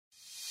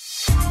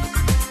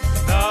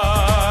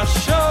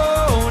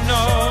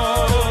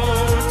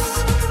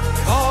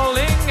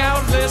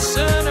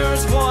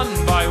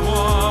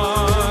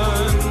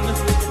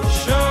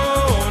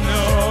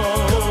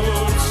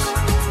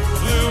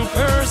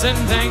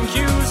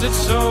Writing cues, it's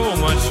so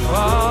much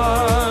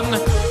fun.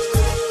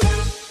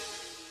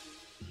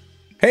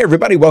 Hey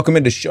everybody, welcome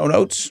into Show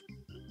Notes.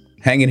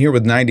 Hanging here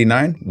with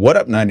 99. What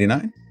up,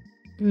 99?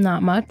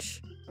 Not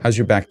much. How's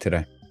your back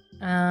today?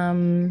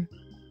 Well,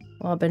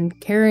 I've been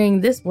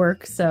carrying this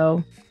work,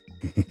 so.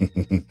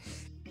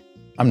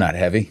 I'm not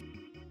heavy.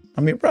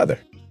 I'm your brother.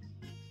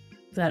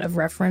 Is that a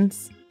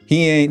reference?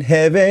 He ain't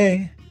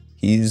heavy.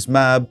 He's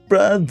my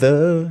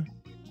brother.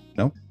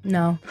 No?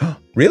 No.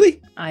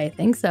 Really? I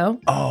think so.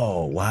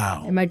 Oh,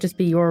 wow. It might just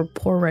be your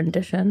poor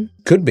rendition.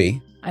 Could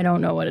be. I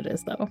don't know what it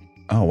is, though.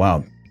 Oh,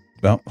 wow.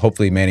 Well,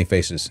 hopefully Manny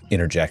Faces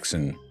interjects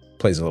and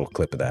plays a little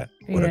clip of that.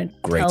 Are What you a gonna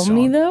great tell song.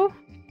 me, though?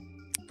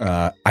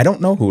 I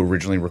don't know who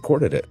originally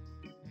recorded it.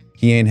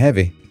 He ain't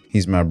heavy.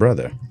 He's my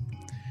brother.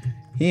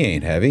 He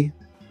ain't heavy.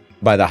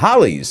 By the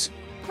Hollies.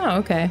 Oh,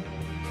 okay.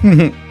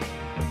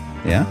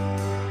 Yeah?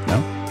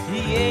 No?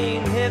 He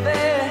ain't heavy.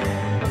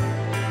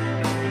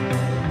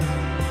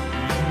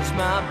 He's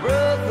my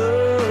brother.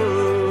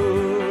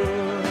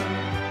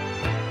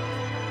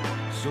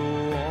 So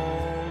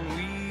on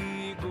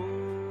we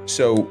go.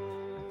 So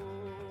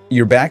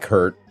your back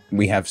hurt.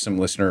 We have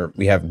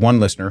one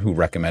listener who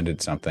recommended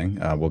something.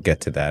 We'll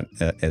get to that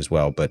as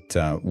well. But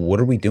what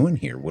are we doing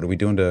here? What are we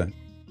doing to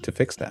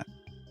fix that?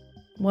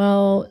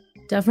 Well,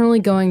 definitely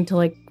going to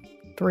like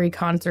 3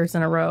 concerts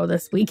in a row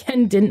this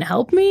weekend didn't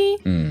help me.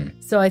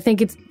 So I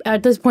think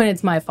at this point,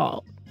 it's my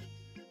fault.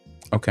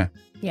 Okay.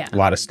 Yeah. A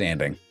lot of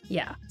standing.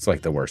 Yeah. It's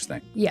like the worst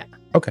thing. Yeah.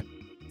 Okay.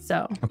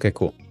 So. Okay,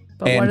 cool.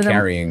 But And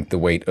carrying the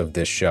weight of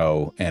this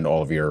show and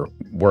all of your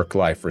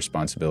work-life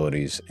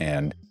responsibilities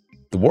and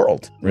the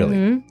world, really.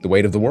 Mm-hmm. The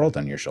weight of the world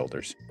on your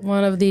shoulders.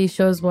 One of these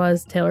shows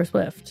was Taylor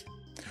Swift.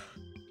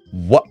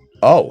 What?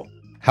 Oh,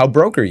 how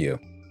broke are you?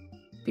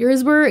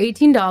 Beers were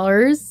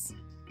 $18.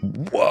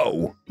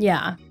 Whoa.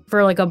 Yeah.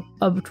 For like a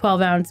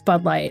 12-ounce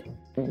Bud Light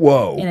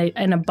Whoa.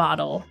 in a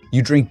bottle.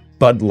 You drink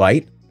Bud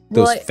Light?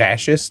 Those Well,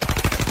 fascists?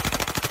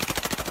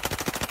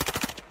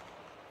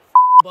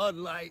 Bud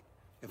Light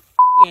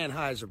and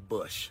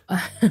Anheuser-Busch.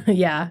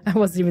 Yeah. I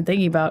wasn't even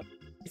thinking about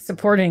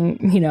supporting,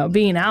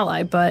 being an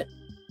ally, but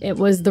it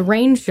was the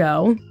Rain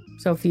show.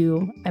 So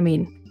you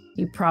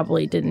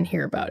probably didn't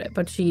hear about it,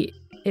 but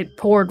it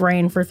poured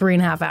rain for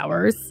 3.5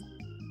 hours.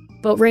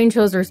 But rain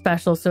shows are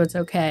special, so it's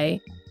okay.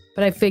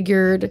 But I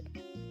figured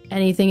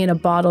anything in a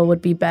bottle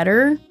would be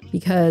better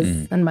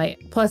because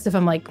plus if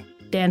I'm like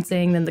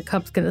dancing, then the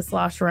cup's gonna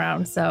slosh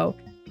around. So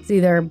it's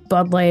either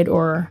Bud Light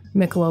or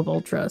Michelob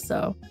Ultra.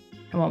 So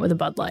I went with a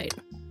Bud Light.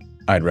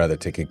 I'd rather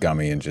take a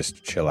gummy and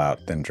just chill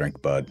out than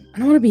drink Bud. I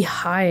don't want to be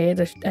high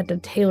at the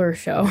Taylor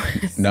show.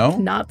 It's No?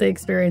 not the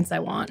experience I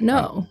want.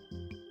 No.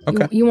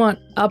 Okay. You want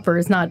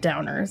uppers, not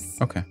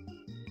downers. Okay.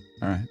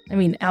 All right. I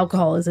mean,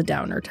 alcohol is a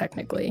downer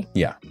technically.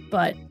 Yeah.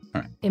 But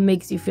All right. it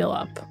makes you feel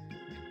up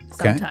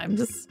Okay.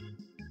 sometimes.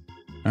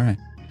 All right.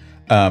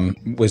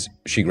 Was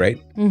she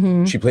great?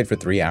 Mm-hmm. She played for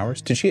 3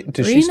 hours. Does she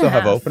 3.5. still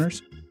have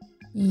openers?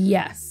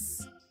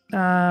 Yes.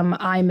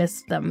 I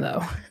missed them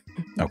though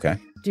Okay.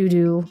 due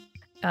to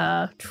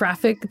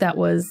traffic that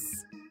was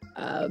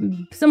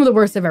some of the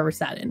worst I've ever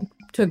sat in.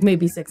 Took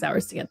maybe 6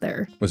 hours to get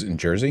there. Was it in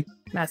Jersey?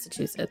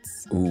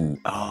 Massachusetts. Ooh.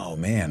 Oh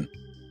man.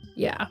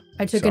 Yeah.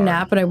 I took Sorry. a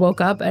nap and I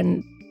woke up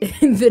and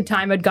the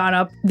time had gone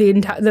up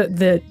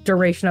the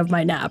duration of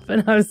my nap.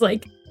 And I was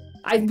like,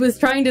 I was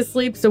trying to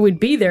sleep so we'd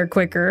be there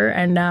quicker.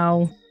 And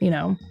now,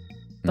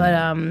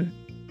 but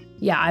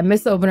yeah, I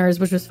missed the openers,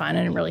 which was fine.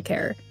 I didn't really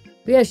care.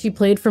 But yeah, she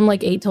played from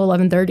like 8 till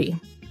 11:30.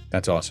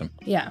 That's awesome.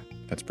 Yeah.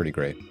 That's pretty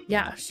great.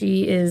 Yeah.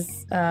 She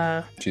is,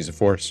 She's a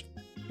force.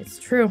 it's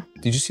true.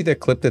 Did you see that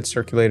clip that's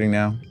circulating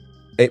now?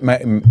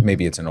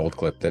 Maybe it's an old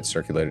clip that's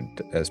circulated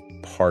as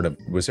part of.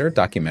 Was there a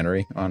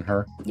documentary on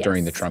her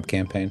during the Yes. Trump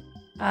campaign?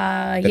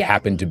 That Yeah.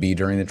 happened to be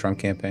during the Trump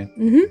campaign,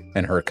 Mm-hmm.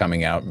 and her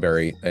coming out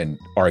and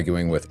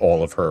arguing with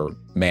all of her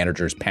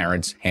managers,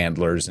 parents,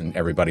 handlers, and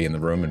everybody in the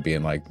room, and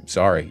being like,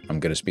 "Sorry, I'm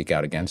going to speak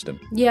out against him."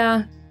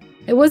 Yeah.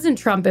 It wasn't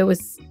Trump. It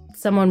was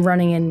someone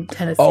running in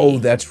Tennessee. Oh,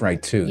 that's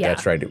right too. Yeah.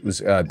 That's right. It was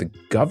the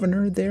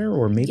governor there,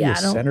 or maybe Yeah, a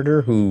I don't-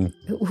 senator who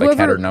like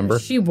had her number.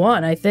 She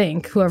won, I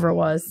think, whoever it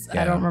was.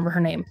 Yeah. I don't remember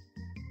her name.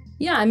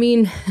 Yeah, I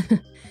mean,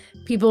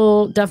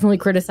 people definitely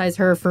criticize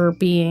her for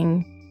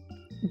being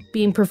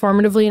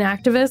performatively an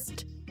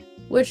activist,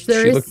 which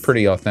there She is. looked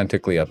pretty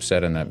authentically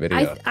upset in that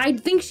video. I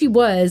think she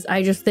was.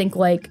 I just think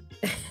like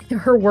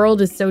her world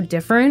is so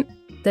different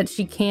that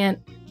she can't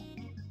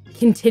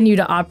continue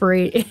to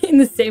operate in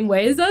the same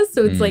way as us.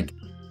 So it's like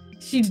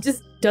she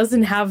just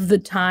doesn't have the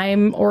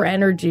time or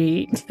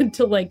energy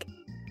to like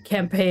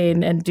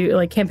campaign and do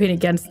like campaign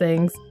against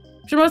things,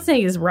 which I'm not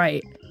saying is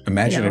right.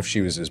 Imagine if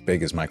she was as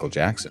big as Michael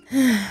Jackson.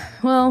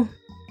 Well,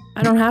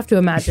 I don't have to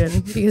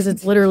imagine because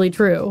it's literally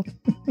true.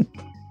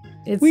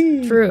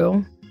 It's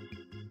true.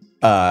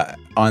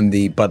 On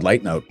the Bud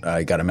Light note,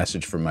 I got a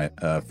message from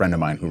a friend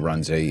of mine who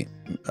runs a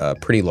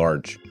pretty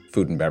large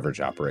food and beverage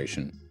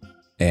operation.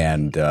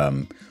 And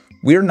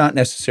we're not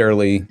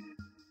necessarily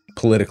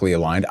politically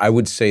aligned. I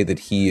would say that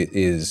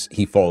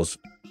he falls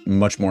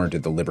much more into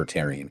the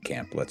libertarian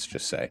camp, let's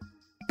just say.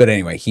 But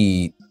anyway,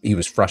 he he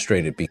was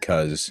frustrated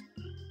because,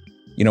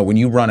 you know, when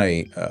you run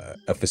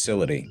a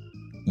facility,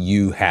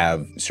 you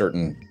have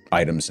certain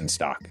items in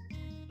stock.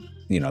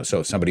 You know, so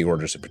if somebody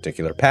orders a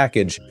particular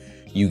package,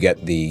 you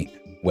get the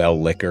well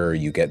liquor,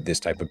 you get this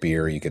type of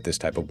beer, you get this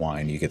type of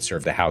wine, you get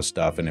served the house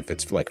stuff. And if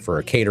it's like for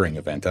a catering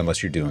event,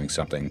 unless you're doing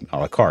something a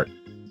la carte.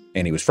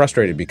 And he was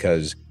frustrated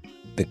because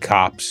the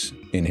cops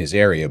in his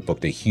area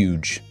booked a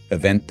huge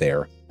event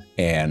there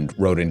and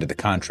wrote into the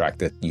contract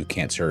that you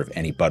can't serve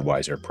any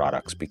Budweiser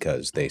products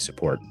because they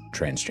support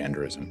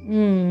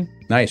transgenderism.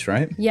 Nice,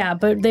 right? Yeah,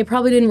 but they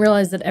probably didn't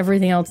realize that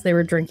everything else they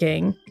were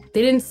drinking,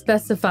 they didn't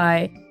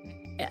specify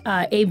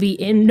no AB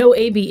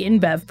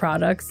InBev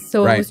products.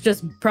 So Right. it was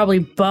just probably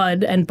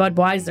Bud and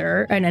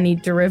Budweiser and any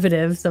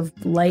derivatives of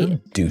light. How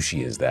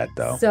douchey is that,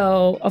 though?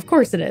 So of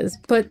course it is.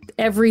 But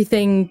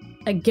everything,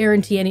 I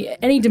guarantee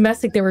any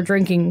domestic they were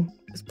drinking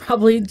is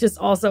probably just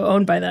also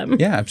owned by them.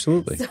 Yeah,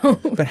 absolutely. So,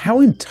 But how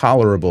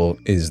intolerable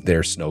is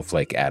their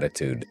snowflake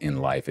attitude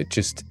in life? It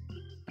just,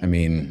 I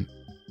mean,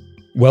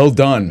 well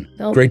done.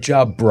 Great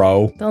job,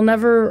 bro. they'll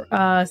never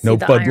see No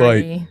the Bud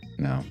Light. irony.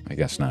 No, I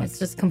guess not. It's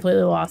just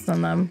completely lost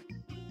on them.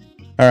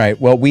 All right.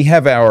 Well, we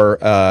have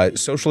our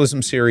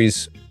socialism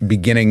series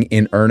beginning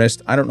in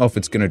earnest. I don't know if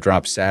it's going to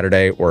drop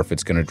Saturday or if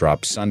it's going to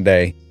drop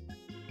Sunday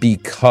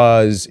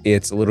because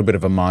it's a little bit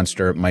of a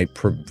monster. It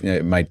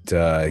might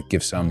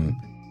give some,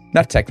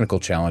 not technical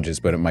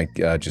challenges, but it might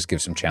just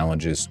give some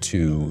challenges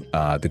to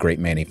the great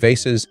Manny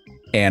Faces.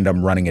 And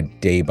I'm running a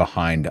day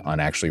behind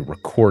on actually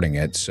recording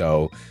it.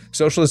 So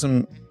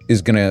socialism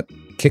is going to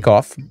kick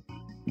off.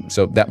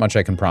 So that much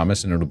I can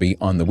promise, and it'll be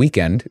on the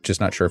weekend. Just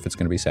not sure if it's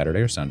going to be Saturday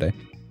or Sunday.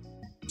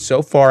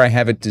 So far, I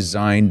have it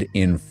designed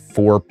in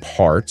 4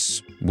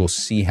 parts. We'll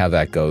see how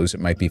that goes.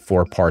 It might be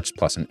 4 parts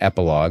plus an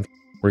epilogue.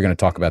 We're going to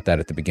talk about that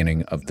at the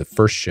beginning of the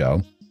first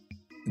show.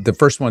 The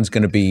first one's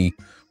going to be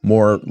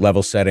more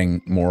level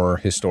setting, more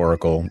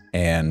historical,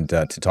 and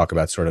to talk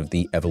about sort of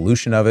the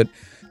evolution of it.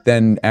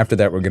 Then after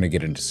that, we're going to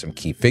get into some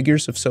key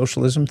figures of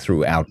socialism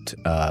throughout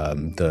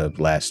the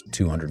last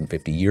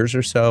 250 years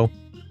or so,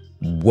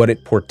 what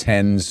it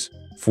portends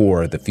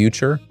for the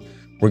future.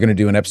 We're going to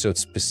do an episode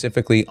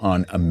specifically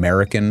on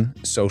American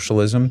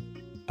socialism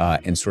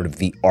and sort of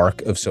the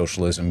arc of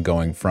socialism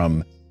going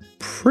from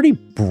pretty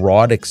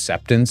broad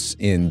acceptance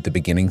in the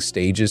beginning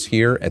stages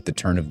here at the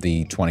turn of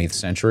the 20th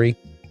century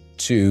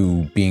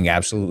to being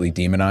absolutely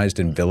demonized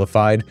and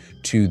vilified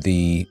to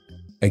the,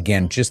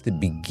 again, just the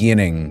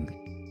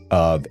beginning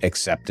of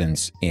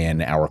acceptance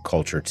in our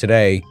culture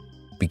today,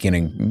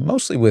 beginning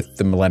mostly with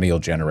the millennial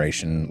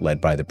generation led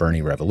by the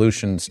Bernie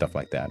Revolution, stuff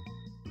like that.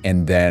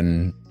 And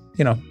then,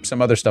 you know,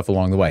 some other stuff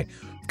along the way.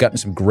 We've gotten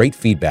some great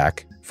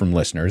feedback from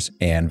listeners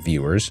and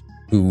viewers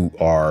who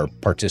are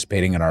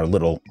participating in our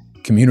little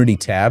community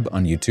tab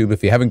on YouTube.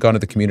 If you haven't gone to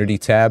the community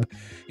tab,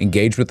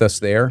 engage with us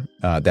there.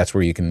 That's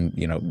where you can,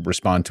 you know,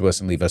 respond to us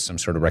and leave us some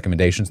sort of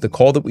recommendations. The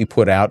call that we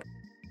put out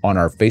on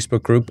our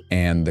Facebook group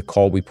and the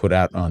call we put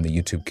out on the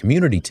YouTube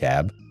community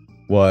tab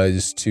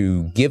was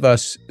to give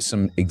us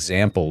some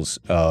examples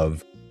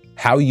of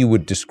how you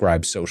would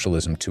describe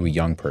socialism to a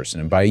young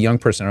person. And by a young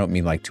person, I don't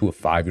mean like to a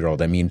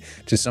 5-year-old. I mean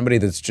to somebody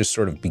that's just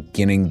sort of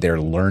beginning their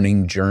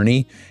learning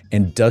journey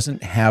and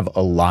doesn't have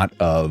a lot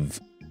of,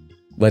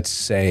 let's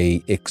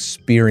say,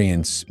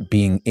 experience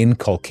being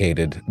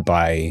inculcated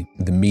by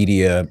the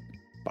media,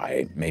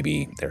 by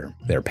maybe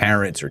their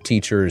parents or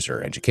teachers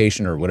or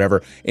education or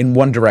whatever, in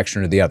one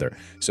direction or the other.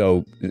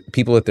 So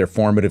people at their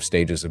formative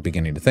stages of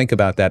beginning to think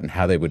about that and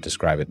how they would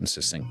describe it in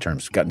succinct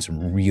terms. We've gotten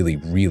some really,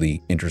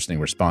 really interesting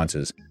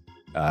responses.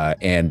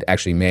 And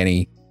actually,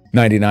 Manny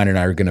 99 and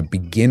I are going to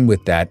begin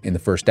with that in the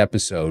first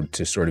episode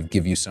to sort of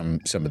give you some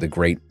of the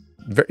great,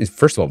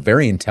 first of all,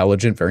 very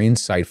intelligent, very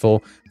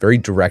insightful, very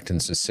direct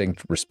and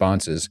succinct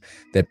responses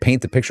that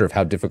paint the picture of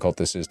how difficult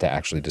this is to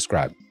actually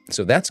describe.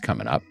 So that's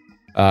coming up.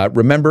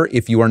 Remember,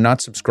 if you are not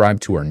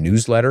subscribed to our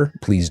newsletter,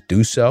 please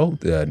do so.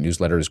 The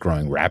newsletter is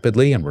growing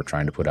rapidly, and we're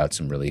trying to put out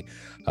some really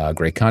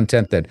great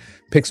content that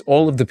picks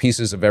all of the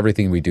pieces of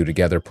everything we do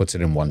together, puts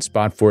it in one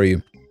spot for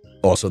you.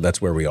 Also,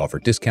 that's where we offer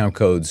discount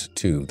codes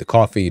to the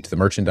coffee, to the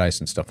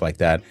merchandise and stuff like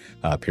that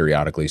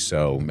periodically.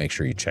 So make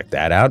sure you check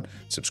that out.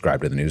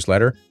 Subscribe to the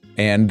newsletter.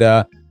 And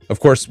of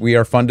course, we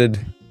are funded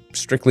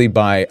strictly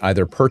by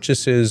either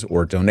purchases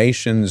or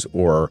donations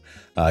or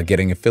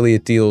getting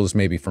affiliate deals,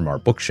 maybe from our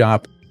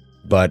bookshop,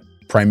 but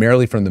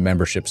primarily from the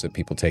memberships that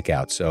people take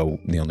out. So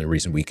the only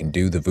reason we can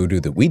do the voodoo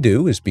that we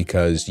do is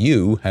because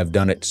you have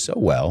done it so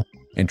well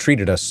and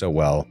treated us so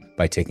well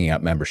by taking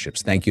out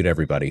memberships. Thank you to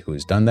everybody who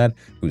has done that,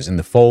 who's in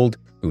the fold,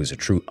 who is a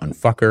true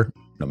unfucker,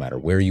 no matter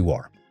where you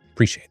are.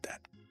 Appreciate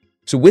that.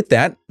 So with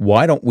that,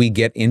 why don't we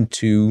get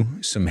into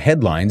some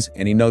headlines?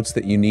 Any notes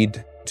that you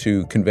need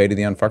to convey to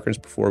the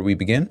unfuckers before we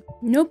begin?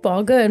 Nope,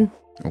 all good.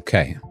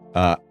 Okay.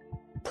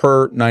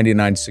 Per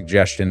 99's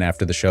suggestion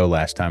after the show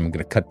last time, I'm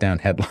going to cut down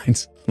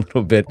headlines a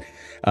little bit.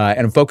 And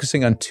I'm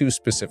focusing on 2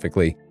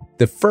 specifically.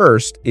 The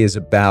first is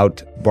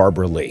about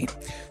Barbara Lee.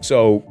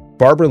 So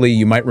Barbara Lee,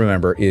 you might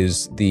remember,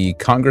 is the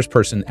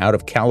congressperson out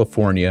of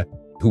California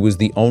who was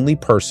the only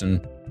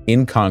person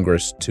in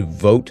Congress to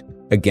vote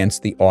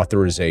against the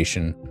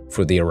authorization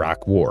for the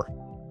Iraq War.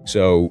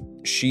 So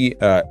she,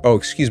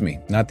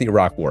 not the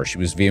Iraq War. She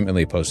was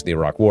vehemently opposed to the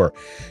Iraq War.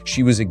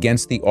 She was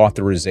against the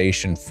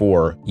authorization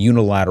for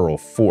unilateral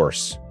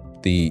force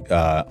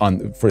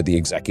for the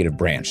executive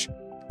branch,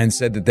 and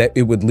said that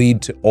it would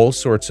lead to all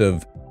sorts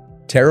of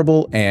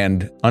terrible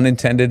and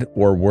unintended,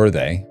 or were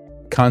they,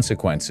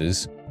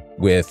 consequences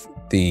with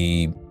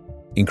the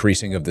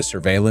increasing of the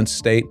surveillance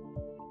state,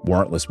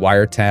 warrantless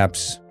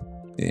wiretaps,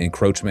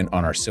 encroachment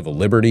on our civil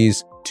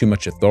liberties, too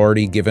much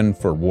authority given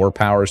for war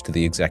powers to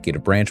the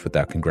executive branch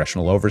without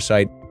congressional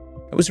oversight.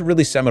 It was a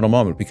really seminal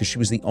moment because she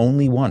was the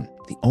only one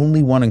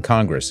in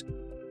Congress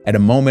at a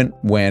moment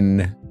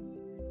when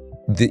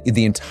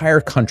the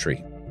entire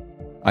country,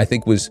 I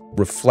think, was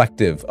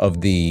reflective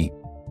of the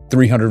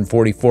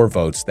 344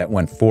 votes that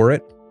went for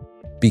it,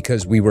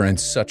 because we were in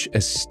such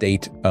a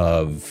state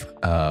of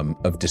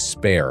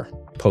despair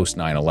post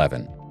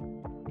 9/11.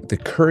 The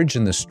courage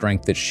and the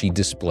strength that she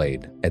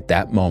displayed at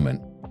that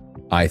moment,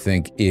 I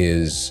think,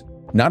 is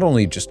not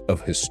only just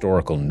of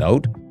historical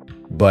note,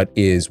 but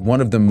is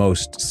one of the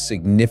most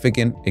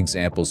significant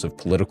examples of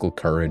political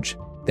courage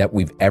that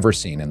we've ever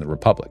seen in the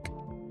Republic.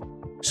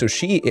 So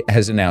she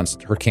has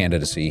announced her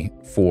candidacy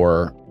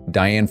for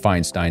Dianne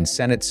Feinstein's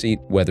Senate seat,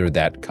 whether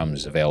that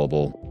comes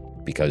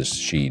available because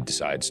she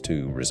decides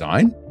to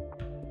resign,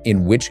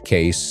 in which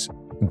case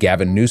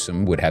Gavin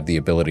Newsom would have the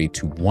ability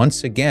to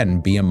once again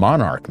be a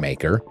monarch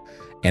maker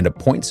and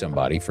appoint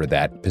somebody for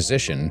that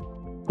position.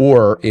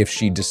 Or if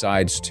she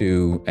decides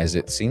to, as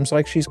it seems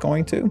like she's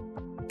going to,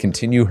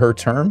 continue her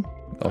term.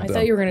 I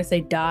thought you were going to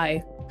say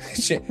die.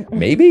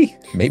 maybe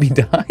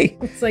die.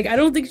 It's like, I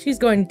don't think she's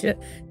going to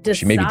decide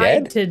she may be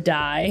dead. To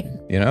die.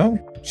 You know,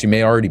 she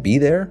may already be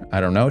there. I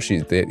don't know.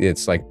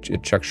 It's like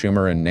Chuck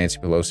Schumer and Nancy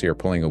Pelosi are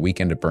pulling a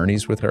Weekend at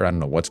Bernie's with her. I don't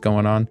know what's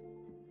going on.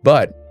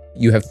 But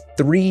you have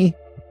two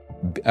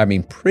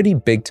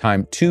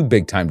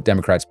big time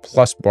Democrats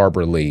plus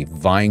Barbara Lee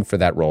vying for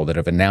that role that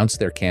have announced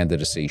their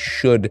candidacy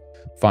should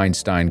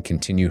Feinstein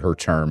continue her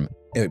term.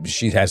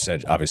 She has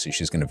said, obviously,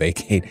 she's going to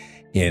vacate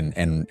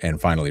and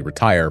finally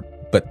retire,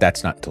 but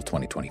that's not until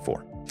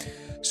 2024.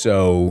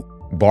 So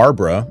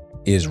Barbara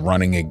is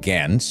running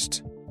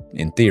against,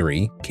 in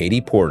theory, Katie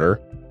Porter,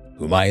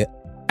 whom I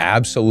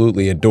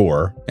absolutely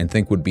adore and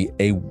think would be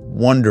a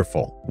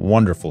wonderful,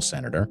 wonderful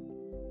senator,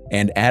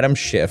 and Adam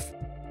Schiff,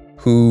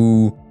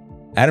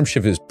 Adam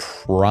Schiff is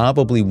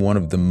probably one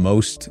of the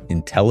most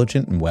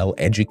intelligent and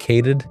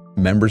well-educated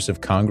members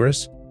of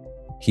Congress.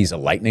 He's a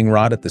lightning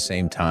rod at the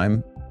same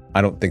time.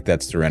 I don't think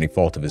that's through any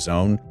fault of his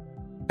own.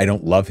 I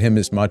don't love him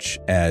as much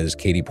as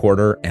Katie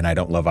Porter, and I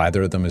don't love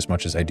either of them as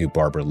much as I do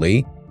Barbara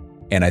Lee.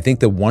 And I think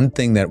the one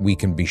thing that we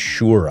can be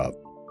sure of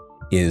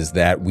is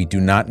that we do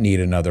not need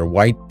another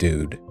white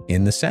dude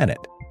in the Senate.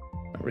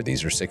 Remember,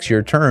 these are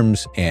 6-year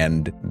terms,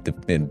 and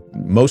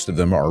most of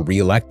them are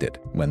reelected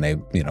when they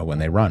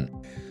run.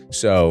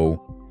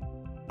 So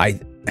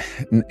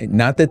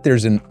not that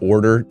there's an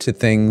order to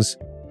things,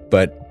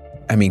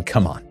 but I mean,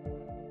 come on.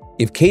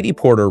 If Katie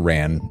Porter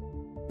ran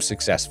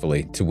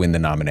successfully to win the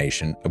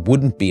nomination, I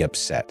wouldn't be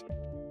upset.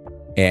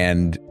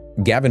 And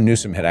Gavin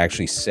Newsom had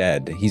actually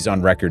said, he's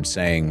on record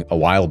saying a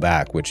while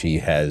back, which he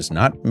has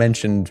not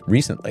mentioned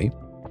recently,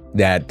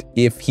 that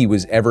if he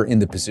was ever in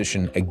the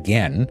position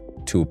again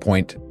to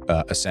appoint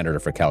a senator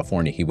for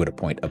California, he would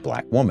appoint a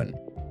black woman,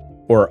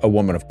 or a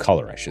woman of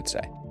color, I should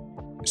say.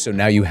 So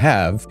now you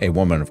have a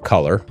woman of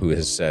color who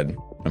has said,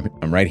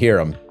 I'm right here.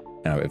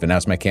 I've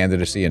announced my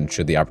candidacy, and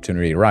should the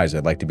opportunity arise,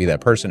 I'd like to be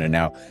that person. And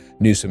now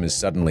Newsom is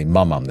suddenly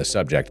mum on the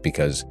subject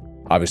because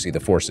obviously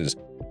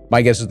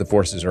my guess is the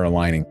forces are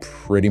aligning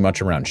pretty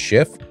much around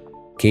Schiff.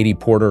 Katie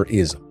Porter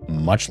is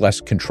much less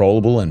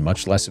controllable and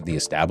much less of the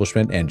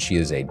establishment, and she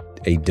is a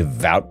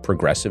devout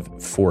progressive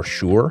for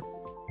sure.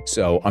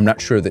 So I'm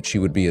not sure that she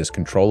would be as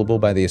controllable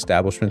by the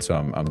establishment, so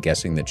I'm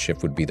guessing that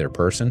Schiff would be their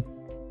person.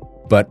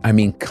 But I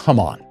mean, come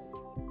on.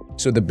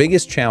 So the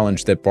biggest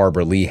challenge that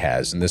Barbara Lee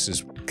has, and this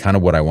is kind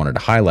of what I wanted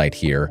to highlight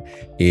here,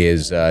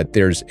 is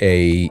there's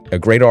a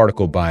great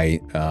article by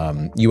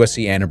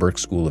USC Annenberg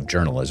School of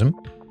Journalism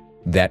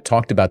that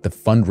talked about the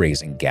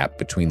fundraising gap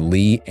between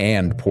Lee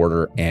and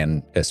Porter,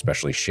 and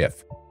especially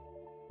Schiff.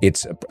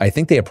 I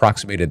think they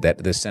approximated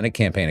that the Senate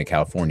campaign in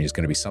California is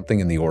going to be something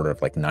in the order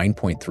of like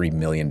 $9.3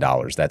 million.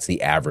 That's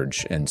the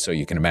average. And so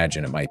you can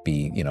imagine it might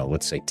be,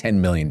 let's say $10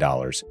 million.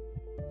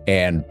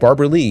 And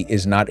Barbara Lee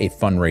is not a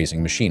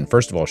fundraising machine.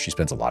 First of all, she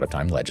spends a lot of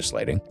time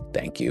legislating.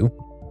 Thank you.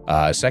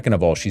 Second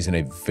of all, she's in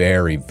a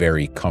very,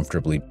 very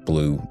comfortably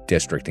blue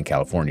district in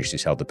California.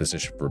 She's held the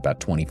position for about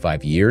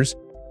 25 years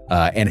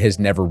and has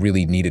never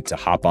really needed to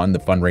hop on the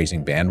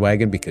fundraising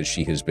bandwagon because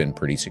she has been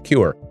pretty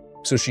secure.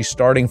 So she's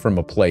starting from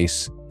a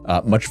place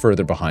much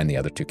further behind the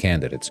other two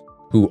candidates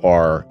who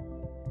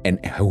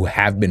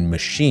have been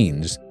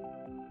machines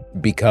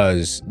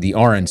because the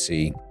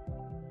RNC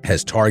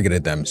has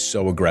targeted them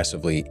so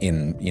aggressively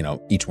in,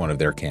 each one of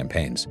their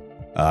campaigns.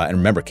 And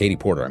remember, Katie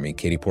Porter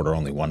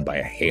only won by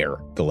a hair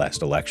the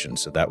last election.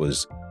 So that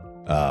was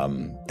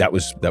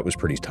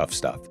pretty tough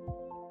stuff.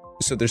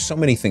 so there's so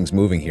many things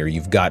moving here.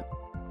 You've got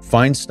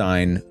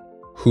Feinstein,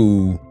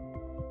 who,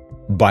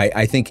 by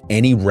I think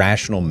any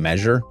rational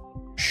measure,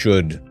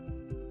 should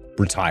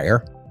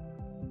retire,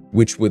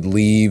 which would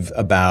leave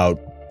about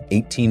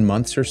 18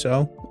 months or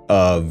so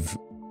of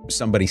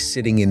somebody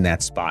sitting in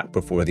that spot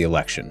before the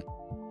election.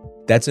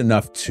 That's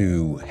enough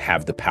to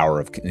have the power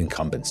of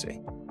incumbency.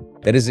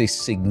 That is a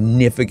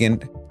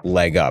significant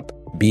leg up,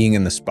 being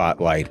in the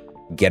spotlight,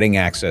 getting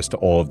access to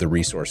all of the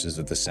resources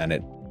of the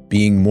Senate,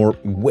 being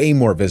way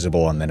more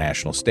visible on the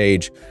national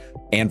stage,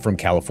 and from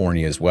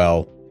California as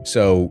well.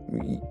 So,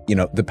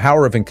 the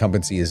power of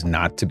incumbency is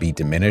not to be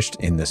diminished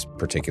in this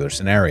particular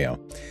scenario.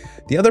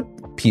 The other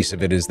piece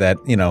of it is that,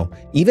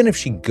 even if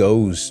she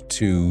goes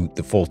to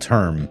the full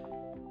term,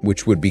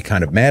 which would be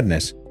kind of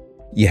madness,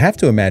 you have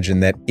to imagine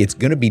that it's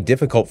going to be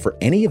difficult for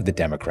any of the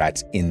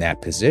Democrats in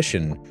that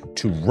position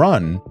to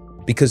run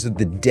because of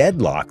the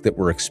deadlock that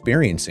we're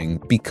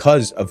experiencing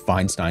because of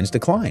Feinstein's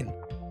decline.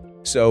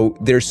 So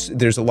there's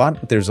a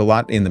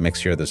lot in the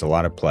mix here. There's a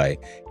lot of play.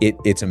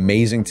 It's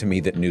amazing to me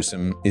that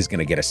Newsom is going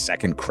to get a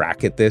second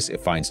crack at this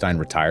if Feinstein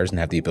retires and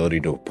have the ability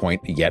to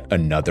appoint yet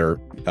another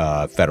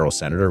federal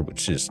senator,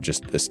 which is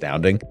just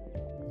astounding.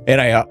 And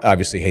I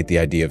obviously hate the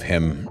idea of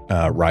him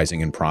rising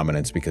in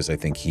prominence because I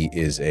think he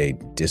is a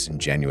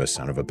disingenuous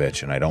son of a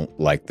bitch, and I don't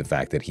like the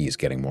fact that he's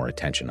getting more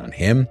attention on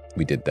him.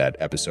 We did that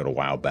episode a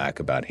while back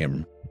about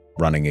him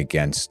running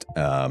against,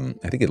 I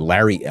think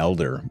Larry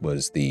Elder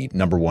was the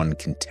number one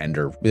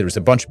contender. There was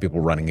a bunch of people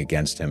running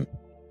against him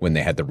when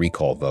they had the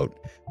recall vote,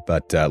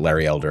 but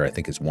Larry Elder, I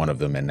think, is one of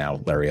them, and now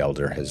Larry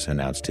Elder has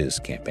announced his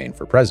campaign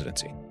for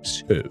presidency.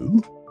 So,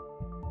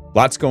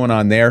 lots going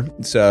on there.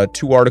 It's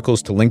 2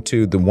 articles to link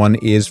to. The one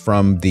is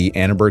from the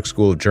Annenberg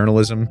School of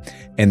Journalism,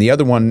 and the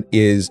other one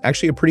is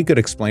actually a pretty good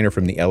explainer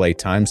from the LA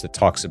Times that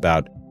talks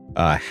about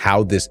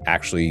how this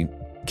actually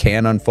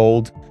can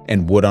unfold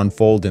and would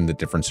unfold in the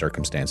different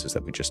circumstances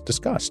that we just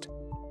discussed.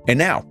 And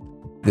now,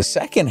 the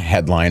second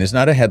headline is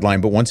not a headline,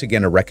 but once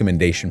again, a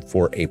recommendation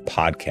for a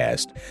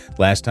podcast.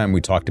 Last time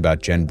we talked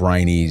about Jen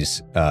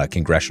Briney's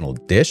Congressional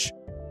Dish,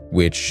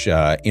 which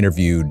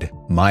interviewed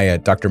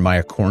Dr.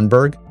 Maya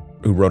Kornberg,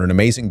 who wrote an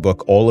amazing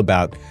book all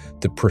about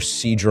the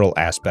procedural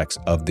aspects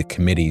of the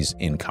committees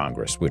in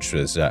Congress, which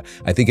was,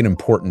 I think, an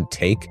important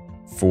take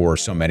for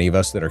so many of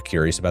us that are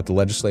curious about the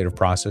legislative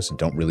process and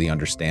don't really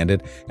understand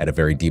it at a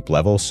very deep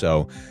level.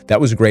 So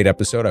that was a great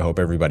episode. I hope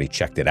everybody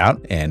checked it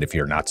out. And if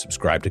you're not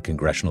subscribed to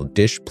Congressional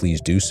Dish,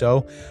 please do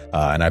so.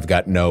 And I've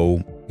got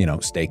no,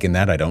 stake in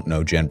that. I don't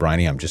know Jen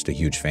Briney. I'm just a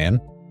huge fan.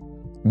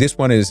 This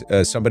one is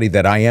somebody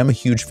that I am a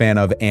huge fan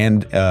of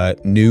and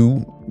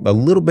knew a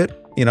little bit,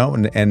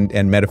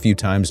 and met a few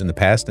times in the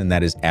past, and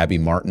that is Abby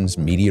Martin's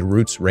Media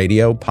Roots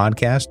Radio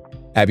podcast.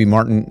 Abby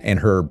Martin and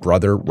her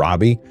brother,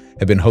 Robbie,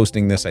 have been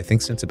hosting this, I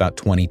think, since about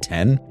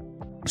 2010.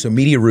 So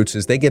Media Roots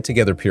is they get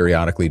together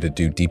periodically to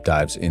do deep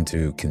dives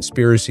into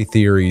conspiracy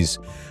theories,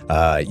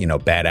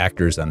 bad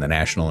actors on the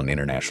national and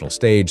international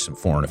stage, some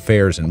foreign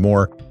affairs and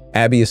more.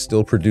 Abby is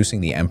still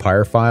producing the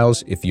Empire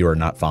Files. If you are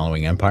not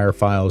following Empire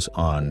Files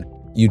on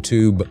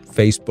YouTube,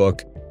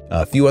 Facebook,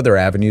 a few other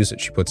avenues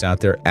that she puts out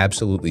there,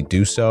 absolutely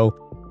do so.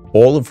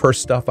 All of her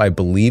stuff, I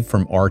believe,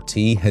 from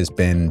RT has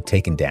been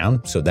taken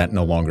down, so that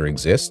no longer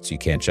exists. You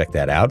can't check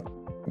that out,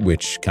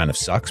 which kind of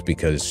sucks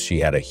because she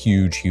had a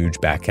huge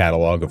back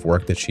catalog of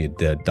work that she had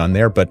done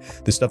there. But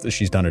the stuff that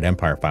she's done at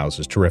Empire Files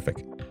is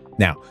terrific.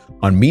 Now,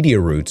 on Media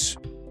Roots,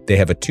 they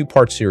have a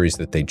 2-part series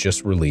that they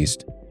just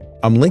released.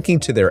 I'm linking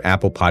to their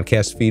Apple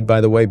Podcast feed,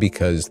 by the way,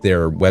 because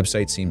their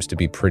website seems to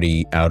be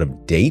pretty out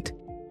of date.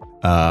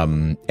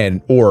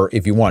 Or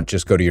if you want,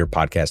 just go to your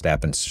podcast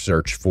app and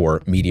search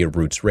for Media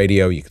Roots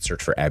Radio. You can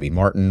search for Abby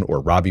Martin or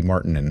Robbie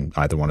Martin, and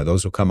either one of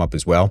those will come up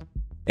as well.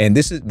 And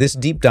this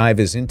deep dive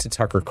is into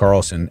Tucker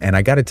Carlson. And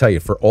I got to tell you,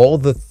 for all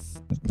the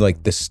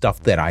stuff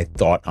that I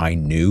thought I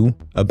knew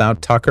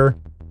about Tucker,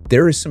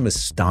 there is some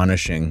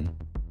astonishing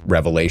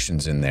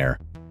revelations in there.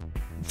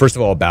 First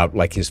of all, about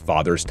his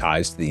father's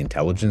ties to the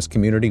intelligence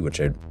community, which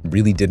I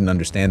really didn't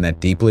understand that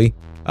deeply.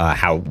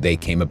 How they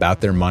came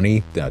about their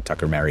money.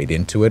 Tucker married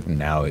into it and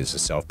now is a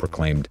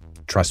self-proclaimed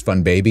trust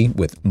fund baby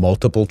with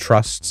multiple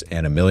trusts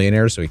and a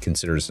millionaire, so he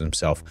considers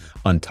himself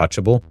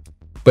untouchable.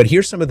 But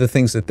here's some of the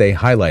things that they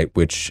highlight,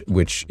 which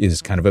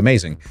is kind of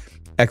amazing.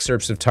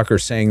 Excerpts of Tucker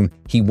saying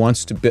he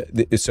wants to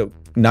be, so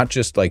not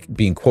just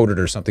being quoted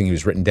or something he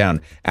was written down,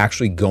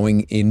 actually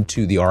going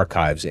into the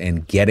archives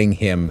and getting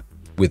him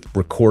with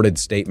recorded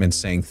statements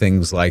saying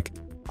things like,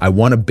 I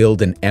want to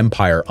build an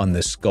empire on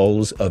the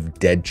skulls of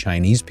dead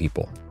Chinese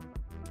people,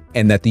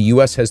 and that the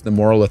U.S. has the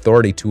moral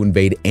authority to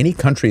invade any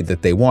country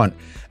that they want,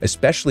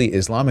 especially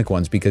Islamic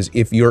ones, because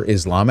if you're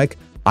Islamic,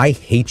 I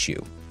hate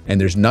you,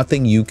 and there's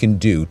nothing you can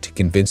do to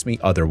convince me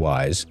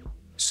otherwise,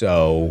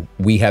 so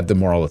we have the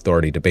moral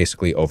authority to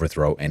basically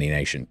overthrow any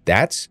nation.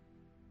 That's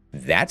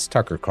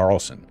Tucker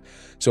Carlson.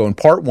 So in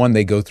part 1,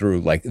 they go through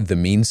the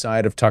mean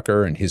side of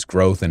Tucker and his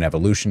growth and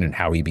evolution and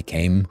how he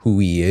became who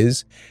he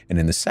is. And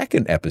in the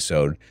second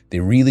episode,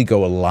 they really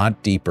go a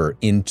lot deeper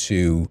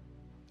into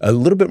a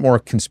little bit more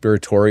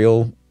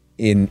conspiratorial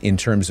in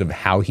terms of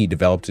how he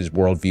developed his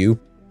worldview,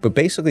 but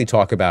basically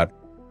talk about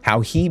how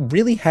he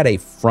really had a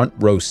front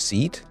row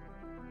seat,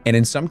 and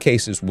in some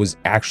cases was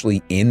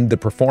actually in the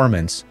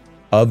performance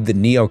of the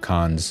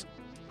neocons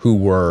who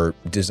were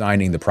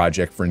designing the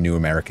project for a new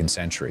American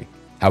century.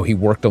 How he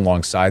worked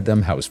alongside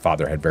them, how his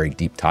father had very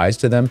deep ties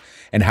to them,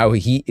 and how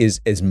he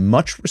is as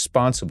much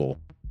responsible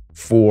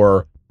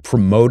for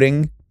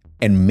promoting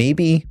and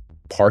maybe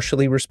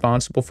partially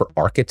responsible for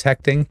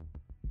architecting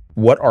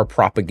what our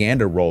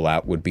propaganda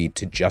rollout would be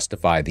to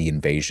justify the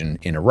invasion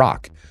in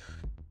Iraq.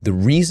 The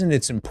reason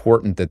it's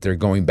important that they're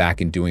going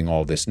back and doing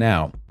all this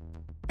now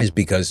is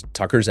because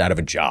Tucker's out of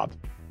a job,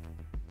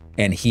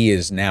 and he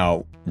is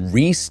now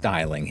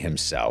restyling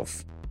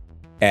himself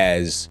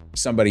as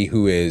somebody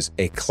who is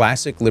a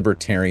classic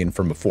libertarian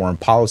from a foreign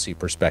policy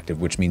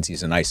perspective, which means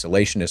he's an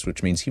isolationist,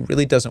 which means he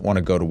really doesn't want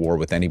to go to war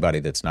with anybody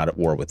that's not at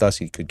war with us.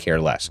 He could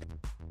care less.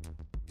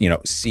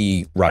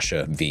 See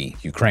Russia v.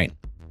 Ukraine.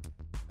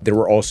 There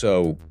were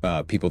also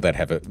people that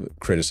have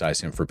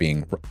criticized him for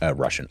being a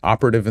Russian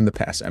operative in the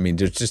past. I mean,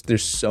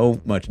 there's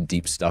so much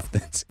deep stuff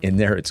that's in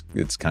there.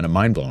 It's kind of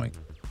mind-blowing.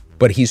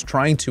 But he's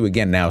trying to,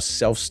 again, now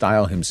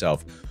self-style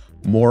himself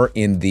more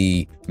in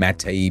the Matt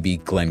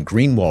Taibbi, Glenn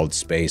Greenwald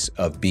space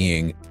of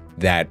being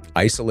that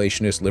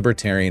isolationist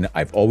libertarian.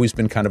 I've always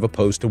been kind of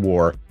opposed to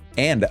war,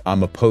 and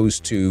I'm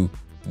opposed to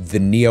the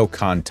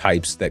neocon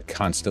types that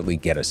constantly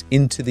get us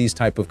into these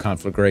type of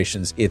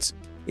conflagrations. It's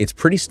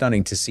pretty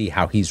stunning to see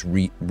how he's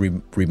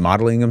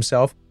remodeling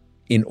himself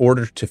in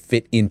order to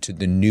fit into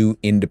the new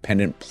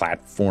independent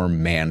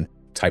platform man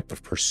type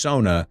of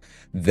persona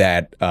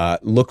that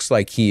looks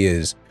like he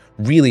is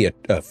really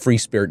a free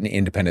spirit and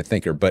independent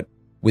thinker, but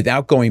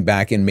without going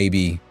back and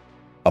maybe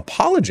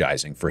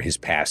apologizing for his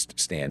past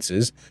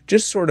stances,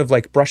 just sort of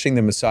like brushing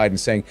them aside and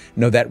saying,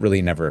 no, that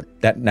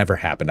never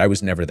happened. I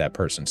was never that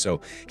person. So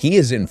he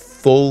is in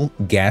full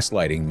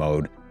gaslighting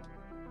mode.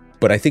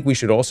 But I think we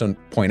should also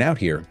point out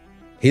here,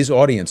 his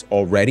audience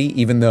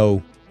already, even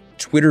though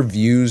Twitter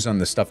views on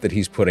the stuff that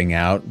he's putting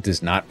out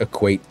does not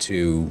equate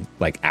to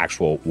like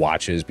actual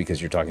watches,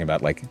 because you're talking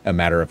about like a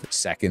matter of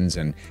seconds.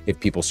 And if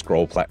people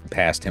scroll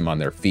past him on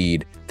their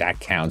feed, that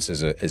counts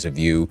as a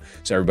view.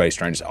 So everybody's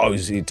trying to say, oh,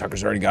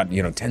 Tucker's already got,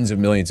 tens of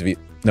millions of views.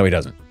 No, he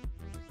doesn't.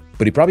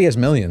 But he probably has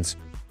millions,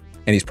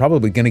 and he's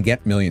probably going to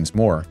get millions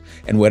more.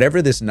 And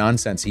whatever this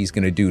nonsense he's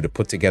going to do to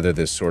put together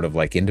this sort of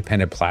like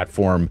independent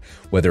platform,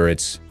 whether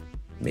it's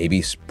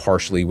maybe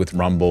partially with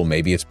Rumble,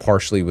 maybe it's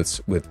partially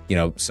with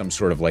some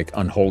sort of like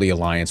unholy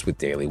alliance with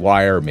Daily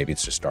Wire, maybe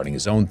it's just starting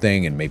his own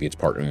thing, and maybe it's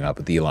partnering up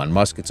with Elon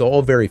Musk. It's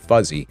all very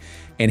fuzzy,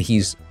 and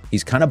he's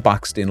kind of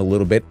boxed in a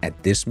little bit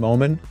at this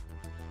moment,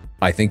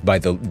 I think, by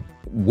the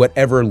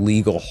whatever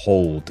legal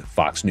hold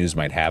Fox News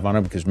might have on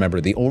him. Because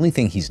remember, the only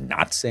thing he's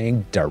not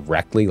saying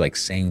directly, like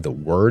saying the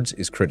words,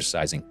 is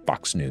criticizing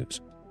Fox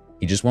News.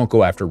 He just won't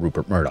go after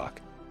Rupert Murdoch,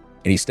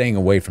 and he's staying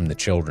away from the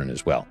children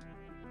as well.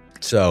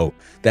 So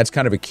that's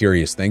kind of a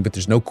curious thing, but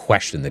there's no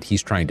question that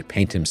he's trying to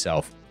paint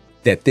himself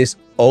that this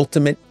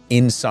ultimate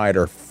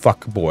insider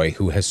fuckboy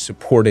who has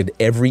supported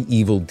every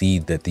evil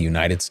deed that the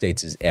United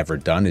States has ever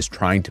done is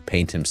trying to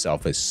paint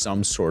himself as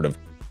some sort of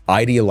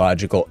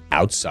ideological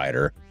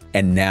outsider,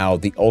 and now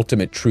the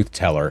ultimate truth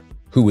teller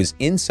who is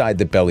inside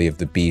the belly of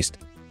the beast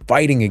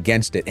fighting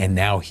against it, and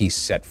now he's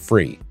set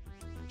free.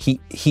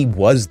 He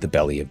was the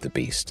belly of the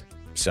beast.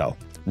 So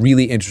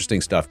really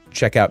interesting stuff.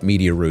 Check out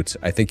Media Roots.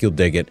 I think you'll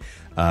dig it.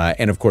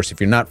 And of course,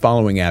 if you're not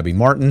following Abby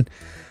Martin,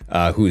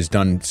 who has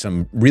done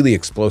some really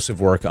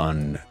explosive work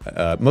on,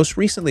 most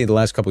recently, the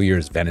last couple of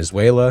years,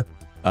 Venezuela,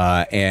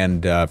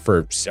 and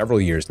for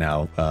several years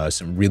now,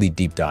 some really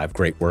deep dive,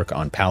 great work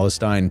on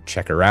Palestine.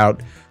 Check her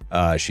out.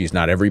 She's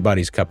not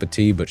everybody's cup of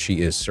tea, but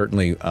she is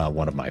certainly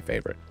one of my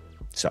favorite.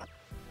 So,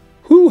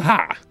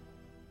 hoo-ha!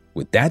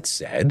 With that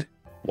said,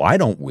 why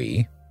don't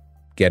we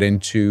get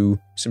into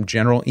some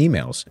general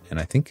emails? And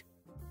I think,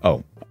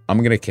 I'm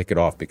going to kick it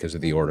off because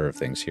of the order of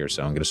things here.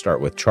 So I'm going to start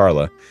with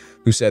Charla,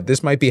 who said,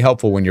 this might be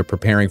helpful when you're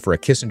preparing for a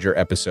Kissinger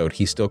episode.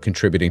 He's still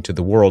contributing to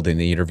the world, and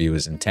the interview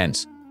is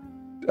intense.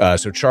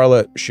 So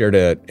Charla shared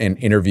an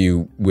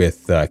interview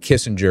with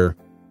Kissinger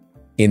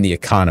in The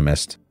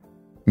Economist,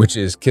 which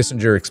is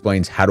Kissinger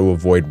explains how to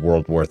avoid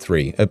World War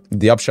III.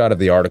 The upshot of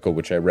the article,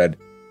 which I read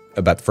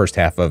about the first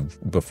half of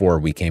before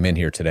we came in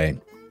here today,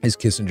 is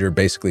Kissinger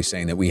basically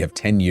saying that we have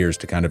 10 years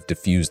to kind of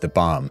defuse the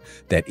bomb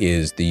that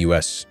is the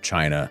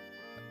U.S.-China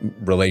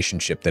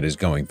relationship that is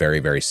going very,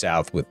 very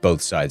south, with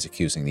both sides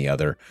accusing the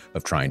other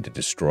of trying to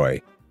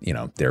destroy,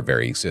 their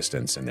very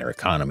existence and their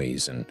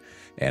economies and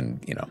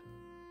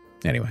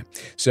anyway.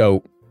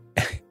 So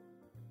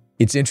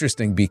it's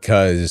interesting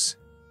because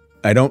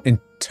I don't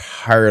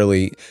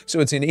entirely, so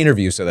it's an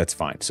interview, so that's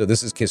fine. So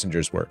this is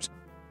Kissinger's words.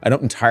 I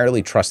don't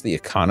entirely trust The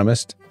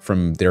Economist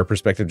from their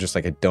perspective, just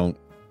like I don't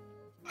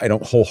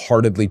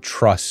wholeheartedly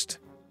trust.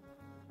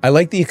 I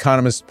like The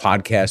Economist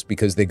podcast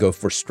because they go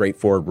for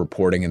straightforward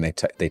reporting, and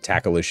they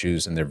tackle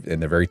issues, and they're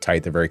very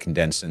tight, they're very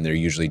condensed, and they're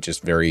usually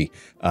just very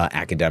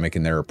academic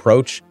in their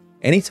approach.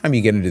 Anytime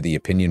you get into the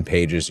opinion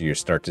pages, you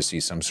start to see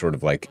some sort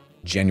of like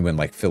genuine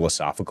like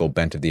philosophical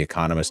bent of The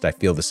Economist. I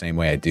feel the same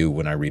way I do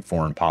when I read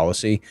foreign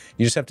policy.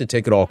 You just have to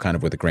take it all kind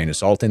of with a grain of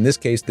salt. In this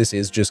case, this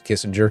is just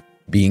Kissinger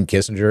being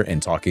Kissinger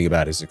and talking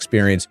about his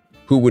experience.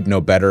 Who would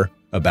know better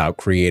about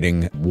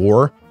creating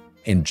war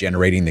and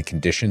generating the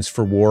conditions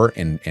for war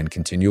and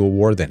continual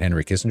war than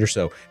Henry Kissinger?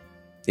 So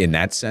in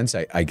that sense,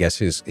 I guess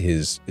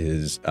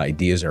his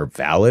ideas are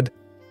valid.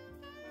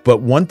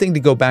 But one thing to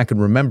go back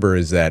and remember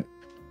is that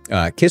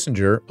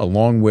Kissinger,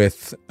 along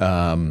with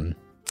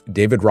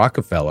David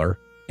Rockefeller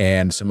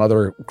and some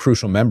other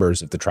crucial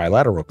members of the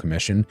Trilateral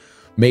Commission,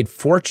 made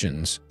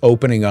fortunes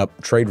opening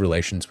up trade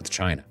relations with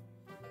China.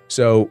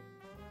 So,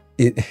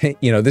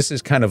 this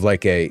is kind of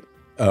like a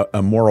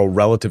moral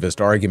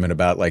relativist argument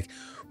about like,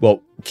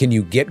 well, can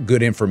you get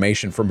good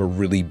information from a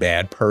really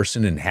bad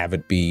person and have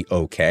it be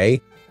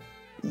okay?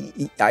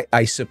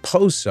 I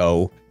suppose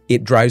so.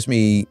 It drives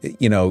me,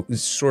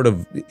 sort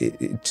of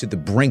to the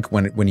brink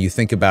when you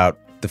think about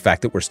the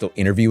fact that we're still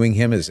interviewing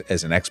him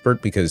as an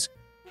expert, because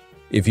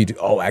if you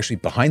do, actually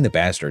Behind the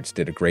Bastards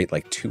did a great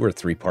like 2 or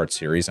 3 part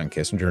series on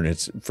Kissinger. And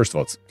it's, first of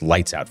all, it's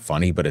lights out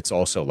funny, but it's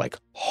also like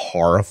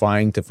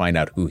horrifying to find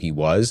out who he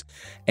was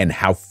and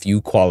how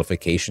few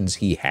qualifications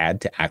he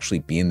had to actually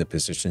be in the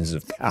positions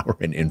of power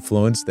and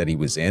influence that he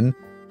was in.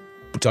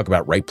 We talk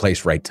about right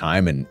place, right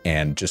time,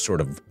 and just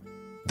sort of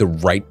the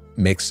right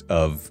mix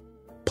of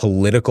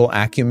political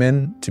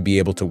acumen to be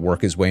able to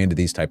work his way into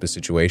these type of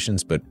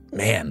situations. But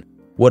man,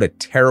 what a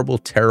terrible,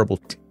 terrible,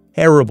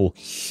 terrible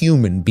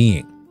human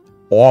being.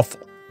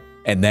 Awful.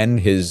 And then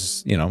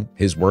his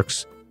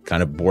works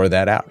kind of bore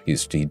that out. He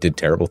did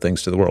terrible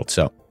things to the world.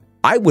 So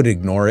I would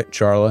ignore it,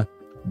 Charla,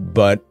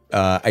 but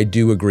I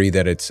do agree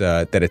that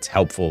it's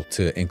helpful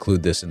to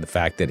include this in the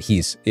fact that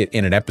he's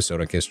in an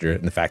episode on Kissinger,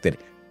 and the fact that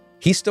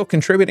he's still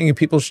contributing and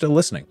people are still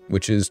listening,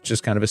 which is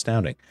just kind of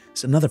astounding.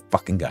 It's another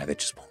fucking guy that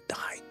just won't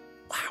die.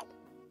 Wow.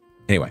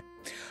 Anyway,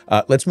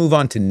 let's move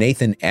on to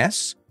Nathan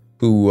S.,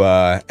 who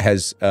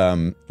has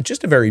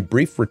just a very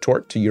brief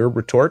retort to your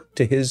retort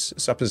to his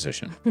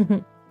supposition.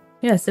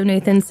 Yeah, so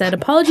Nathan said,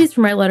 apologies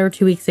for my letter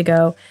 2 weeks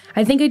ago.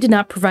 I think I did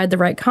not provide the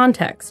right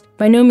context.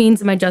 By no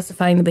means am I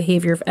justifying the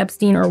behavior of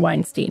Epstein or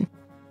Weinstein.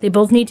 They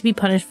both need to be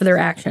punished for their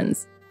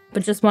actions,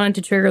 but just wanted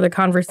to trigger the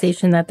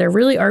conversation that there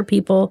really are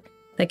people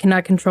that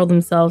cannot control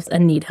themselves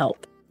and need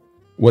help.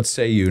 What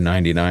say you,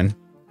 99?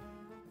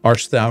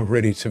 Art thou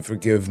ready to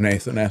forgive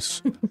Nathan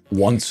S.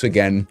 once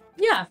again?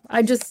 Yeah,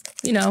 I just,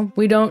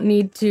 we don't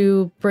need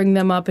to bring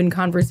them up in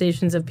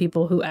conversations of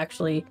people who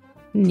actually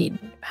need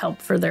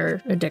help for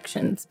their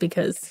addictions,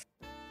 because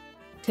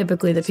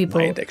typically the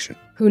people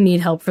who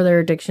need help for their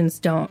addictions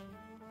don't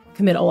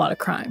commit a lot of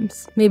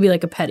crimes. Maybe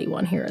like a petty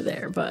one here or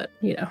there, but,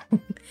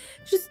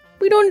 just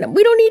we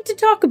don't need to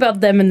talk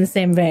about them in the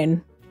same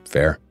vein.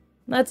 Fair.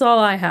 That's all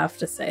I have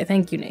to say.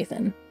 Thank you,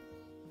 Nathan.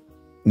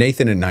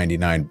 Nathan and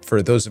 99,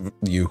 for those of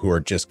you who are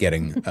just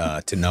getting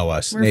to know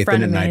us,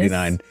 Nathan and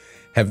 99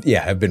 have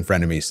been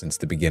frenemies since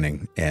the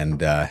beginning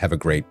and have a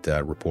great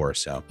rapport.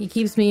 So he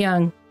keeps me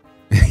young.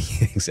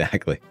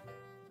 Exactly.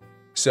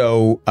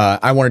 So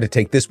I wanted to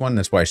take this one.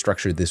 That's why I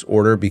structured this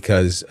order,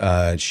 because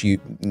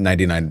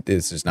 99,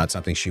 this is not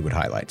something she would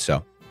highlight.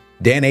 So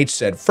Dan H.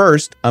 said,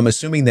 first, I'm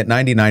assuming that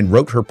 99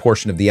 wrote her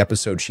portion of the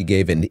episode she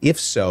gave, and if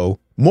so,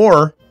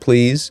 more,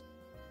 please.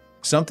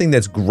 Something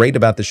that's great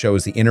about the show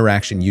is the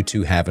interaction you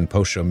two have in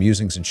post-show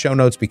musings and show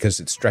notes, because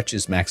it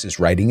stretches Max's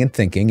writing and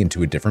thinking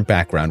into a different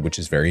background, which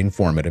is very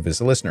informative as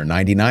a listener.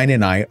 99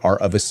 and I are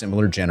of a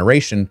similar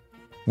generation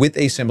with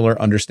a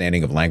similar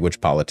understanding of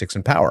language, politics,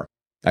 and power.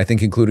 I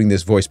think including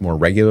this voice more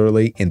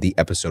regularly in the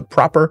episode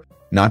proper,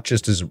 not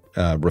just as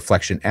a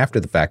reflection after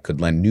the fact, could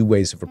lend new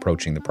ways of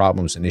approaching the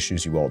problems and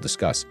issues you all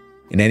discuss.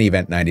 In any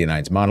event,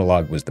 99's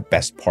monologue was the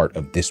best part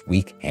of this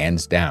week,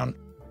 hands down.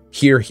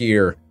 Hear,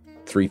 hear.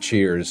 3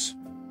 cheers.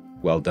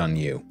 Well done,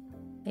 you.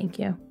 Thank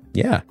you.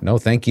 Yeah, no,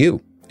 thank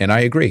you. And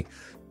I agree.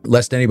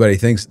 Lest anybody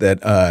thinks that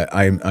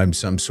I'm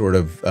some sort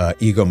of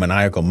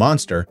egomaniacal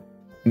monster.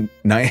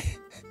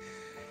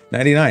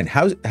 99,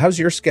 how's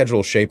your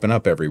schedule shaping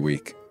up every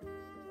week?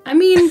 I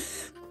mean,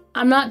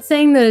 I'm not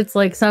saying that it's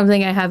like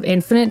something I have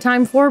infinite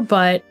time for,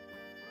 but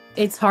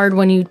it's hard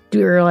when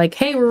you're like,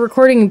 hey, we're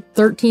recording in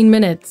 13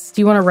 minutes.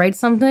 Do you want to write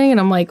something? And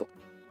I'm like,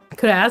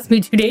 could have asked me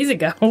 2 days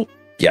ago.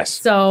 Yes.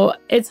 So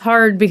it's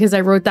hard because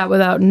I wrote that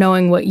without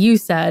knowing what you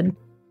said.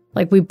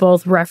 Like, we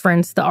both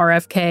referenced the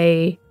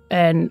RFK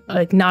and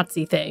like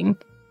Nazi thing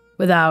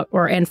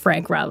and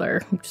Frank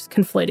rather, I'm just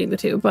conflating the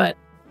two. But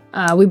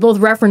we both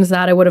referenced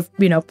that. I would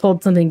have,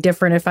 pulled something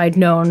different if I'd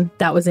known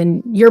that was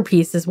in your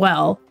piece as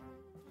well.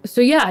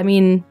 So yeah, I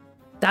mean,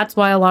 that's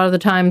why a lot of the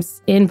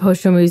times in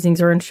post-show musings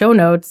or in show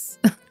notes,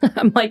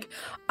 I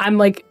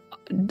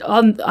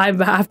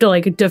have to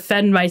like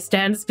defend my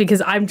stance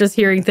because I'm just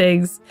hearing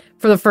things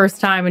for the first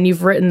time and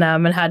you've written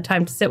them and had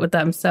time to sit with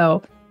them.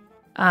 So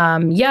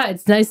yeah,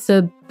 it's nice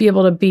to be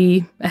able to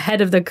be ahead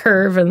of the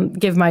curve and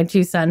give my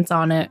 2 cents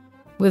on it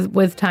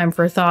with time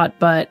for thought,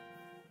 but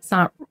it's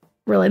not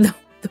really the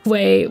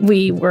way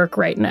we work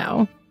right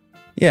now.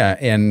 Yeah.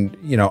 And,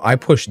 I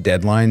push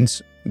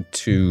deadlines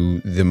to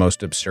the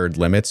most absurd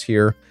limits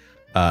here.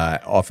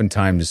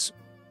 Oftentimes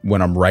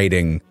when I'm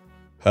writing,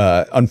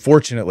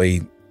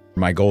 unfortunately,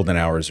 my golden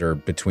hours are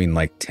between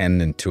like 10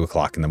 and 2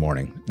 o'clock in the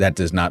morning. That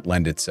does not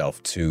lend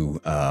itself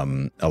to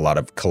a lot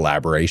of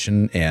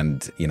collaboration.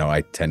 And,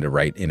 I tend to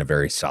write in a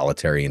very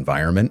solitary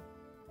environment.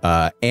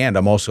 And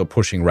I'm also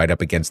pushing right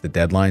up against the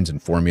deadlines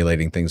and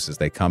formulating things as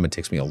they come. It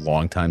takes me a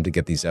long time to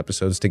get these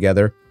episodes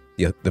together.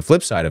 The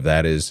flip side of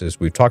that is, as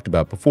we've talked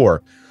about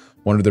before,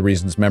 one of the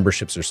reasons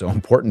memberships are so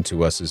important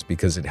to us is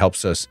because it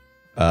helps us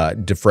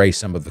defray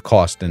some of the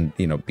cost and,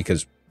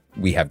 because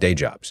we have day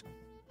jobs.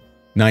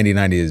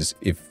 99 is,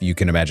 if you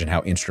can imagine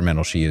how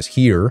instrumental she is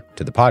here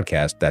to the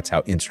podcast, that's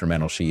how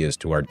instrumental she is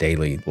to our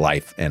daily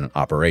life and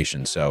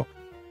operation. So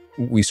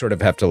we sort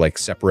of have to like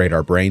separate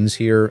our brains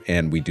here,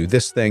 and we do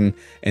this thing.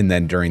 And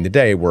then during the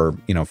day, we're,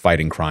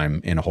 fighting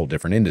crime in a whole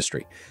different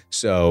industry.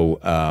 So,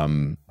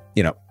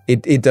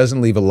 it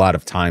doesn't leave a lot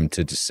of time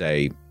to just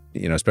say,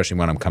 especially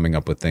when I'm coming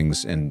up with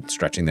things and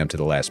stretching them to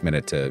the last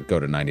minute to go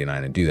to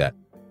 99 and do that.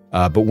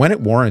 But when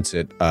it warrants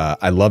it,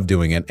 I love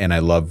doing it, and I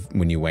love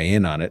when you weigh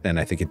in on it, and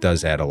I think it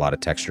does add a lot of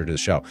texture to the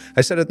show.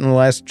 I said it in the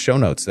last show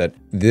notes that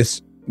the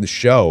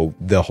show,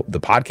 the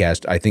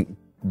podcast, I think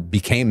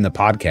became the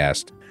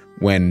podcast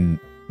when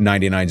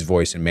 99's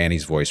voice and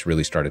Manny's voice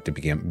really started to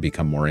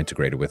become more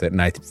integrated with it.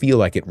 And I feel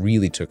like it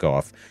really took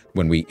off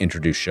when we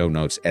introduced show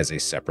notes as a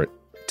separate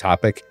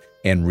topic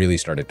and really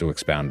started to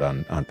expound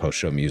on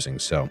post-show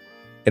musings. So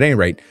at any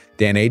rate,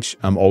 Dan H.,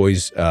 I'm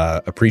always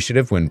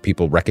appreciative when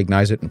people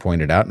recognize it and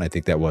point it out, and I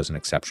think that was an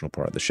exceptional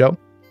part of the show.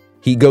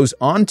 He goes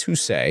on to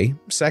say,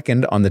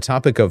 second, on the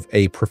topic of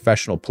a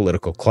professional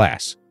political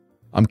class,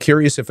 I'm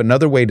curious if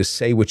another way to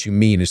say what you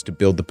mean is to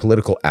build the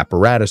political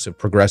apparatus of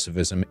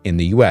progressivism in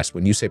the U.S.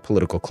 When you say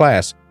political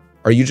class,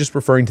 are you just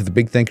referring to the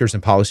big thinkers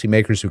and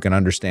policymakers who can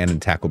understand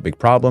and tackle big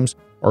problems,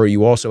 or are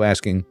you also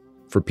asking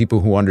for people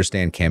who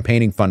understand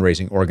campaigning,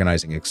 fundraising,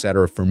 organizing,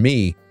 etc.? For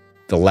me,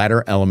 the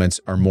latter elements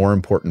are more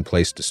important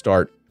place to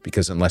start,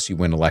 because unless you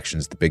win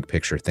elections, the big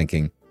picture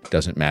thinking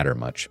doesn't matter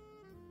much.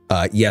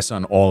 Yes,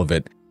 on all of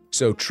it.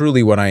 So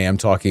truly what I am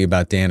talking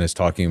about, Dan, is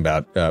talking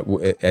about,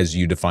 as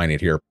you define it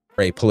here,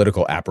 a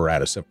political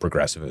apparatus of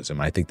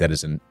progressivism. I think that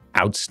is an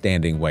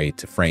outstanding way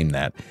to frame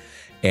that.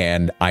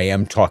 And I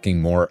am talking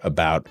more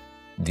about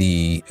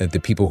the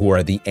people who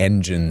are the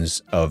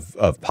engines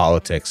of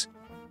politics.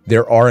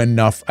 There are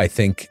enough, I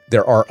think,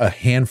 there are a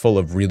handful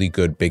of really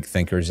good big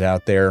thinkers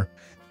out there,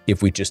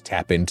 if we just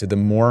tap into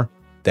them more,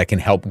 that can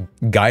help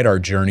guide our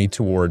journey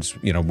towards,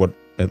 what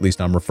at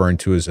least I'm referring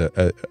to as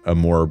a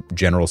more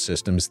general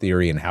systems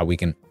theory, and how we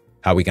can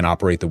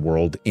operate the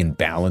world in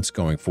balance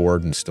going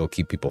forward and still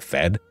keep people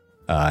fed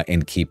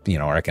and keep,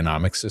 our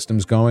economic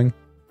systems going.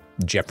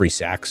 Jeffrey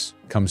Sachs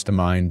comes to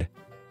mind.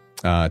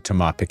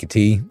 Thomas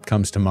Piketty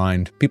comes to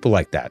mind. People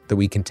like that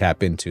we can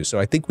tap into. So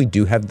I think we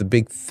do have the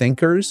big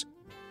thinkers.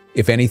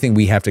 If anything,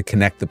 we have to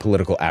connect the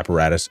political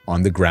apparatus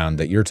on the ground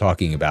that you're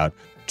talking about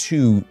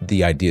to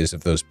the ideas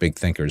of those big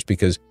thinkers.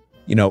 Because,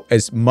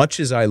 as much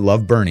as I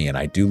love Bernie, and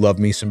I do love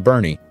me some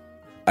Bernie,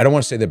 I don't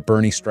want to say that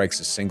Bernie strikes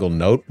a single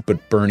note,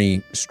 but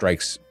Bernie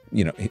strikes,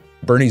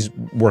 Bernie's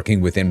working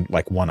within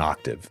like one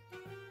octave.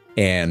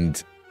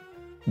 And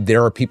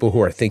there are people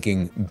who are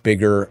thinking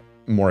bigger,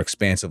 more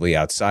expansively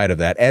outside of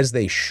that, as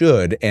they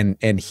should,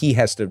 and he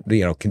has to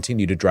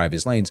continue to drive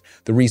his lanes.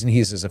 The reason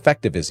he's as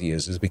effective as he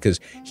is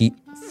because he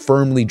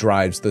firmly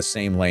drives the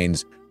same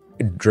lanes,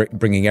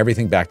 bringing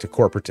everything back to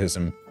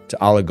corporatism,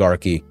 to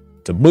oligarchy,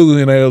 to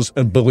millionaires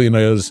and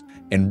billionaires,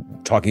 and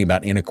talking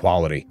about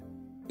inequality.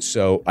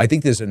 So I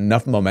think there's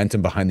enough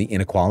momentum behind the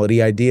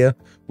inequality idea,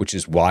 which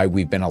is why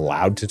we've been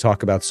allowed to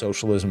talk about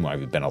socialism, why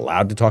we've been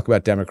allowed to talk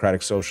about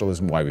democratic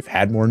socialism, why we've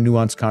had more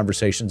nuanced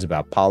conversations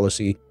about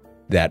policy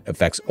that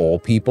affects all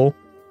people,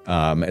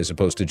 as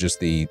opposed to just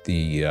the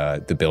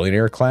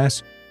billionaire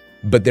class.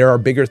 But there are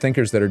bigger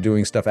thinkers that are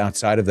doing stuff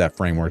outside of that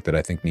framework that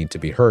I think need to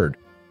be heard.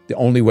 The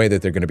only way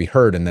that they're going to be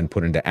heard and then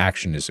put into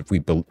action is if we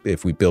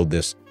build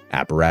this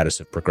apparatus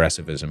of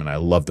progressivism. And I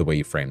love the way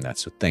you frame that.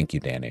 So thank you,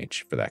 Dan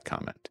H., for that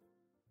comment.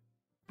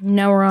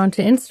 Now we're on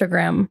to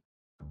Instagram.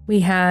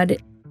 We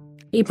had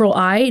April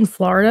I in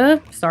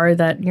Florida. Sorry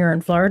that you're in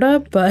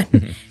Florida, but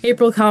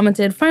April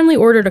commented, finally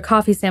ordered a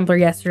coffee sampler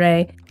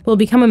yesterday. Will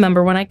become a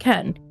member when I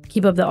can.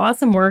 Keep up the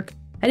awesome work.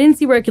 I didn't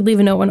see where I could leave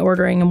a note when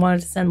ordering and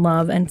wanted to send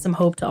love and some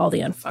hope to all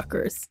the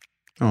unfuckers.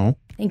 Oh.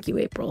 Thank you,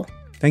 April.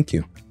 Thank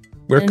you.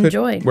 Where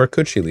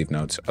could she leave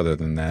notes other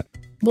than that?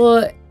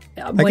 Well,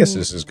 I guess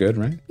this is good,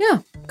 right? Yeah.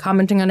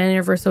 Commenting on any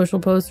of our social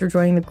posts or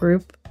joining the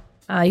group.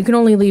 You can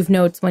only leave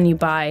notes when you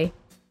buy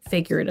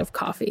figurative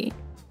coffee.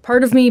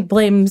 Part of me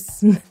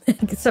blames,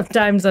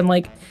 sometimes I'm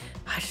like,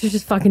 I should have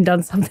just fucking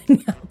done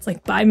something else,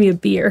 like buy me a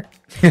beer.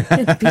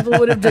 And people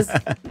would have just,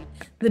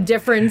 the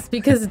difference,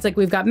 because it's like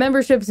we've got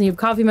memberships and you have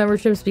coffee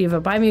memberships, but you have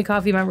a buy me a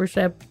coffee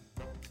membership,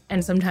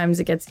 and sometimes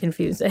it gets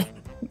confusing.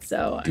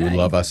 So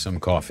love us some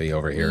coffee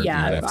over here.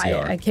 Yeah, at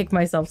FTR. I kick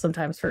myself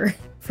sometimes for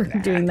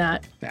doing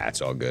that. Nah,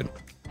 it's all good.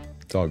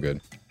 It's all good.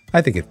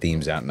 I think it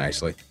themes out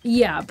nicely.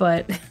 Yeah,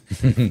 but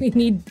we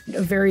need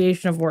a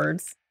variation of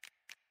words.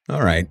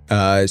 All right.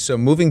 So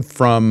moving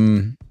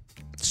from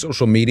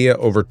social media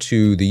over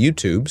to the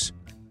YouTubes.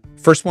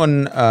 First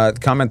one,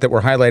 comment that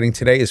we're highlighting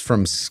today is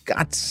from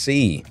Scott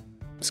C.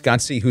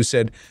 Scott C, who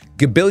said,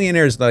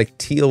 "Gabillionaires like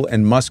Thiel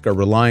and Musk are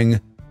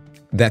relying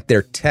that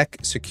their tech,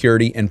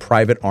 security, and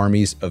private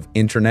armies of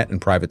internet and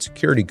private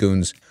security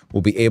goons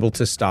will be able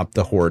to stop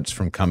the hordes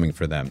from coming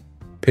for them.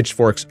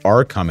 Pitchforks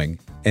are coming,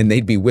 and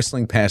they'd be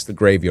whistling past the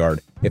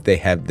graveyard if they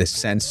had the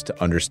sense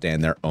to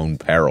understand their own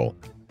peril.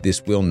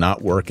 This will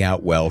not work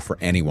out well for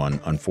anyone,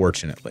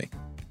 unfortunately."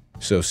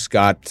 So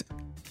Scott,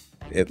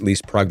 at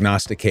least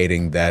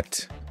prognosticating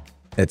that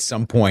at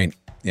some point,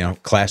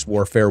 class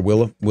warfare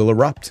will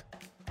erupt.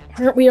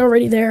 Aren't we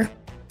already there?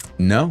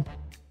 No,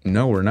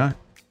 we're not.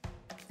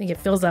 I think it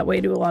feels that way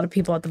to a lot of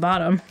people at the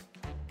bottom.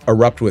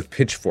 Erupt with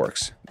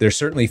pitchforks. They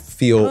certainly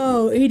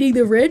feel eating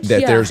the rich?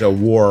 that there's a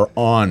war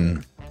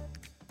on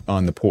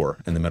the poor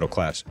and the middle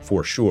class,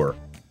 for sure.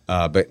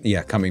 But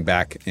yeah, coming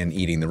back and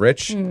eating the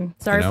rich.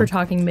 Sorry for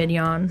talking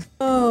mid-yawn.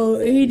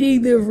 Oh,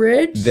 eating the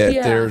rich? That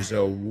there's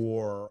a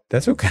war.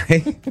 That's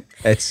okay.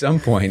 At some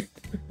point.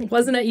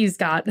 Wasn't it you,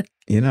 Scott?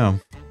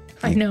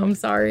 I know, I'm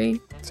sorry.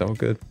 It's all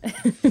good.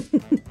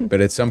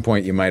 But at some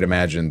point you might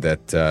imagine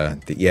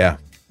that,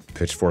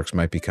 pitchforks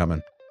might be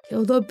coming.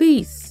 Kill the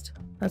beast.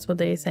 That's what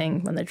they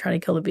sing when they try to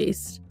kill the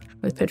beast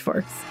with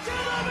pitchforks.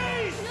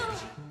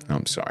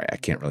 I'm sorry. I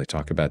can't really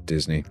talk about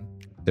Disney.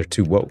 They're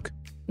too woke.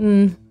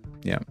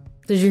 Yeah.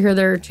 Did you hear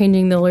they're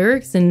changing the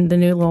lyrics in the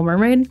new Little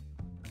Mermaid?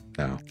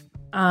 No.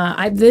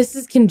 This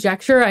is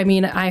conjecture. I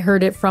mean, I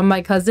heard it from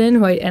my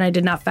cousin, and I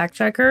did not fact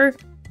check her.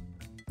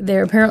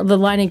 They're apparently the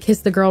line in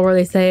Kiss the Girl where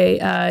they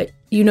say,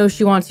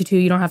 she wants you to,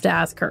 you don't have to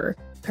ask her.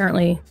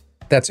 Apparently.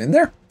 That's in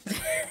there?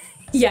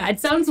 Yeah, it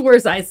sounds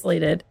worse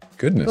isolated.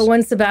 Goodness. But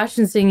when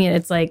Sebastian's singing it,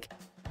 it's like,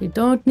 you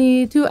don't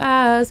need to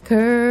ask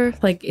her.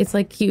 Like, it's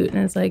like cute.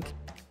 And it's like,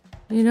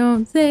 you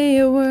don't say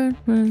a word.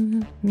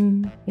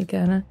 You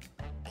gotta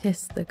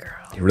kiss the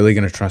girl. You're really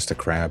going to trust a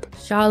crab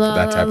Shala. for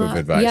that type of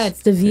advice? Yeah,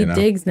 it's Daveed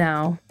Diggs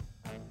now.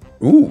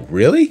 Ooh,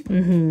 really?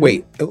 Mm-hmm.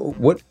 Wait,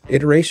 what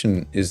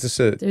iteration is this?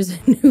 There's a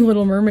new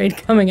Little Mermaid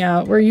coming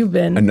out. Where you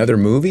been? Another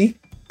movie?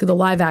 The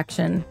live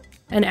action.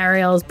 And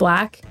Ariel is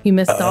black. You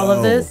missed all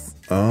of this.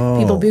 Oh.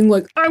 People being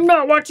like, I'm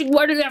not watching.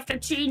 Why do they have to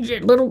change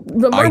it?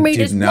 The mermaid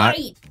is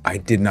white. I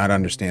did not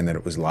understand that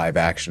it was live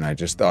action. I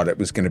just thought it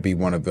was going to be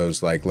one of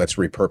those, like, let's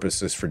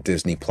repurpose this for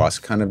Disney Plus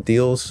kind of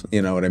deals.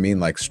 You know what I mean?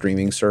 Like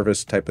streaming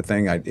service type of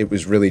thing. It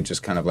was really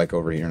just kind of like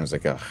over here. And I was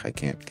like, oh, I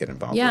can't get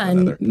involved with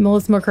another.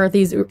 Melissa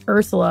McCarthy's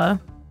Ursula.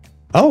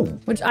 Oh.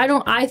 Which I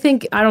don't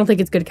think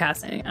it's good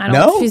casting.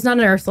 No? She's not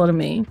an Ursula to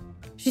me.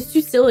 She's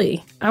too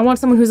silly. I want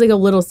someone who's like a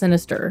little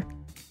sinister.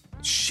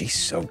 She's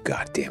so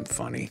goddamn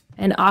funny.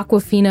 And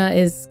Aquafina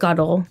is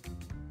Scuttle.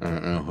 I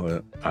don't know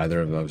who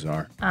either of those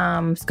are.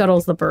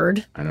 Scuttle's the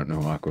bird. I don't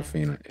know who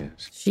Aquafina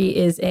is. She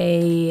is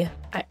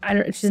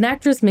she's an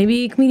actress,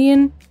 maybe a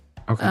comedian.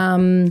 Okay.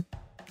 And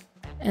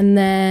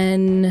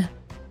then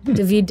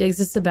Daveed Diggs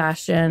is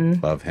Sebastian.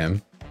 Love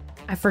him.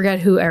 I forget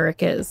who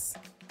Eric is.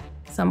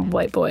 Some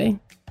white boy.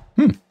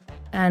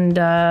 And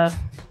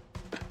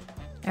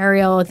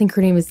Ariel, I think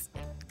her name is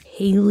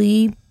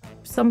Haley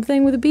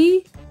something with a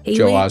B. Haley?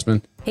 Joe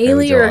Osmond.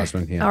 Haley or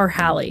Osmond, yeah. Or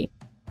Hallie.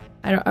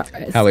 I don't.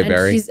 Halle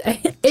Berry.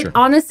 Sure.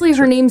 Honestly,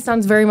 her name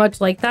sounds very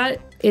much like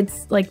that.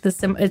 It's like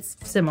it's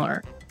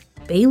similar.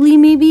 Bailey,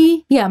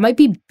 maybe? Yeah, it might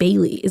be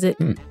Bailey. Is it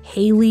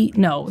Haley?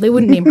 No, they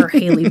wouldn't name her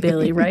Haley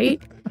Bailey,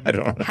 right? I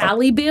don't know.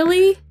 Halle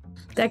Bailey?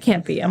 That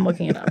can't be. I'm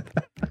looking it up.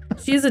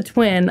 She's a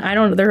twin. I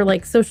don't. They're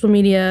like social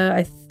media.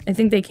 I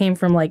think they came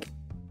from like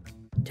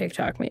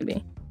TikTok,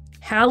 maybe.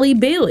 Halle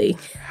Bailey.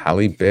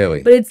 Halle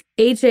Bailey. But it's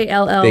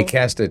Hall. They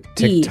cast a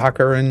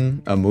TikToker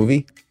in a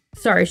movie?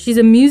 Sorry, she's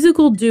a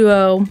musical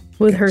duo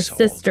with her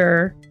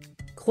sister,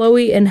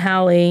 Chloe and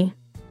Halle.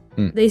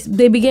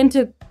 They begin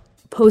to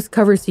post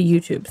covers to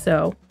YouTube,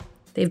 so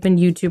they've been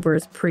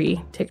YouTubers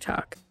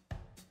pre-TikTok.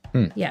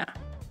 Yeah.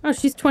 Oh,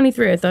 she's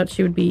 23. I thought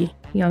she would be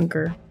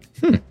younger.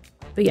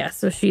 But yeah,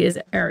 so she is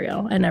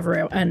Ariel and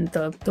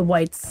the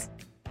whites.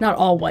 Not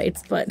all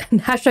whites, but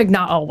hashtag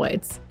not all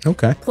whites.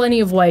 Okay. Plenty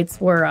of whites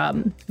were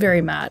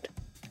very mad.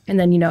 And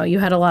then, you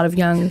had a lot of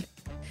young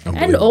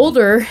and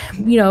older,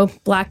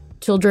 black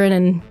children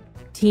and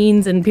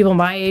teens and people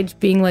my age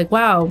being like,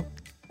 wow,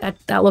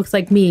 that looks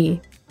like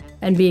me.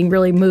 And being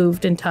really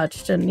moved and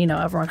touched. And,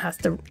 everyone has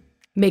to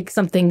make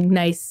something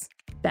nice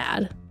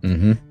bad.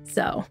 Mm-hmm.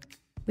 So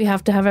we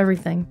have to have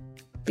everything.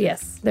 But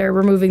yes, they're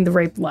removing the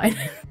rape line.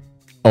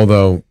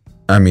 Although,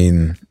 I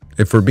mean,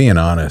 if we're being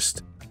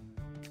honest,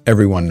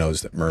 everyone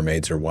knows that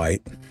mermaids are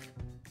white.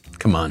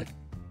 Come on.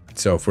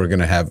 So if we're going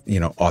to have,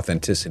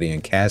 authenticity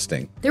in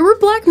casting. There were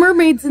black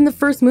mermaids in the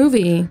first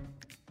movie.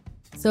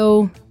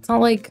 So it's not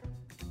like,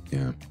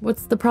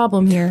 what's the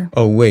problem here?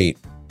 Oh, wait.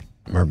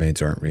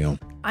 Mermaids aren't real.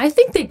 I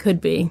think they could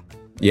be.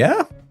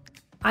 Yeah?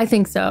 I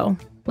think so.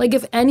 Like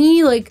if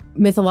any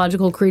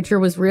mythological creature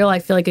was real, I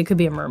feel like it could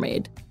be a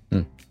mermaid.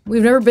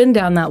 We've never been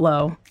down that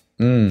low.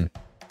 And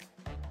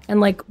And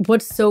like,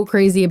 what's so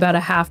crazy about a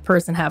half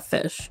person, half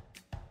fish?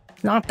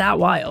 Not that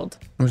wild.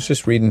 I was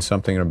just reading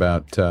something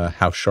about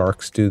how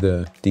sharks do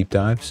the deep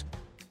dives.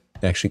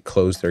 They actually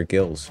close their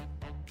gills.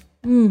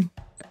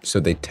 So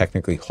they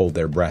technically hold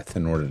their breath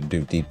in order to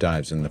do deep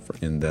dives in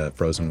the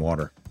frozen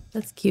water.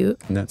 That's cute.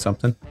 Isn't that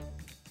something?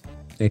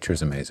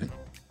 Nature's amazing.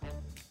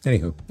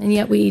 Anywho. And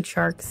yet we eat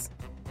sharks.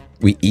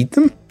 We eat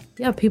them?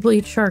 Yeah, people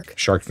eat shark.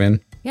 Shark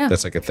fin? Yeah.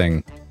 That's like a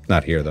thing.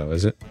 Not here, though,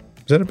 is it?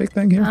 Is that a big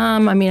thing here? I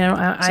mean,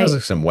 Sounds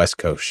like some West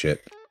Coast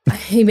shit.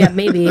 Yeah,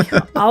 maybe.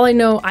 All I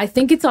know, I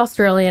think it's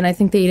Australian. I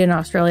think they eat in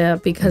Australia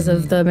because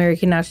of the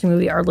American National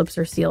movie Our Lips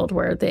Are Sealed,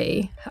 where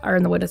they are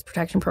in the witness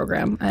protection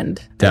program.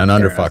 And Down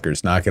under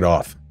fuckers, knock it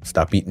off.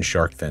 Stop eating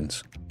shark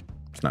fins.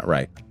 It's not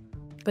right.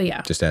 But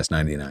yeah. Just ask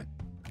 99.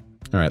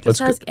 All right,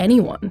 Just ask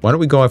anyone. Why don't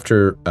we go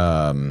after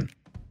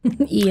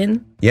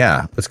Ian?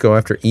 Yeah, let's go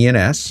after Ian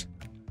S.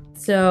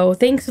 So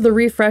thanks for the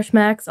refresh,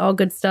 Max. All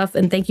good stuff.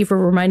 And thank you for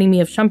reminding me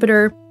of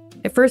Schumpeter.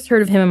 I first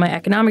heard of him in my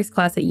economics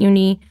class at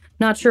uni.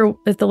 Not sure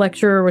if the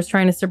lecturer was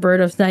trying to subvert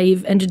us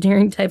naive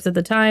engineering types at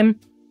the time.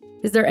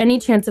 Is there any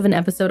chance of an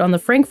episode on the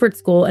Frankfurt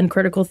School and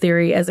critical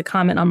theory as a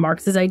comment on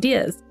Marx's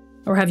ideas?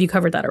 Or have you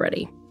covered that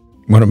already?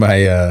 One of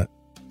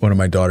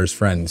my daughter's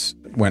friends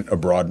went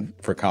abroad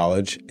for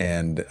college,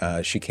 and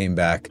she came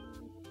back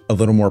a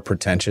little more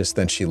pretentious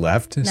than she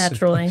left.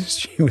 Naturally.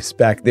 So she was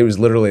back. It was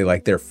literally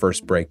like their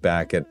first break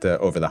back at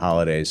over the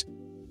holidays.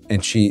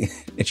 And she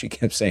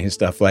kept saying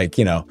stuff like,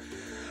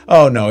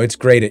 oh, no, it's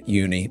great at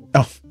uni.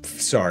 Oh,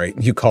 sorry,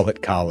 you call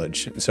it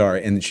college.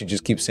 Sorry. And she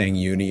just keeps saying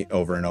uni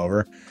over and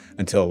over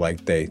until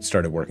like they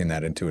started working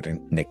that into a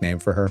nickname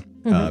for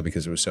her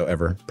because it was so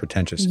ever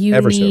pretentious.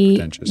 Ever so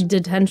pretentious.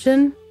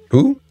 Detention?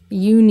 Who?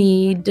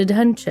 Uni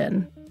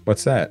detention.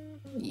 What's that?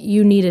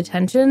 You need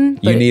attention?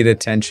 You need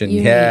attention,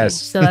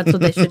 yes. So that's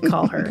what they should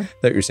call her. I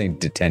thought you were saying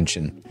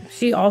detention.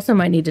 She also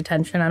might need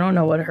detention. I don't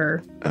know what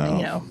her,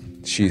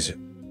 She's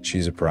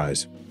a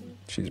prize.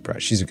 She's a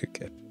prize. She's a good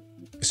kid.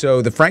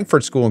 So the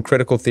Frankfurt School and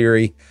critical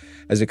theory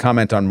as a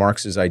comment on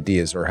Marx's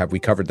ideas, or have we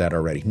covered that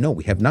already? No,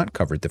 we have not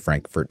covered the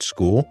Frankfurt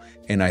School.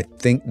 And I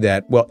think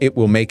that, it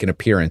will make an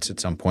appearance at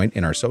some point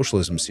in our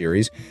socialism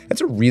series.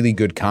 That's a really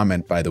good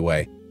comment, by the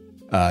way,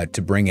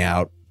 to bring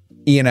out.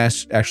 Ian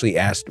S. actually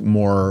asked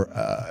more,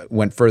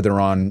 went further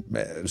on,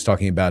 was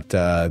talking about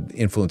the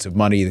influence of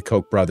money, the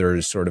Koch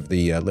brothers, sort of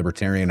the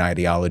libertarian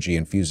ideology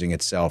infusing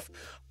itself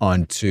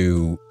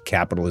onto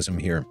capitalism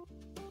here.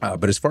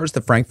 But as far as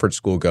the Frankfurt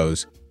School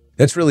goes,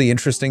 that's really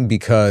interesting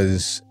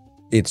because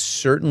it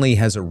certainly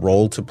has a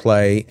role to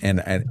play.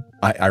 And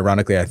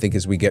ironically, I think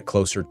as we get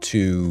closer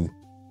to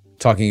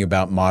talking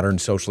about modern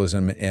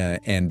socialism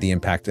and the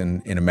impact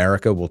in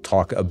America, we'll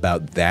talk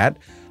about that.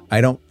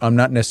 I'm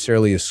not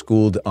necessarily as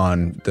schooled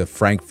on the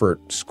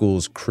Frankfurt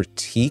School's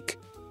critique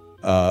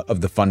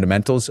of the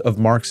fundamentals of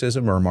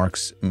Marxism or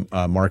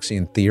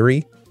Marxian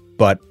theory,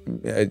 but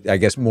I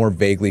guess more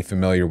vaguely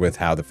familiar with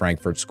how the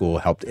Frankfurt School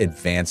helped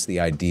advance the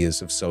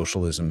ideas of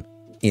socialism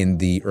in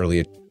the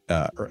early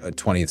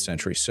 20th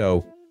century.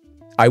 So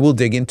I will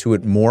dig into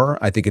it more.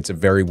 I think it's a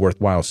very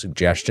worthwhile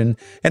suggestion,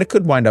 and it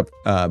could wind up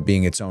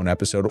being its own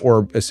episode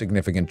or a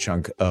significant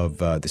chunk of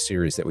the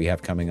series that we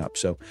have coming up.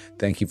 So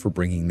thank you for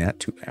bringing that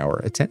to our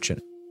attention.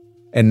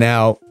 And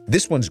now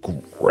this one's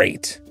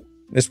great.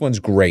 This one's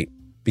great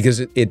because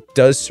it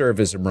does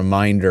serve as a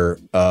reminder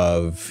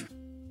of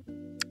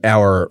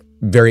our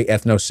very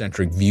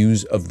ethnocentric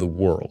views of the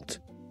world.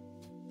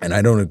 And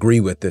I don't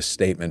agree with this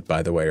statement,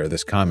 by the way, or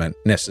this comment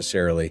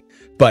necessarily,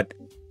 but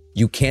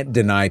you can't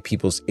deny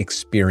people's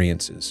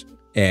experiences.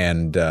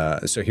 And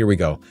so here we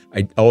go.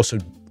 I also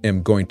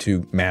am going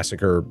to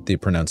massacre the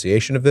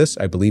pronunciation of this.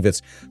 I believe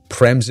it's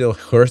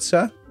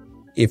Premzil.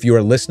 If you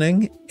are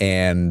listening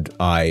and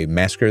I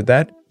massacred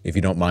that, if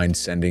you don't mind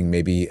sending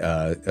maybe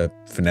a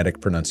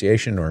phonetic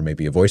pronunciation or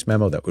maybe a voice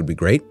memo, that would be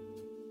great.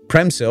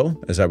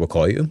 Premzil, as I will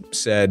call you,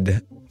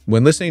 said,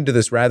 when listening to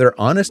this rather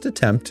honest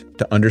attempt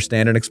to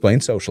understand and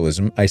explain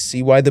socialism, I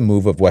see why the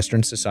move of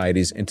Western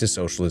societies into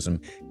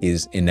socialism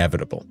is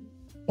inevitable.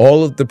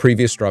 All of the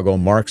previous struggle,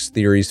 Marx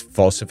theories,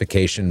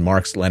 falsification,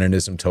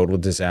 Marx-Leninism, total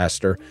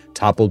disaster,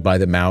 toppled by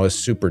the Maoist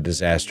super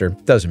disaster,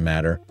 doesn't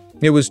matter.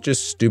 It was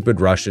just stupid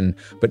Russian,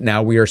 but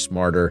now we are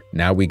smarter.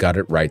 Now we got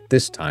it right.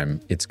 This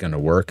time it's going to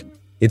work.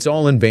 It's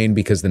all in vain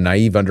because the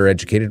naive,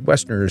 undereducated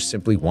Westerners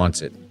simply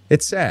wants it.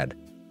 It's sad.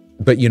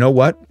 But you know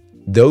what?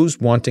 Those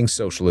wanting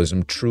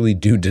socialism truly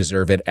do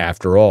deserve it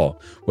after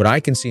all. What I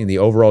can see in the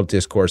overall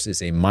discourse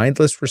is a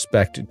mindless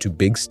respect to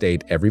big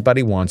state.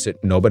 Everybody wants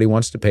it. Nobody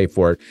wants to pay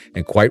for it.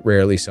 And quite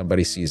rarely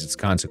somebody sees its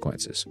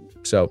consequences.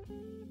 So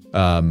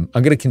I'm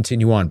going to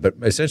continue on. But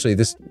essentially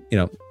this,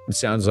 it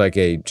sounds like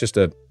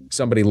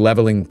somebody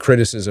leveling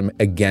criticism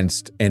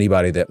against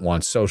anybody that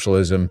wants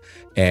socialism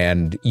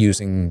and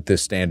using the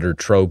standard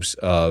tropes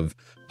of,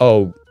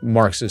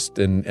 Marxist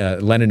and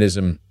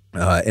Leninism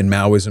In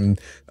Maoism,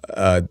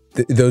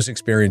 those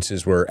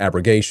experiences were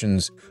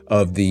abrogations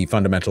of the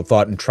fundamental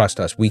thought, and trust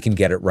us, we can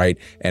get it right,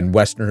 and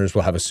Westerners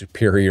will have a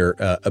superior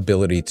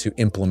ability to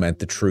implement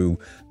the true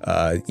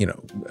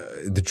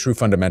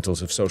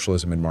fundamentals of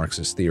socialism and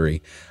Marxist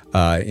theory.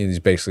 And he's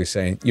basically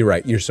saying, you're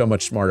right, you're so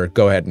much smarter,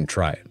 go ahead and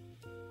try it.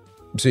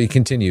 So he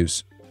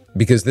continues,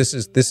 because this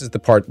is the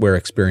part where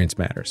experience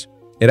matters.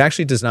 It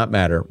actually does not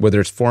matter whether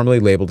it's formally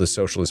labeled as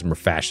socialism or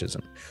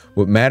fascism.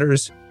 What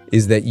matters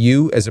is that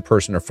you as a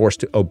person are forced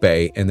to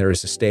obey, and there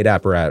is a state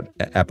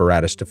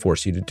apparatus to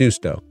force you to do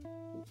so.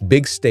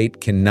 Big state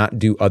cannot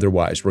do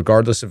otherwise.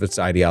 Regardless of its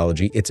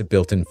ideology, it's a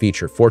built-in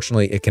feature.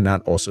 Fortunately, it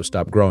cannot also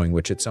stop growing,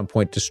 which at some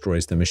point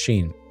destroys the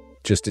machine.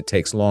 Just it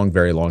takes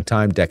very long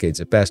time, decades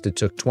at best. It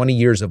took 20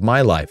 years of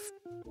my life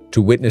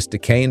to witness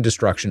decay and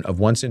destruction of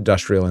once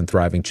industrial and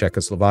thriving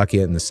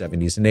Czechoslovakia in the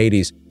 70s and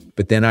 80s,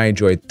 but then I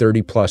enjoyed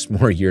 30 plus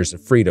more years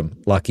of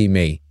freedom. Lucky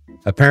me.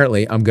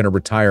 Apparently, I'm going to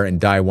retire and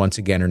die once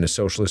again in a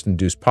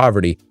socialist-induced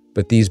poverty,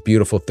 but these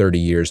beautiful 30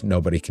 years,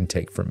 nobody can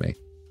take from me.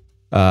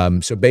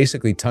 So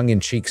basically,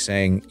 tongue-in-cheek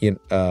saying,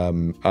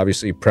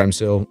 obviously,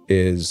 Premysl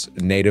is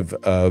native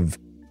of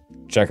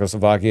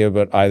Czechoslovakia,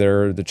 but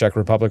either the Czech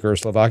Republic or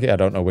Slovakia, I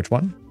don't know which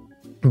one.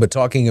 But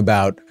talking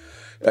about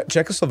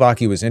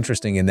Czechoslovakia was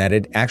interesting in that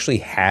it actually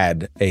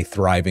had a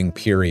thriving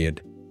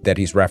period that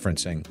he's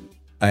referencing.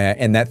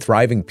 And that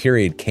thriving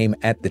period came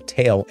at the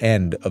tail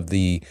end of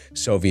the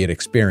Soviet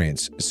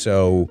experience.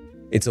 So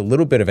it's a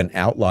little bit of an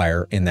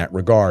outlier in that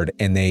regard.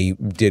 And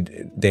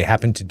they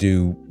happened to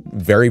do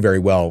very, very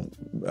well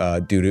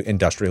due to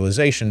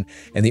industrialization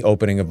and the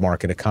opening of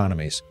market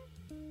economies.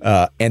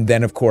 And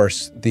then, of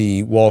course,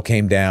 the wall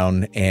came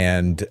down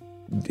and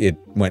it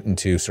went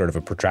into sort of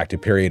a protracted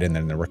period. And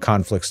then there were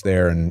conflicts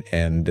there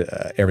and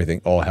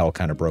everything, all hell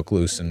kind of broke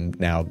loose. And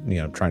now,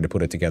 trying to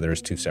put it together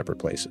as two separate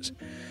places.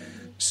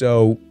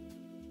 So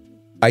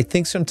I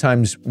think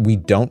sometimes we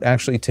don't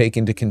actually take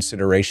into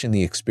consideration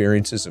the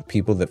experiences of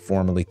people that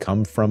formerly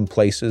come from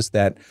places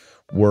that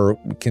were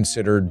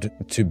considered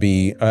to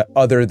be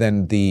other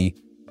than the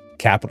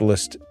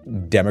capitalist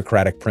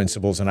democratic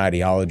principles and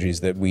ideologies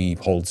that we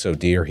hold so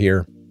dear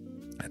here.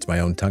 That's my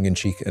own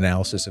tongue-in-cheek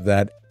analysis of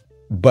that.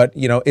 But,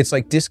 it's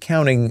like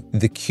discounting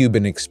the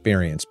Cuban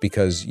experience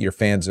because you're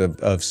fans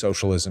of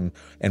socialism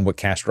and what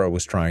Castro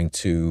was trying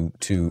to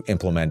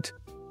implement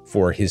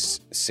for his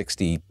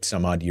 60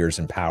 some odd years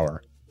in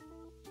power.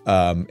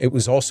 It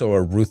was also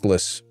a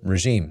ruthless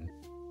regime.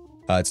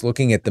 It's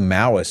looking at the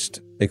Maoist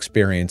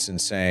experience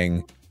and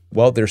saying,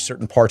 well, there's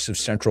certain parts of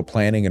central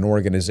planning and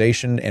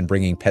organization and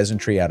bringing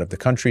peasantry out of the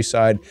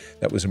countryside.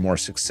 That was a more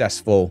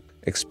successful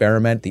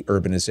experiment, the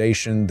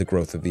urbanization, the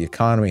growth of the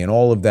economy, and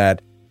all of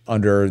that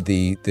under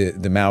the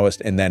Maoist.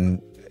 And then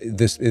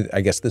this,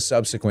 I guess, the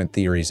subsequent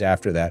theories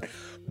after that.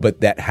 But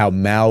that how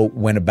Mao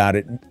went about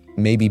it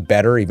maybe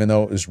better, even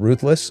though it was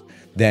ruthless,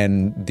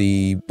 than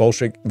the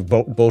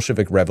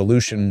Bolshevik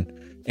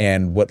Revolution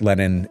and what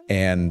Lenin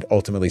and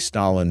ultimately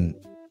Stalin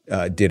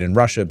did in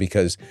Russia,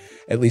 because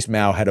at least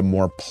Mao had a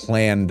more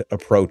planned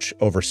approach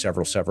over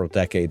several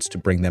decades to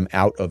bring them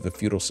out of the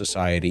feudal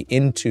society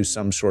into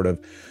some sort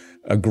of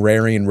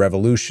agrarian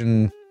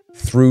revolution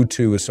through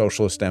to a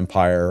socialist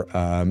empire,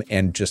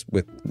 and just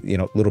with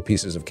little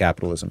pieces of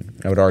capitalism.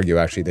 I would argue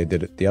actually they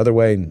did it the other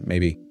way and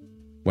maybe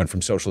went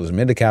from socialism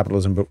into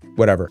capitalism, but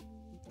whatever.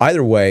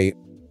 Either way,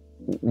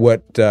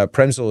 what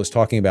Premysl is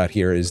talking about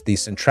here is the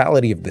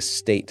centrality of the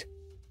state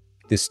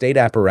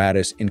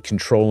apparatus in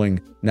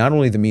controlling not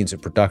only the means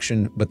of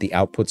production, but the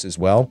outputs as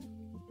well.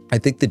 I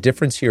think the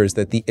difference here is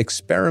that the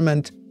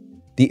experiments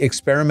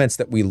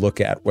that we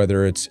look at,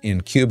 whether it's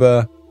in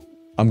Cuba,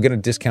 I'm going to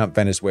discount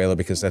Venezuela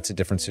because that's a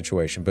different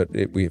situation. But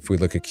if we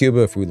look at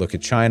Cuba, if we look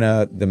at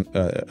China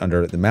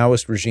under the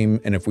Maoist regime,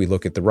 and if we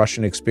look at the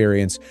Russian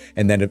experience,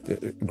 and then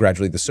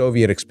gradually the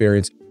Soviet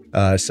experience,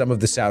 some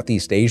of the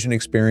Southeast Asian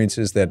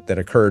experiences that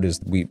occurred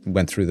as we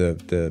went through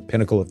the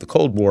pinnacle of the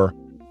Cold War,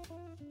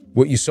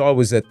 what you saw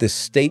was that the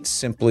state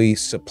simply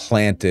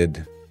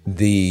supplanted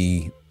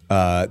the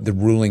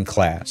ruling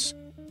class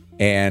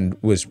and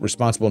was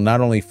responsible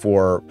not only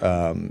for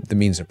the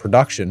means of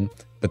production,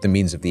 but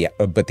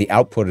the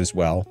output as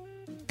well,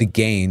 the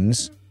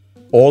gains,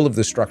 all of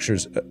the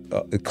structures,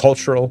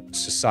 cultural,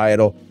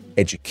 societal,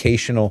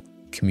 educational,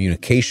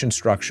 communication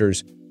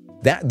structures.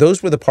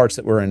 Those were the parts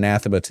that were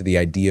anathema to the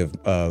idea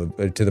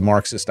to the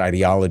Marxist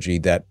ideology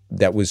that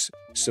was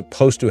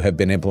supposed to have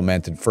been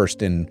implemented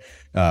first in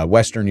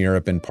Western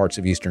Europe and parts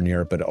of Eastern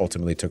Europe, but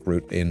ultimately took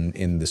root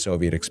in the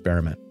Soviet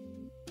experiment.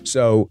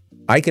 So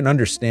I can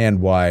understand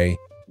why,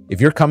 if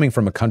you're coming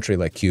from a country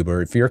like Cuba,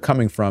 or if you're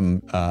coming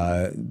from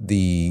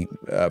the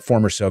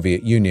former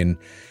Soviet Union,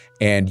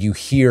 and you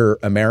hear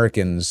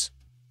Americans,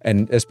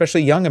 and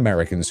especially young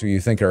Americans who you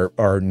think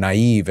are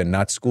naive and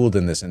not schooled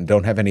in this and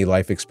don't have any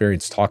life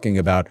experience, talking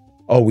about,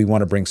 oh, we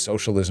want to bring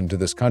socialism to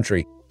this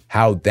country,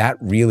 how that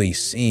really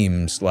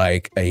seems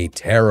like a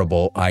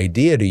terrible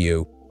idea to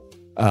you.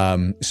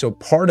 So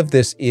part of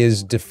this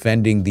is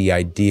defending the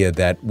idea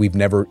that we've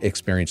never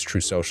experienced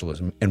true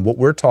socialism. And what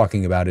we're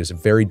talking about is a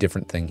very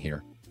different thing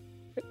here.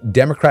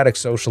 democratic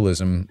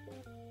socialism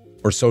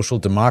or social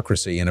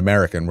democracy in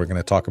America, and we're going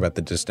to talk about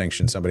the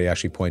distinction. Somebody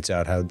actually points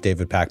out how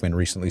David Pakman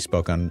recently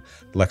spoke on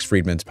Lex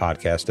Friedman's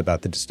podcast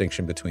about the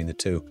distinction between the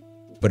two.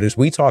 But as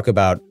we talk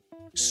about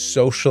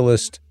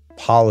socialist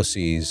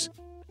policies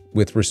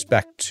with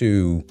respect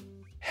to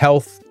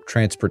health,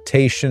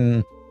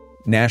 transportation,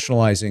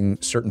 nationalizing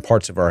certain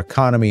parts of our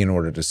economy in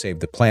order to save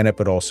the planet,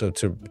 but also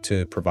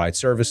to provide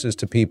services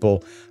to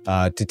people,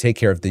 to take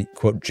care of the,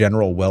 quote,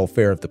 general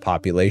welfare of the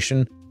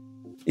population,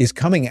 is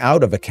coming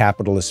out of a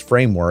capitalist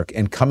framework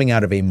and coming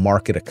out of a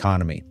market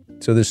economy.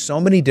 So there's so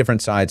many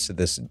different sides to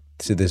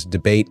this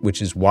debate,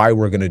 which is why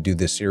we're going to do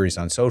this series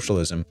on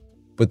socialism.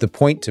 But the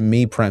point to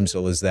me,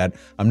 Premzel, is that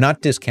I'm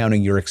not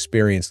discounting your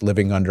experience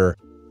living under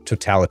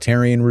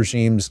totalitarian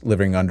regimes,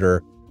 living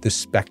under the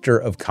specter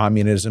of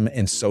communism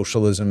and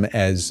socialism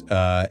as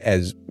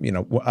you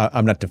know,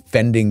 I'm not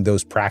defending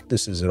those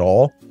practices at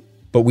all.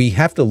 But we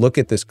have to look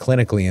at this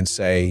clinically and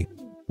say,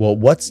 well,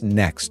 what's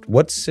next?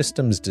 What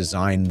systems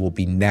design will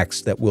be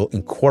next that will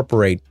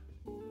incorporate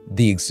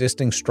the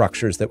existing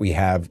structures that we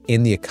have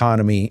in the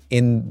economy,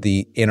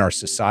 in our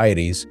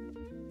societies,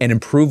 and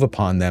improve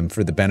upon them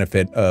for the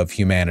benefit of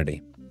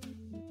humanity?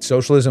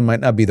 Socialism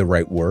might not be the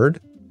right word.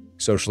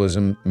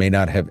 Socialism may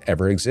not have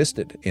ever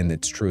existed in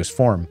its truest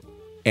form.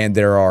 And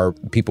there are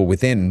people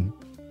within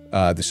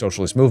the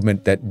socialist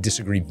movement that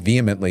disagree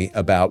vehemently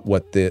about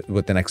what the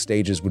next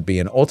stages would be,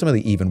 and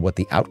ultimately even what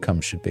the outcome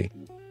should be.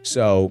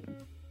 So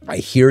I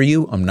hear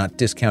you. I'm not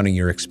discounting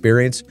your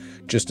experience,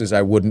 just as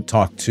I wouldn't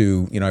talk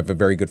to, I have a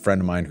very good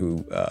friend of mine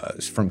who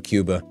is from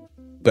Cuba,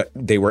 but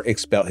they were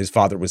expelled. His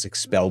father was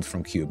expelled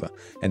from Cuba,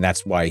 and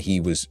that's why he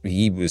was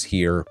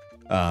here,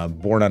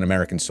 born on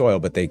American soil,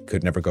 but they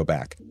could never go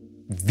back.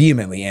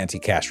 Vehemently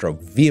anti-Castro,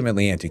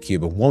 vehemently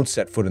anti-Cuba, won't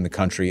set foot in the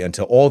country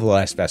until all the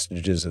last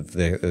vestiges of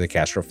the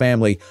Castro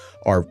family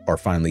are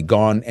finally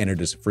gone, and it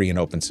is a free and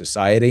open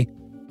society.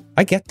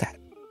 I get that.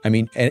 I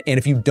mean, and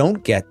if you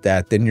don't get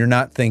that, then you're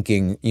not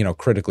thinking,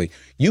 critically.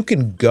 You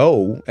can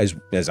go, as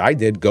I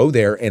did, go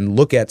there and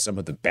look at some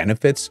of the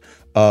benefits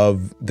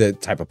of the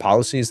type of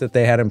policies that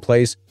they had in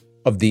place,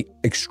 of the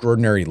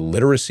extraordinary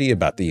literacy,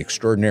 about the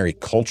extraordinary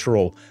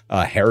cultural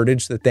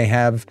heritage that they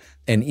have,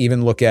 and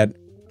even look at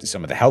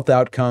some of the health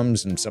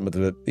outcomes and some of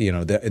the,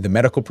 the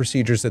medical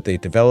procedures that they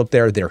developed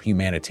there, their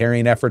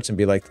humanitarian efforts, and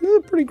be like,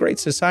 pretty great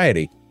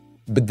society.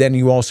 But then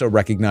you also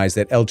recognize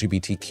that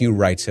LGBTQ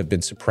rights have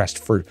been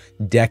suppressed for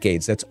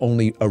decades. That's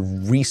only a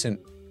recent,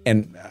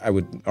 and I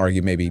would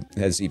argue maybe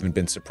has even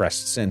been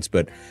suppressed since,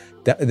 but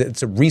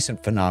it's a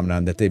recent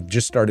phenomenon that they've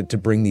just started to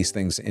bring these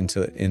things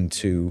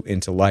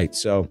into light.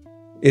 So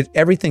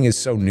everything is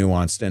so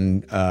nuanced,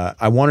 and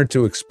I wanted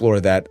to explore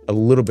that a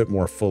little bit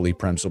more fully,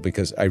 Premzel,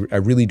 because I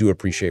really do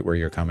appreciate where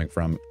you're coming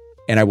from,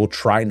 and I will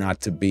try not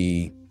to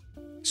be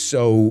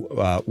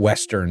so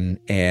Western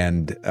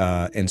and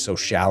so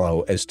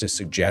shallow as to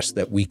suggest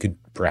that we could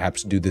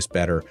perhaps do this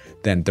better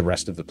than the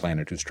rest of the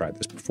planet who's tried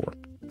this before.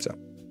 So,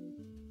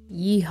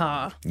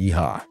 yeehaw!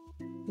 Yeehaw!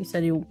 You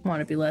said you want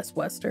to be less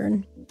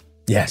Western.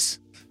 Yes,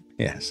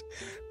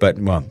 but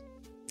well,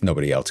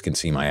 nobody else can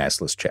see my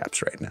assless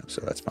chaps right now, so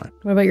that's fine.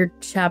 What about your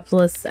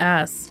chapless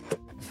ass?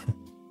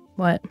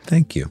 What?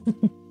 Thank you.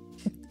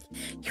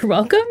 You're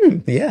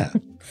welcome. Yeah.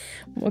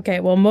 Okay,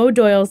 well, Mo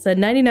Doyle said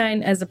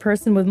 99 as a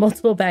person with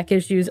multiple back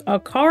issues. A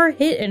car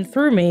hit and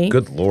threw me.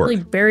 Good Lord.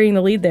 Really burying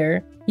the lead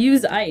there.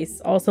 Use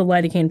ice, also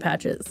lidocaine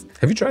patches.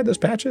 Have you tried those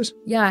patches?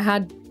 Yeah, I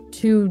had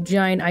 2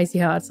 giant icy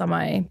hots on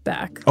my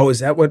back. Oh, is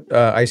that what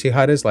icy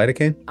hot is,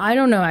 lidocaine? I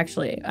don't know,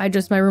 actually.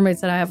 My roommate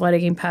said I have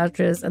lidocaine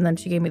patches, and then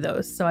she gave me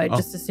those. So I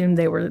just assumed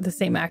they were the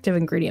same active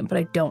ingredient, but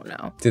I don't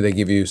know. Did they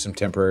give you some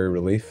temporary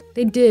relief?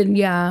 They did,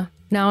 yeah.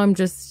 Now I'm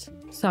just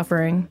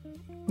suffering.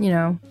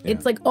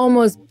 It's like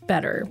almost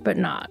better, but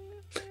not.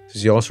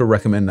 Does he also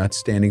recommend not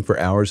standing for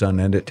hours on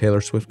end at Taylor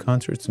Swift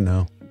concerts?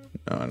 No,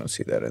 I don't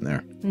see that in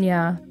there.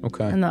 Yeah.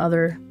 Okay. And the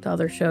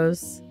other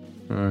shows.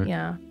 All right.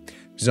 Yeah.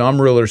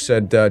 Zomruler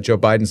said Joe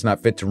Biden's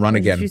not fit to run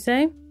again. What did you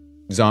say?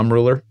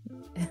 Zomruler?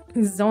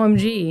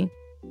 Zomg.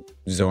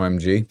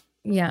 Zomg?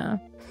 Yeah.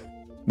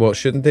 Well,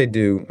 shouldn't they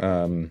do...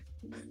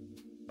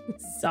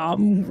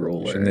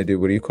 Zomruler. Shouldn't they do,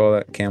 what do you call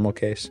that, camel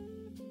case?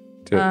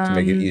 To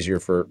make it easier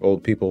for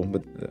old people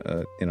with,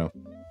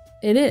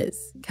 It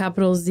is.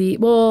 Capital Z.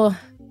 Well,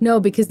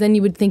 no, because then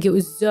you would think it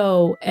was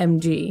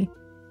ZoMG.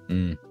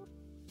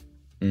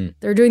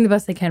 They're doing the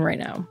best they can right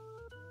now.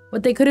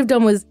 What they could have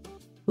done was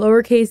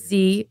lowercase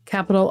z,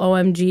 capital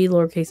OMG,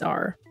 lowercase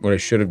r. What I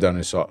should have done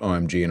is saw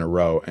OMG in a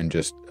row and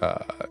just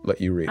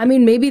let you read it. I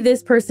mean, maybe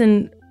this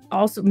person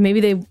also,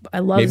 maybe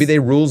they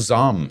rule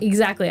Zom.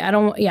 Exactly. I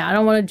don't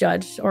want to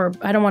judge, or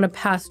I don't want to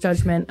pass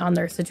judgment on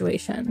their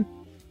situation.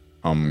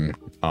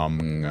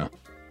 ZoMG.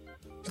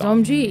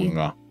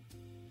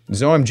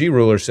 ZoMG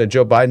ruler said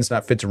Joe Biden's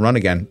not fit to run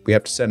again. We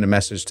have to send a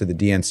message to the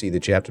DNC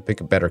that you have to pick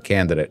a better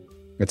candidate.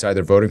 It's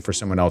either voting for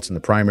someone else in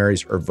the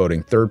primaries or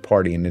voting third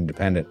party and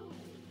independent.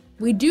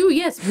 We do,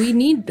 yes. We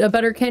need a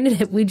better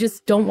candidate. We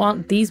just don't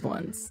want these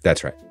ones.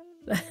 That's right.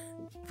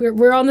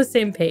 We're on the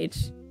same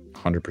page.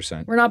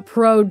 100%. We're not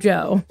pro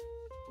Joe.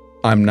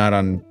 I'm not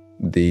on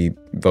the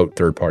vote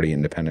third party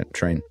independent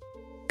train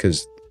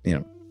because,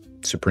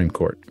 Supreme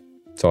Court.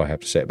 That's all I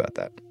have to say about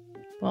that.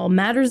 Well,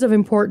 Matters of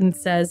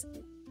Importance says,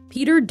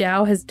 Peter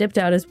Dow has dipped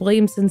out as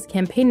Williamson's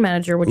campaign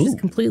manager, which is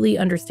completely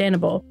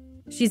understandable.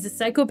 She's a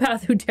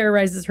psychopath who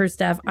terrorizes her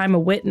staff. I'm a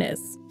witness.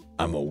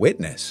 I'm a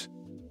witness.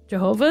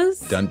 Jehovah's?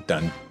 Dun,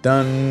 dun,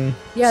 dun.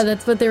 Yeah,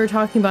 that's what they were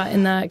talking about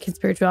in the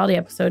conspirituality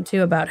episode,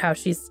 too, about how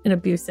she's an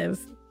abusive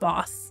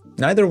boss.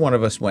 Neither one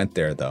of us went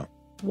there, though.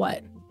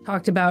 What?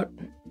 Talked about...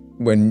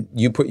 When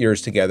you put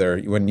yours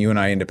together, when you and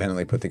I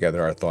independently put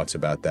together our thoughts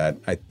about that,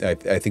 I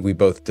think we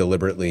both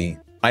deliberately...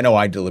 I know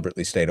I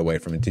deliberately stayed away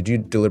from it. Did you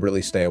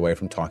deliberately stay away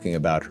from talking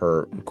about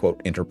her,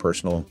 quote,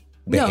 interpersonal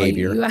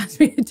behavior? No, you asked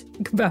me to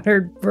talk about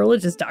her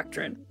religious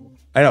doctrine.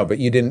 I know, but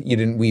you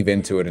didn't weave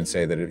into it and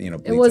say that it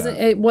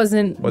it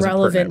wasn't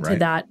relevant to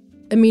that.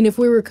 I mean, if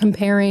we were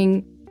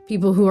comparing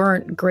people who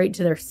aren't great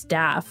to their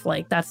staff,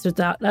 like that's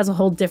a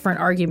whole different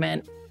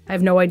argument. I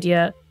have no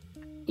idea.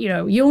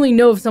 You only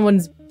know if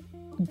someone's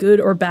good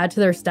or bad to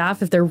their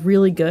staff if they're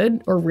really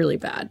good or really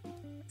bad.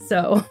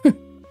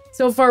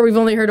 So far we've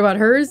only heard about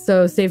hers,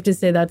 so safe to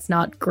say that's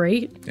not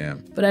great. Yeah.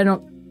 But I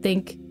don't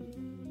think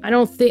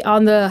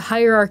on the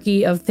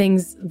hierarchy of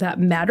things that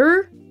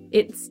matter,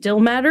 it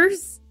still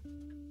matters,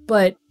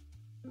 but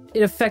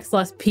it affects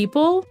less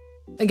people.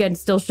 Again,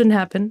 still shouldn't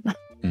happen.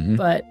 Mm-hmm.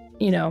 But,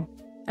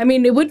 I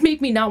mean, it would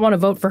make me not want to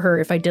vote for her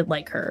if I did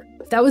like her.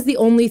 If that was the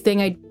only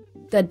thing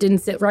that didn't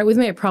sit right with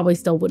me, I probably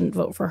still wouldn't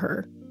vote for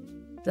her.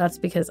 That's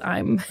because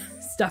I'm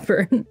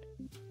stubborn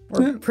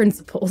or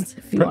principled,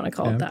 if you want to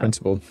call it that.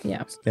 Principled.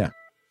 Yeah. Yeah.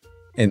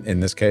 In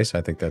this case,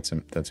 I think that's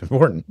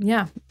important.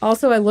 Yeah.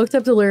 Also, I looked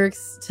up the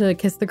lyrics to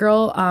Kiss the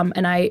Girl,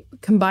 and I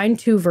combined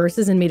 2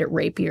 verses and made it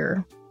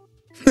rapier.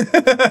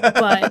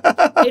 But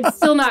it's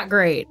still not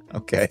great.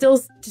 Okay.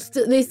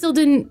 They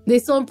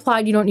still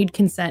implied you don't need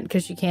consent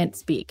because you can't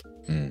speak.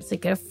 It's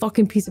like, get a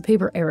fucking piece of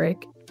paper,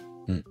 Eric.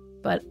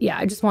 But yeah,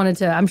 I just wanted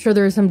to, I'm sure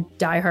there are some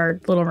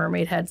diehard Little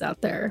Mermaid heads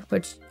out there,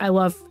 which I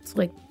love. It's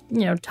like,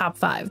 top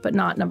 5, but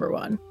not number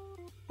 1.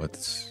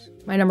 What's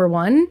my number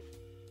 1?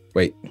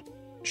 Wait,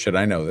 should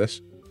I know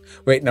this?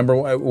 Wait, number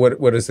 1,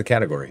 what is the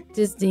category?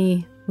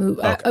 Disney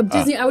movie. Okay.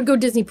 Disney. I would go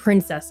Disney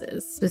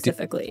princesses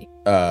specifically.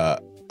 It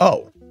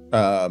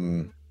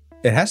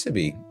has to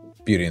be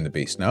Beauty and the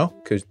Beast, no?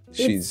 Because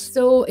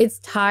it's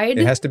tied.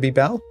 It has to be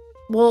Belle?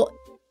 Well,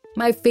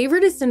 my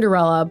favorite is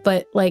Cinderella,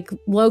 but like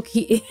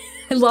low-key,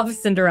 I love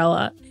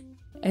Cinderella.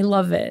 I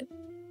love it.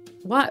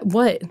 What?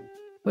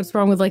 What's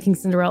wrong with liking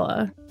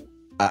Cinderella?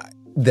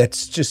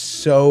 That's just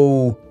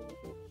so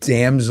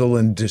damsel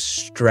in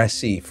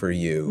distressy for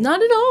you.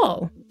 Not at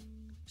all.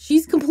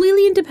 She's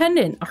completely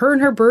independent. Her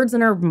and her birds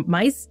and her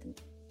mice,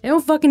 they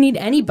don't fucking need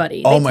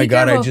anybody. Oh my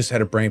God, I just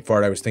had a brain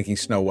fart. I was thinking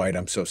Snow White.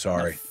 I'm so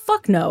sorry.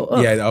 Fuck no.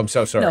 Ugh. Yeah, I'm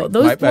so sorry. No,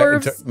 those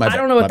dwarves, I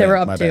don't know what they were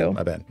up to.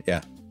 My bad.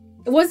 Yeah.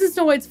 It wasn't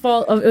Snow White's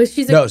fault. All right,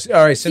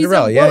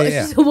 Cinderella.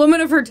 She's a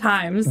woman of her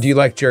times. Do you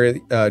like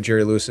Jerry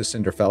Lewis's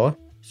Cinderella?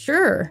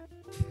 Sure.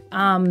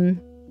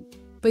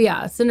 But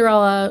yeah,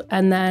 Cinderella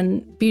and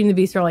then Beauty and the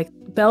Beast are like,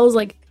 Belle's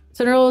like,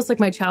 Cinderella's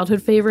like my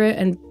childhood favorite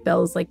and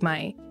Belle's like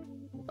my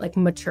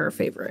mature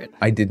favorite.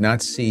 I did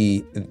not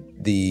see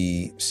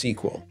the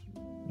sequel,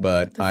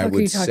 but I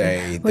would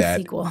say that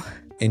sequel?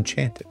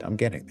 Enchanted. I'm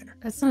getting there.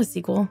 That's not a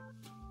sequel.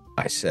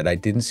 I said I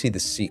didn't see the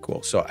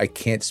sequel, so I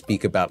can't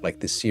speak about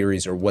like the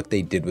series or what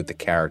they did with the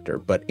character,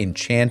 but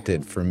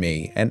Enchanted for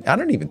me, and I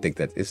don't even think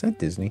is that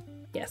Disney?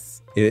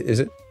 Yes.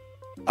 Is it?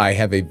 I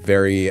have a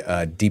very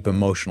deep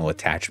emotional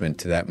attachment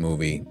to that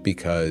movie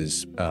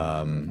because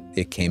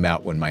it came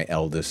out when my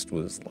eldest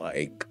was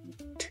like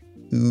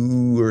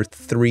 2 or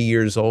 3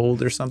 years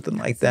old or something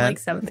like that. Like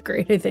 7th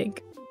grade, I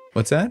think.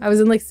 What's that? I was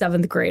in like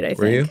 7th grade, I think.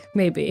 Were you?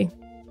 Maybe.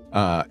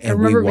 And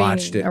we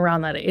watched it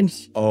around that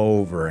age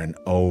over and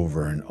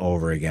over and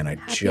over again.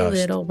 Happy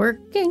Little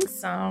Working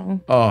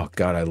Song. Oh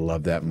God, I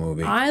love that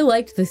movie. I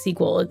liked the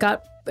sequel. It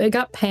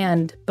got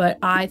panned, but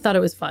I thought it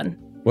was fun.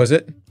 Was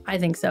it? I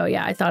think so.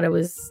 Yeah, I thought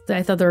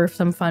there were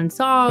some fun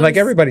songs. Like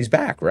everybody's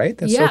back, right?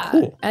 That's so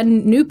cool.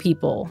 And new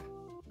people.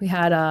 We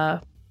had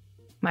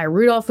Maya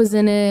Rudolph was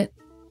in it.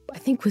 I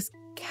think was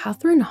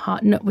Catherine Hahn.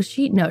 No, was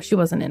she? No, she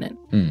wasn't in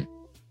it.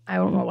 I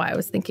don't know why I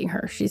was thinking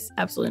her. She's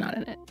absolutely not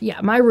in it. Yeah,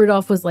 Maya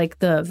Rudolph was like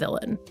the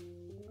villain.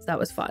 So that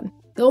was fun.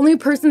 The only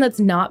person that's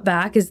not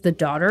back is the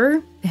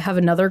daughter. They have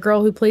another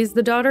girl who plays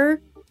the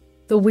daughter.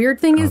 The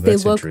weird thing is they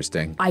look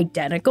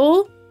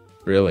identical.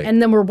 Really?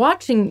 And then we're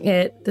watching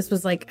it. This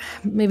was like,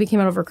 maybe it came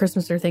out over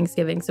Christmas or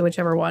Thanksgiving, so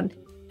whichever one.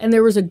 And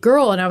there was a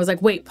girl, and I was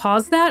like, wait,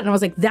 pause that. And I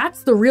was like,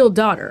 that's the real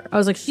daughter. I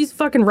was like, she's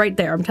fucking right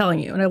there, I'm telling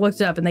you. And I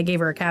looked it up, and they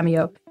gave her a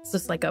cameo. It's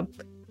just like a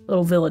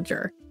little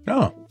villager.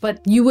 Oh.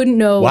 But you wouldn't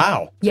know.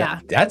 Wow. Yeah.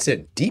 That's a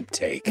deep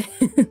take.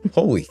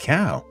 Holy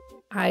cow.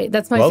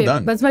 That's my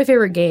favorite. That's my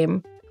favorite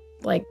game.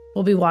 Like,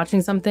 we'll be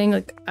watching something.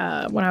 Like,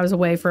 when I was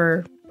away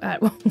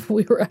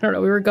we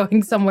were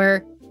going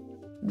somewhere.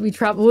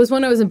 It was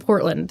when I was in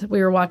Portland. We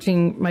were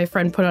watching my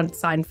friend put on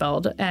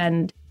Seinfeld,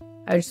 and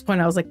I was just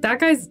pointing. I was like, "That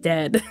guy's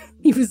dead."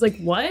 He was like,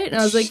 "What?" And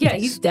I was like, "Yeah,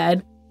 he's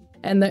dead."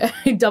 And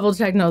I double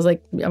checked and I was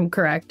like, I'm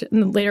correct.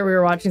 And then later we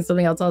were watching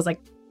something else. I was like,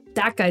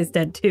 that guy's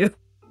dead too.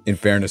 In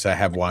fairness, I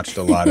have watched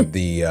a lot of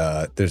the,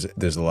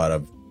 there's a lot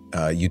of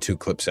YouTube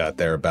clips out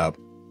there about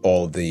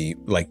all the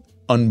like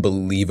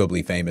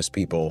unbelievably famous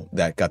people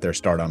that got their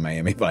start on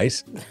Miami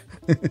Vice.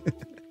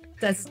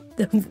 That's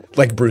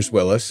like Bruce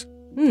Willis,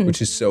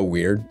 which is so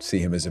weird. See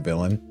him as a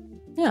villain.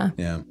 Yeah.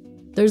 Yeah.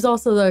 There's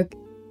also like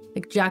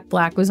Jack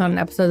Black was on an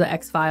episode of the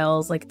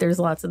X-Files. Like there's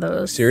lots of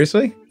those.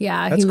 Seriously?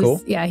 Yeah. That's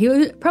cool. Yeah. He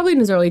was probably in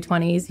his early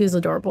 20s. He was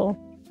adorable.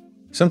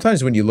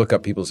 Sometimes when you look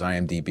up people's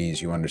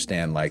IMDb's, you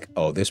understand like,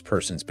 oh, this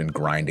person's been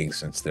grinding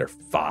since they're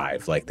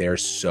 5. Like they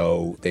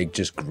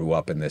just grew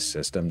up in this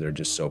system. They're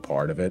just so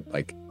part of it.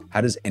 Like,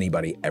 how does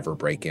anybody ever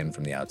break in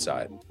from the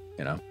outside?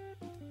 You know?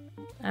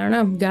 I don't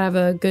know. You gotta have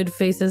a good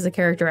face as a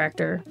character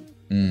actor.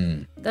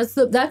 That's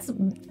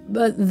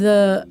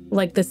the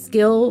like the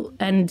skill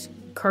and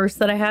curse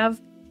that I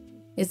have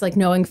is like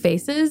knowing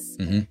faces.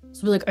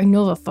 So like I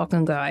know the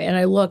fucking guy, and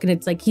I look, and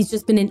it's like he's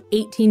just been in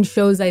 18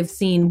 shows. I've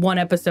seen one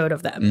episode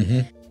of them,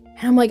 and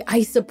I'm like,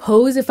 I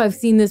suppose if I've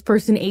seen this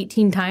person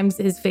 18 times,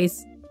 his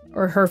face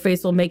or her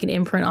face will make an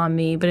imprint on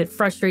me. But it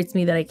frustrates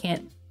me that I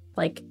can't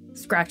like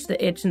scratch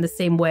the itch in the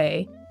same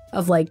way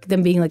of like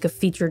them being like a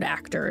featured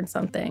actor in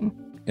something.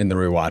 In the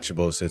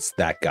rewatchables, it's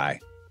that guy.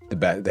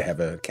 They have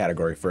a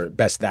category for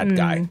Best That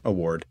Guy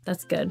award.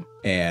 That's good.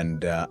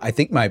 And I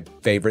think my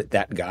favorite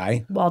that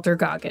guy Walter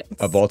Goggins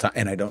of all time,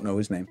 and I don't know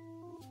his name.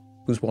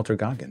 Who's Walter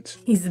Goggins?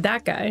 He's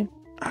that guy.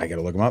 I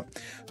gotta look him up.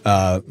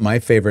 My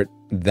favorite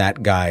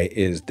that guy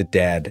is the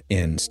dad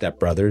in Step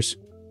Brothers.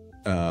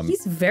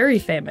 He's very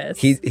famous.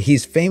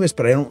 He's famous,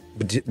 but I don't.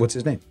 What's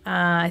his name?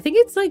 I think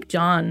it's like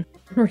John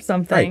or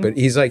something. Right, but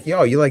he's like,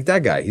 yo, you like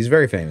that guy? He's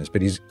very famous,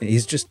 but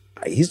he's just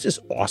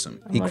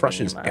awesome. He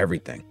crushes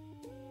everything.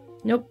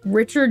 Nope,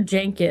 Richard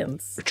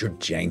Jenkins. Richard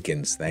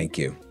Jenkins, thank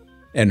you.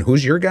 And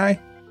who's your guy?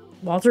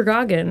 Walter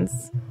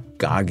Goggins.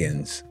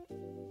 Goggins.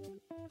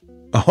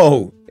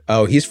 Oh,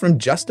 he's from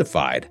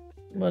Justified.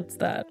 What's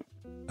that?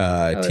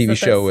 TV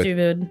show with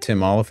stupid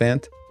Tim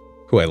Oliphant,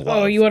 who I love.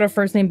 Oh, you on a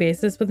first name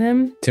basis with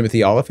him?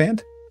 Timothy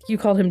Oliphant? You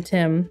called him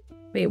Tim.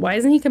 Wait, why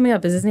isn't he coming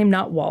up? Is his name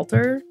not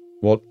Walter?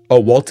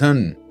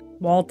 Walton.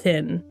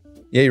 Walton.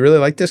 Yeah, you really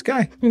like this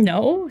guy?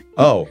 No.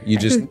 Oh, you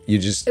just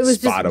it was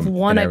spot just him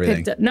one and I everything.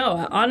 picked up.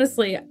 No,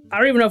 honestly, I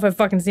don't even know if I've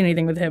fucking seen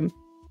anything with him.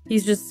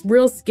 He's just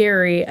real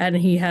scary, and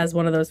he has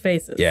one of those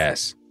faces.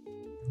 Yes.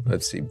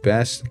 Let's see.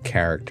 Best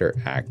character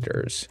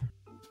actors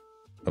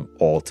of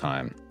all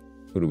time.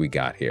 Who do we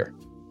got here?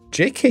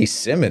 J.K.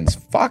 Simmons.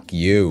 Fuck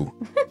you.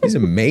 He's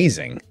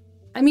amazing.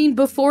 I mean,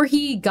 before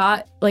he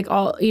got like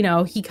all,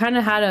 he kind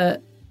of had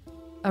a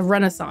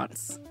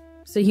renaissance.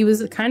 So he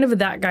was kind of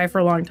that guy for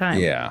a long time.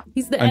 Yeah.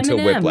 He's the until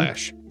Eminem.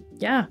 Whiplash.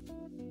 Yeah.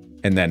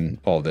 And then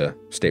all the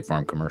State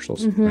Farm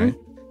commercials, right?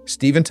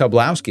 Steven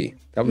Tobolowsky.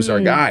 That was our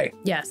guy.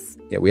 Yes.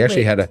 Yeah, we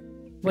actually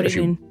What do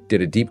you mean?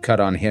 did a deep cut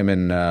on him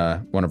in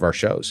one of our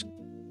shows.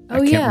 Oh,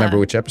 I can't remember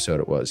which episode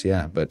it was.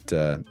 Yeah, but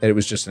it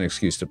was just an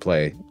excuse to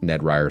play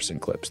Ned Ryerson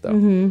clips,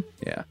 though.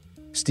 Yeah.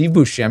 Steve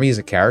Buscemi is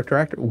a character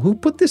actor. Who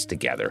put this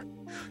together?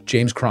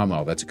 James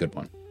Cromwell. That's a good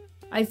one.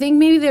 I think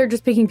maybe they're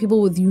just picking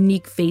people with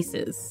unique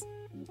faces.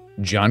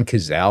 John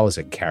Cazale is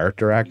a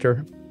character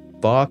actor.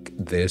 Fuck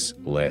this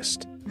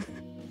list.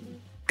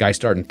 Guy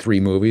starred in 3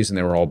 movies and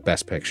they were all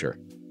Best Picture.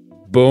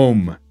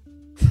 Boom.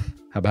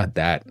 How about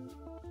that?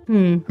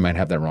 I might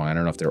have that wrong. I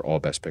don't know if they're all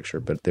Best Picture,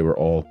 but they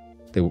all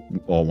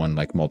won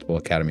like multiple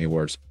Academy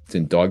Awards. It's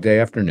in Dog Day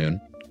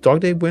Afternoon. Dog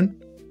Day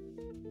win?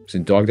 It's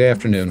in Dog Day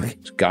Afternoon.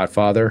 It's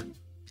Godfather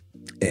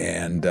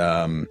and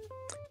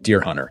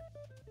Deer Hunter.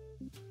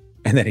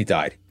 And then he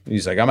died.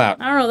 He's like, I'm out.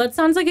 I don't know. That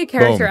sounds like a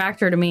character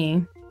actor to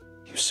me.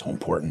 He was so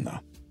important, though.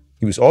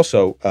 He was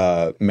also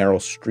Meryl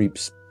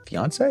Streep's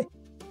fiance,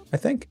 I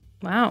think.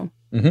 Wow.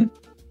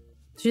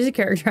 She's a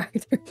character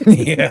actor.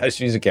 Yeah,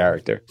 she's a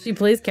character. She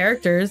plays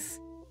characters.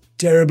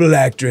 Terrible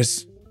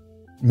actress.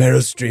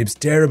 Meryl Streep's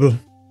terrible.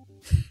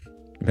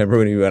 Remember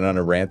when he went on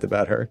a rant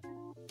about her?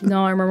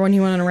 No, I remember when he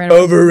went on a rant.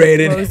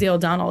 Overrated. Rosie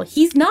O'Donnell.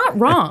 He's not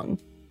wrong.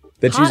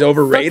 That she's Hot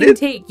overrated? fucking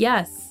take,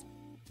 yes.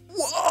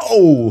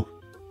 Whoa.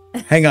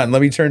 Hang on,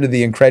 let me turn to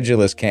the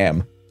incredulous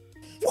cam.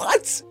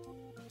 What?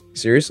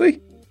 Seriously?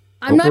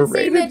 I'm not saying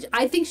Overrated? that.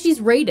 I think she's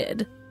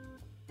rated.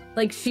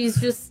 Like, she's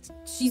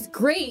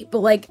great, but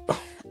like,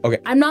 Okay.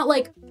 I'm not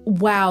like,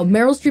 wow,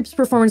 Meryl Streep's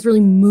performance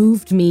really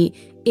moved me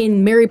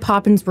in Mary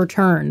Poppins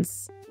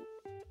Returns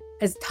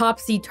as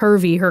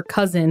Topsy-Turvy, her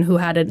cousin, who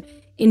had an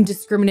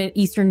indiscriminate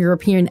Eastern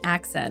European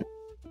accent.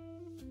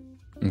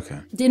 Okay.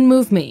 Didn't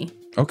move me.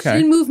 Okay. She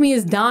didn't move me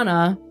as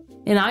Donna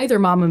in either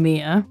Mamma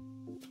Mia.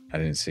 I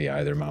didn't see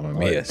either Mamma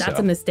Mia. That's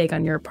a mistake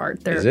on your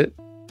part. They're Is it?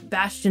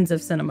 bastions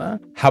of cinema.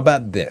 How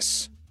about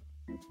this?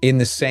 In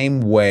the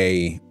same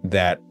way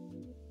that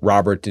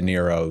Robert De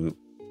Niro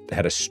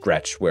had a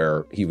stretch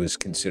where he was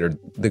considered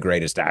the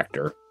greatest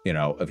actor,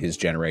 of his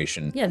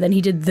generation. Yeah, then he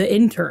did The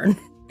Intern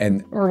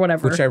And or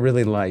whatever. which I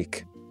really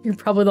like. You're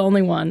probably the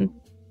only one.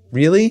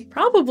 Really?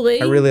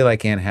 Probably. I really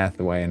like Anne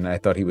Hathaway, and I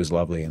thought he was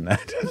lovely in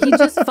that. He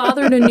just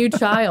fathered a new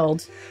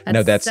child.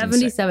 No, that's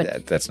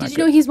 77. That's not Did you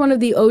good. know he's one of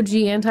the OG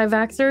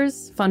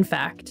anti-vaxxers? Fun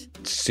fact.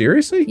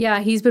 Seriously? Yeah,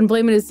 he's been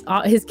blaming his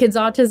kid's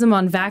autism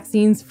on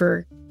vaccines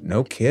for,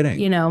 No kidding.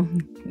 you know,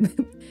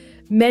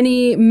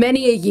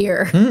 many a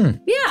year.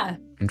 Yeah.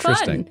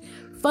 Interesting.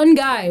 Fun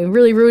guy.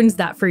 Really ruins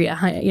that for you,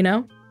 you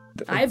know?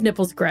 I have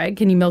nipples, Greg.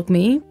 Can you milk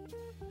me?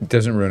 It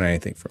doesn't ruin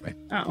anything for me.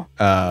 Oh.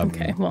 Um,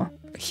 Okay, well,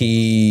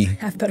 He,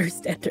 have better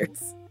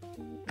standards.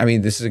 I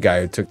mean, this is a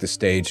guy who took the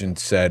stage and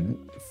said,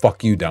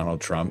 fuck you,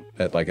 Donald Trump,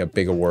 at like a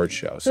big award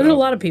show. So did a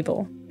lot of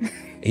people.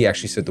 He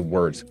actually said the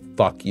words,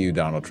 fuck you,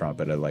 Donald Trump,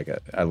 at I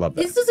love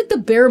that. This is like the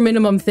bare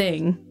minimum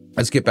thing.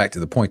 Let's get back to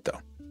the point, though.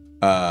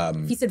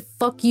 He said,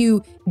 fuck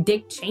you,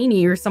 Dick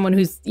Cheney, or someone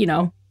who's, you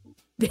know,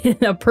 been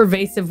a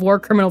pervasive war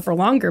criminal for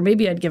longer.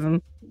 Maybe I'd give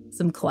him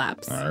some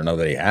claps. I don't know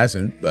that he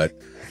hasn't, but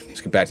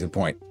let's get back to the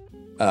point.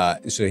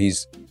 So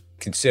he's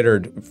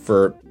considered,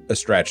 for a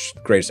stretch,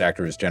 greatest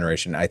actor of his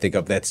generation. I think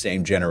of that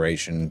same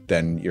generation,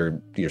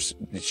 then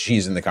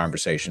she's in the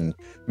conversation.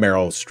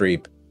 Meryl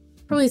Streep,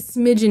 Probably a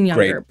smidgen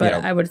younger, Great, but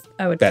you know,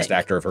 I would best think.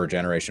 actor of her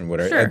generation,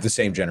 whatever, Sure. the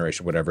same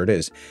generation, whatever it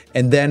is.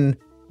 And then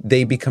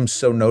they become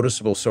so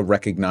noticeable, so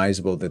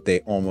recognizable that they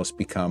almost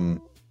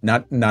become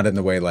not in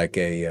the way like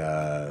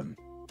a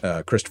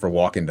Christopher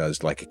Walken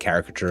does, like a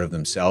caricature of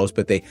themselves,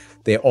 but they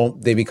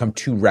become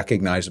too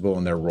recognizable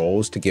in their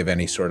roles to give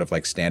any sort of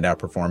like standout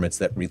performance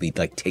that really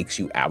like takes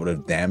you out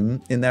of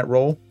them in that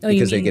role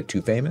because they get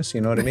too famous.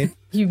 You know what I mean?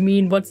 You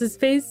mean what's his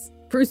face?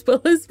 Bruce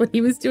Willis, what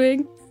he was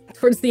doing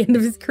towards the end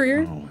of his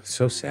career? Oh, it's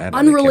so sad.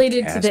 how they kept Unrelated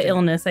to casting the him.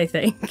 illness, I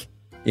think.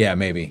 Yeah,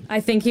 maybe. I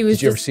think he was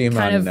Did you ever just see him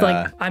kind on, of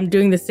like, I'm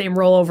doing the same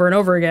role over and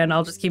over again.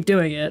 I'll just keep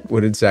doing it. What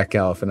did Zach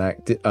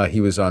Galifianakis?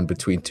 He was on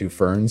Between Two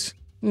Ferns,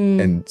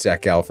 and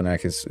Zach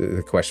Galifianakis.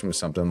 The question was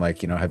something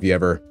like, you know, have you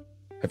ever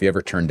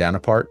turned down a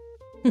part?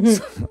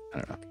 So, I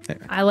don't know.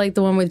 Anyway. I like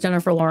the one with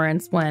Jennifer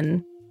Lawrence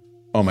when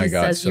Oh my he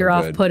God, says so you're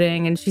good.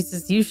 off-putting, and she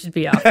says you should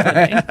be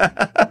off-putting.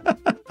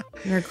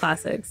 They're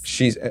classics.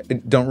 She's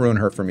don't ruin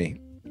her for me.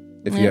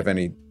 If you have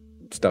any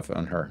stuff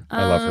on her,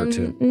 I love her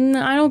too.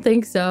 I don't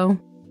think so.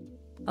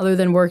 Other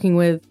than working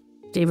with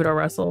David O.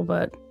 Russell,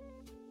 but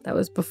that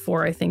was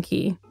before I think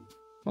he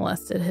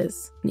molested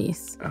his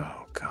niece.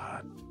 Oh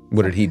God,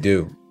 what did he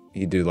do?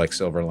 He do like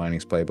Silver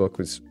Linings Playbook?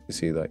 Was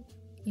he like?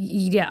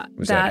 Yeah,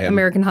 Was that that him?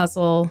 American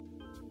Hustle.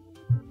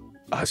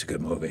 Oh, it's a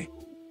good movie.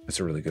 It's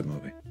a really good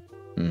movie.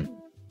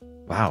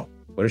 Wow,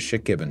 what a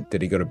shit gibbon.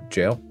 Did he go to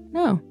jail?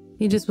 No,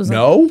 he just was like,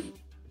 No.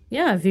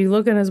 yeah, if you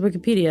look on his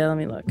Wikipedia, let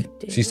me look.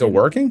 Is he still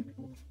working?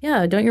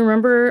 Yeah, don't you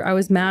remember? I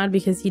was mad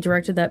because he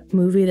directed that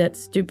movie that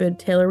stupid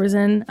Taylor was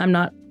in. I'm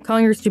not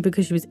calling her stupid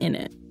because she was in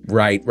it.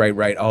 Right.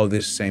 Oh,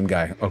 this same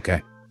guy.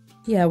 Okay,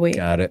 Yeah, wait.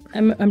 got it.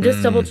 I'm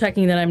just double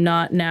checking that I'm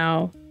not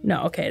now.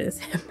 No, okay, it is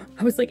him.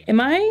 I was like, am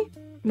I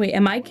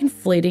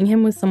conflating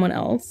him with someone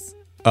else?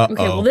 Uh-oh.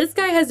 Okay, well, this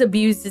guy has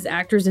abused his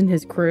actors and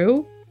his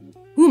crew.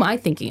 Who am I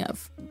thinking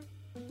of?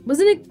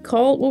 Wasn't it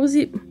called, what was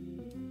he?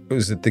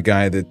 Was it the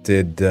guy that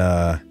did?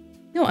 No,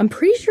 I'm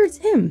pretty sure it's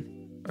him.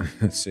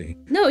 Let's see.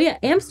 No, yeah,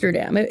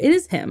 Amsterdam. It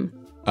is him.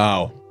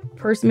 Oh,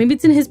 Maybe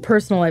it's in his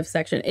personal life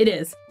section. It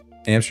is.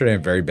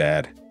 Amsterdam, very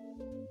bad.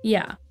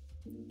 Yeah.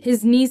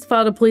 His niece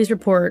filed a police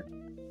report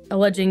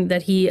alleging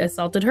that he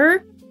assaulted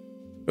her.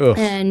 Ugh.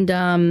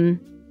 And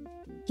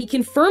he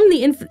confirmed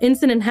the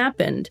incident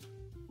happened,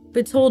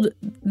 but told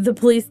the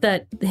police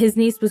that his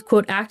niece was,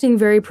 quote, acting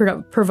very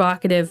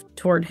provocative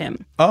toward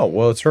him. Oh,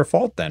 well, it's her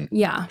fault then.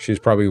 Yeah. She's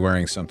probably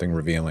wearing something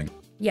revealing.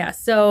 Yeah.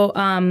 So,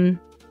 and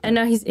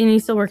now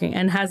he's still working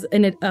and has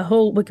a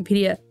whole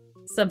Wikipedia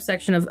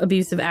subsection of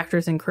abusive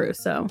actors and crew.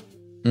 So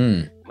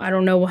I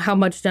don't know how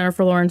much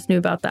Jennifer Lawrence knew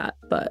about that,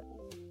 but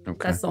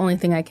Okay. that's the only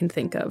thing I can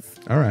think of,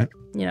 All right.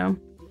 you know,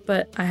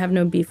 but I have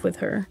no beef with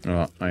her.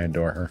 Oh, I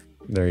adore her.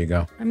 There you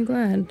go. I'm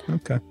glad.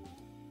 Okay.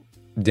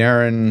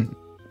 Darren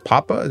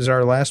Papa is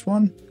our last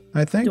one,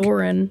 I think.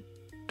 Doran.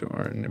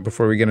 Doran,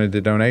 before we get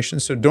into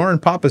donations. So Doran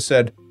Papa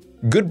said,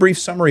 good brief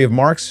summary of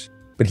Marx,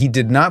 but he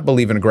did not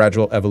believe in a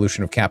gradual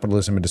evolution of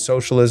capitalism into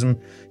socialism.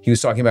 He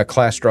was talking about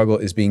class struggle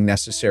as being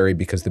necessary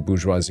because the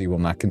bourgeoisie will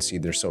not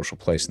concede their social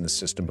place in the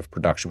system of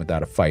production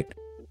without a fight.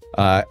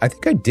 I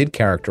think I did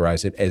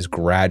characterize it as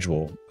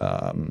gradual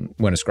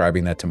when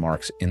ascribing that to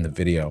Marx in the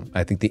video.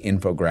 I think the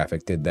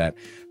infographic did that.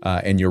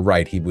 And you're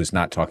right, he was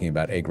not talking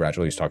about a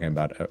gradual, he was talking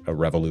about a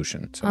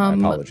revolution. So my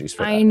apologies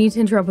for I that. need to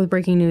interrupt with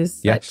breaking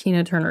news that Yes.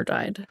 Tina Turner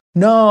died.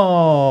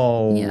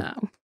 No. Yeah.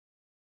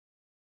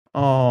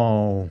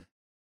 Oh.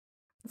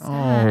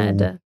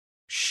 Sad. Oh.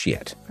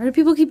 Shit. Why do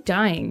people keep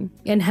dying?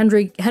 And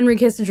Henry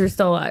Kissinger's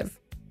still alive.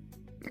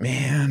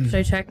 Man. Should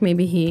I check?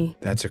 Maybe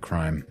That's a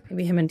crime.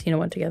 him and Tina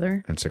went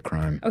together. That's a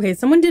crime. Okay,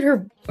 someone did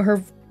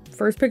her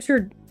first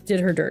picture, did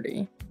her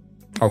dirty.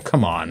 Oh,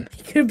 come on.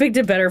 He could have picked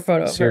a better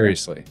photo of her.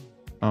 Seriously.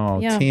 Oh,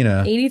 Yeah.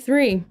 Tina.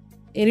 83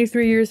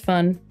 years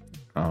fun.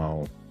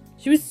 Oh.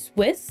 She was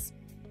Swiss.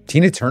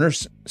 Tina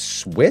Turner's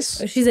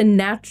Swiss? She's a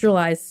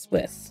naturalized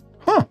Swiss.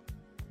 Huh.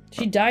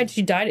 She died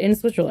in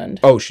Switzerland.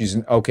 Oh, she's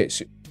okay.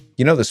 So,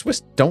 The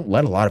Swiss don't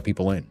let a lot of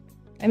people in.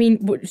 I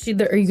mean,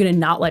 are you going to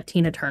not let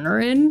Tina Turner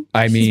in?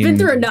 I mean, she's been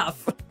through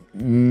enough.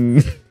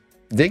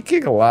 They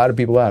kick a lot of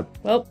people out.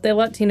 Well, they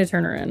let Tina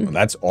Turner in. Well,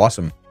 that's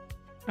awesome.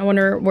 I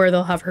wonder where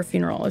they'll have her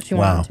funeral if she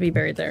wanted to be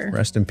buried there.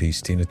 Rest in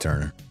peace, Tina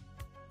Turner.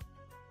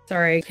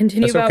 Sorry,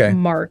 continue That's about okay.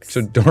 Marx.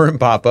 So Doran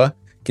Papa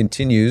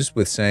continues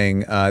with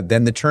saying,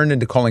 then the turn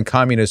into calling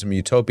communism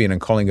utopian and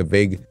calling a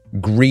vague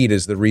greed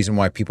as the reason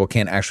why people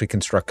can't actually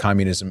construct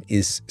communism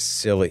is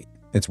silly.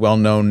 It's well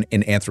known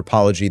in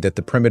anthropology that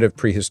the primitive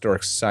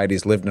prehistoric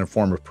societies lived in a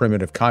form of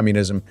primitive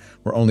communism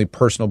where only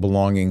personal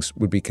belongings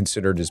would be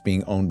considered as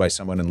being owned by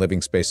someone and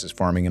living spaces,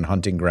 farming and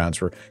hunting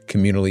grounds were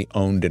communally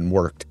owned and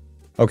worked.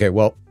 Okay,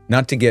 well,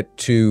 not to get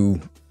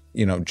too,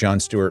 John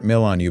Stuart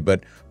Mill on you,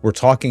 but we're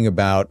talking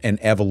about an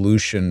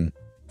evolution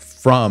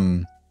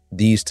from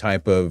these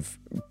type of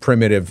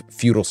primitive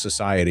feudal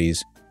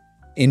societies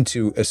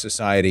into a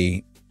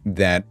society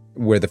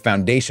where the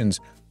foundations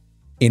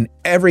in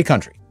every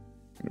country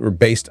were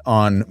based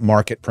on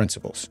market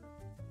principles.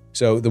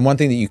 So the one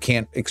thing that you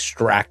can't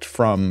extract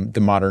from the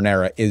modern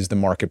era is the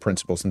market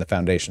principles and the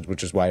foundations,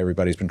 which is why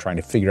everybody's been trying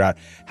to figure out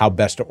how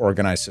best to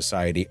organize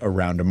society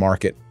around a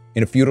market.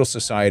 In a feudal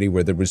society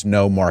where there was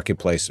no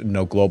marketplace,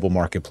 no global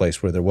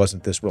marketplace, where there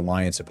wasn't this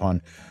reliance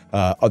upon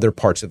other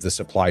parts of the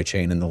supply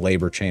chain and the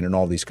labor chain and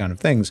all these kind of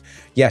things,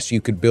 yes, you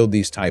could build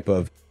these type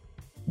of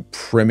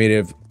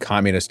primitive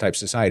communist type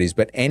societies.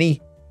 But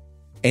any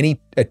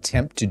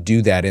attempt to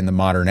do that in the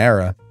modern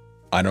era,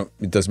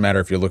 it doesn't matter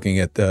if you're looking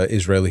at the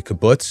Israeli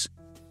kibbutz,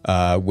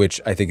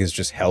 which I think is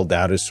just held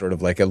out as sort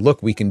of like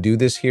look, we can do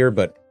this here,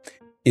 but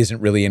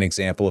isn't really an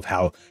example of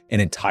how an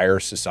entire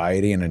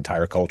society, an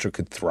entire culture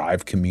could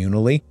thrive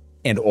communally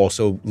and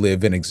also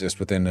live and exist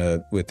within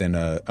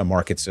a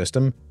market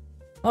system.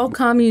 All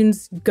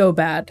communes go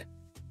bad.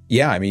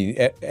 Yeah, I mean,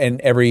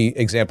 and every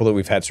example that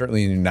we've had,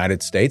 certainly in the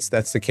United States,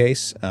 that's the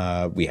case.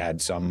 We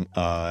had some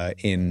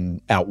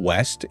out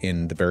west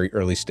in the very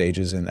early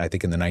stages, and I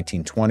think in the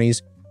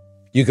 1920s.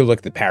 You could look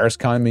at the Paris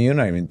Commune.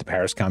 I mean, the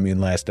Paris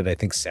Commune lasted, I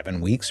think, 7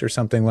 weeks or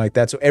something like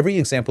that. So every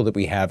example that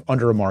we have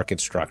under a market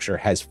structure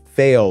has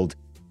failed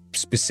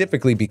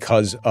specifically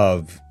because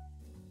of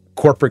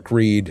corporate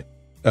greed,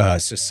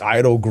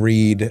 societal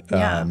greed,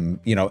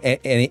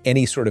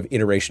 any sort of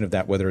iteration of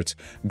that, whether it's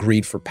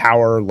greed for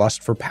power,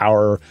 lust for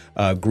power,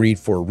 greed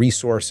for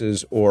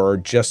resources, or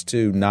just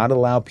to not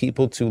allow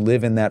people to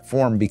live in that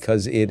form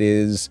because it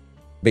is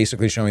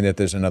basically showing that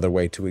there's another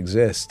way to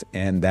exist,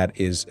 and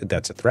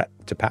that's a threat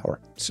to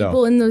power. So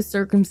people in those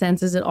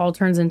circumstances, it all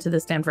turns into the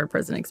Stanford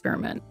prison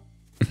experiment.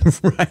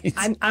 Right.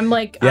 I'm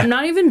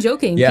not even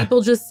joking. Yeah.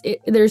 People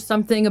there's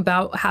something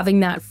about having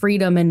that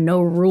freedom and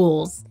no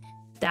rules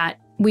that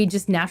we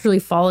just naturally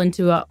fall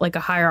into a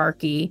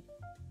hierarchy,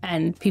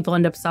 and people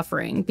end up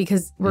suffering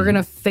because we're going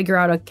to figure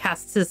out a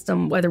caste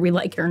system whether we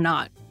like it or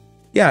not.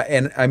 Yeah,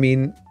 and I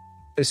mean,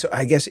 so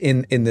I guess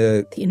in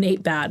the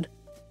innate bad.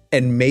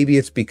 And maybe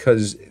it's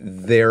because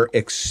they're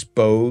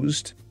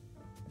exposed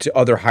to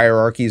other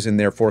hierarchies and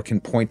therefore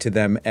can point to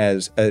them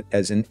as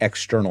an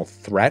external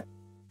threat.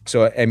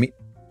 So I mean,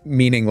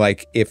 meaning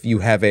like if you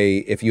have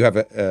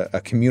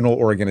a communal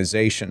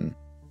organization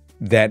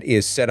that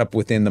is set up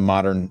within the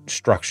modern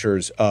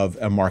structures of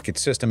a market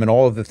system and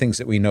all of the things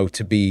that we know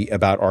to be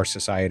about our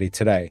society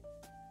today,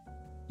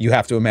 you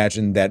have to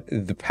imagine that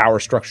the power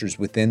structures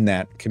within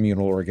that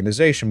communal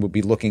organization would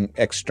be looking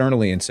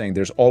externally and saying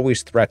there's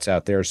always threats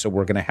out there, so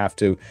we're going to have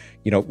to,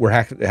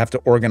 have to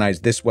organize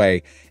this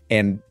way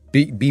and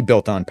be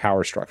built on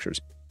power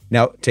structures.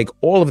 Now, take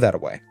all of that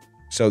away.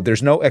 So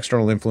there's no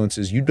external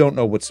influences. You don't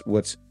know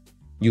what's.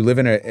 You live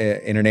in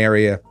an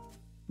area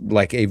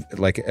like a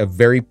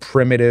very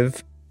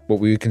primitive,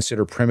 what we would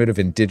consider primitive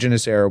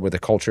indigenous era where the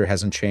culture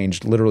hasn't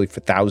changed literally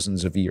for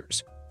thousands of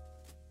years.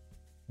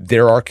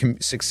 There are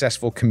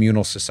successful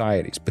communal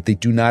societies, but they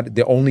do not.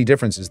 The only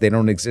difference is they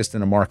don't exist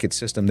in a market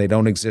system. They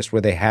don't exist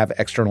where they have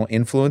external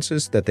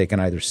influences that they can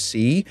either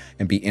see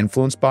and be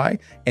influenced by,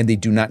 and they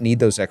do not need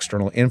those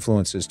external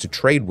influences to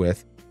trade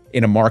with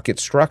in a market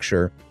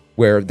structure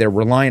where they're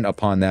reliant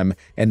upon them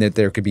and that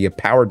there could be a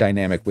power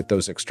dynamic with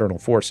those external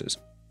forces.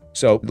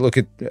 So look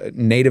at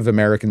Native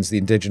Americans, the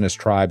indigenous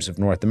tribes of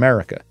North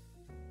America.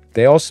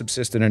 They all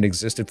subsisted and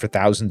existed for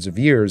thousands of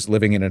years,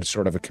 living in a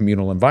sort of a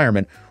communal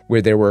environment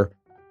where there were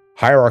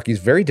hierarchies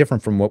very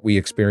different from what we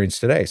experience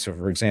today. So,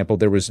 for example,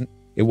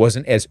 it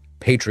wasn't as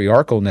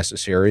patriarchal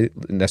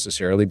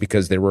necessarily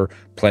because there were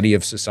plenty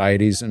of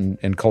societies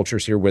and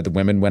cultures here where the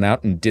women went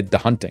out and did the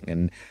hunting.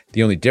 And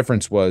the only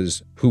difference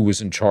was who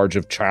was in charge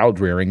of child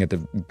rearing at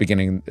the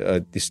beginning,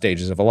 the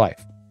stages of a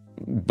life.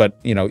 But,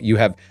 you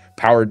have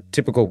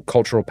typical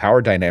cultural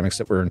power dynamics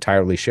that were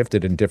entirely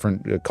shifted in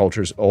different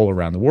cultures all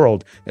around the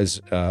world, as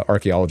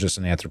archaeologists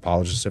and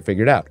anthropologists have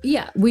figured out.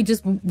 Yeah,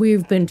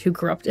 we've been too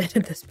corrupted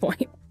at this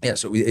point. Yeah,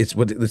 so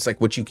it's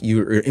like what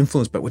you're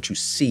influenced by what you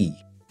see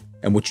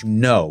and what you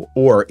know,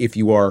 or if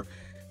you are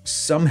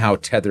somehow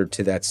tethered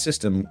to that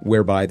system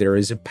whereby there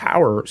is a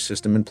power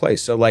system in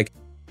place. So like,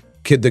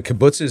 could the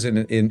kibbutzes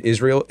in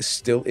Israel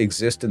still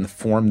exist in the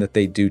form that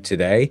they do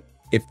today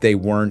if they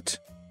weren't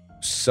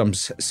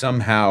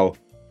somehow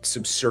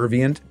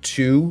subservient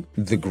to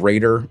the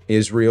greater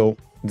Israel,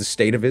 the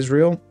state of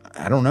Israel.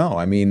 I don't know.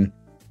 I mean,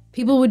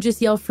 people would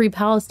just yell "Free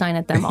Palestine"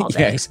 at them all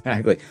day. Yeah,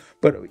 exactly.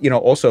 But,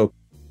 also,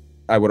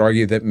 I would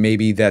argue that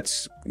maybe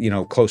that's,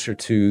 closer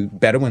to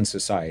Bedouin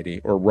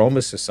society or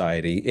Roma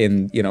society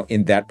in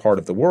that part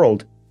of the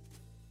world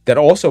that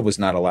also was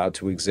not allowed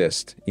to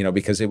exist,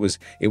 because it was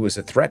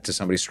a threat to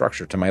somebody's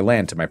structure, to my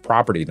land, to my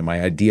property, to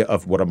my idea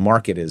of what a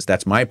market is.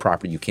 That's my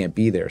property. You can't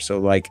be there.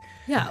 So I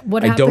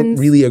don't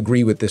really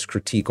agree with this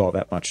critique all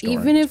that much.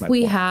 Even if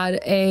we had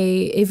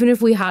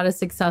a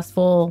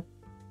successful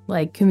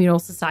communal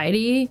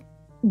society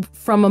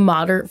from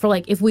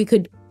if we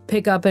could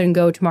pick up and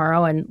go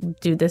tomorrow and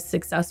do this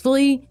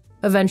successfully,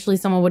 eventually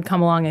someone would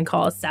come along and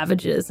call us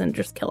savages and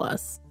just kill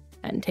us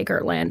and take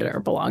our land and our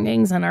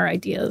belongings and our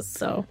ideas.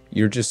 So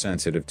you're just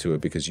sensitive to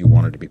it because you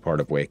wanted to be part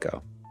of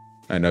Waco.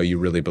 I know you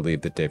really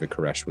believe that David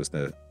Koresh was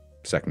the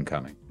second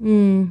coming.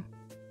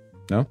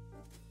 No?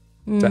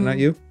 Is that not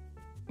you?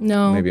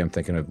 No. Maybe I'm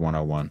thinking of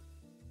 101.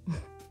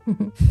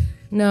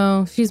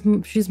 No,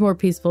 she's more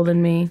peaceful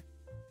than me.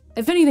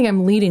 If anything,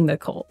 I'm leading the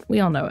cult. We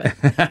all know it.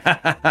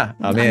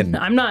 I'm in.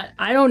 I'm not.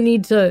 I don't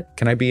need to.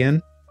 Can I be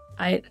in?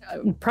 I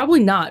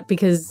probably not,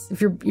 because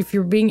if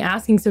you're being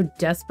asking so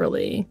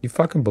desperately. You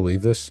fucking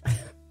believe this?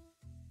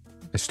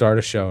 I start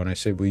a show and I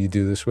say, "Will you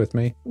do this with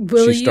me?"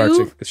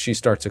 She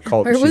starts a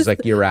cult. And she's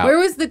like, "You're out." Where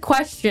was the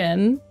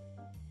question?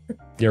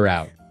 You're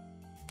out.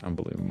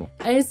 Unbelievable.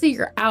 I didn't say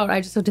you're out. I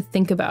just have to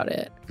think about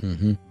it.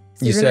 Mm-hmm.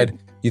 So you said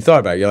you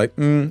thought about it. You're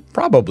like,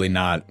 probably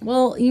not.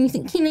 Well, you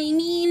think, can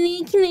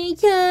I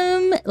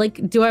come?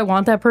 Do I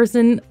want that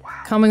person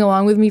coming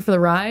along with me for the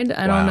ride?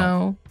 I don't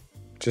know.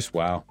 Just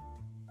wow.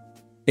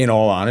 In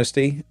all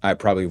honesty, I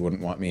probably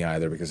wouldn't want me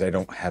either because I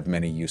don't have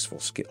many useful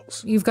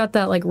skills. You've got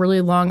that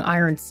really long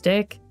iron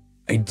stick.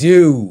 I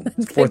do.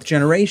 Fourth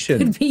generation.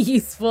 Could be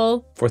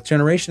useful. Fourth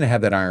generation to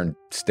have that iron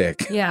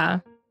stick. Yeah.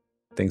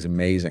 Thing's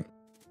amazing.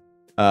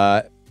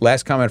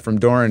 Last comment from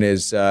Doran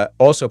is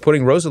also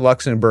putting Rosa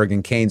Luxemburg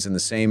and Keynes in the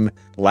same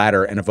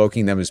ladder and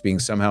evoking them as being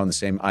somehow on the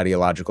same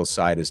ideological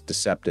side is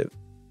deceptive.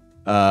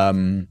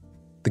 The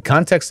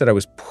context that I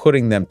was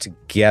putting them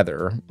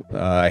together,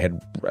 I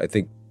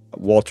think,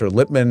 Walter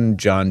Lippmann,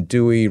 John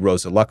Dewey,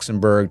 Rosa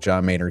Luxemburg,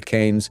 John Maynard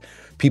Keynes,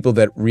 people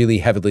that really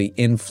heavily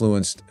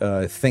influenced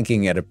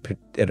thinking at a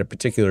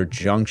particular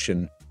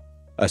junction,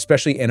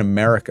 especially in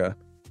America,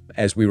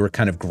 as we were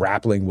kind of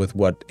grappling with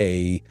what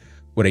a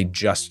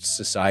just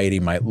society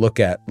might look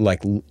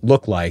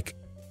like,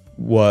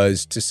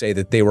 was to say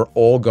that they were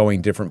all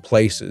going different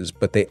places,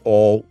 but they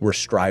all were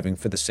striving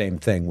for the same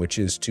thing, which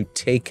is to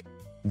take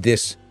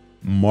this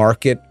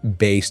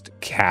market-based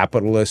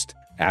capitalist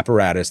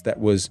apparatus that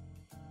was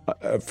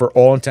for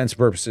all intents and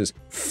purposes,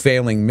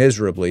 failing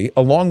miserably,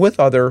 along with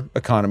other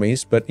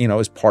economies, but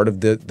as part of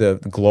the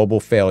global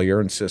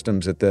failure and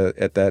systems at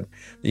that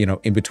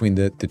in between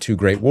the two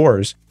great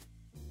wars,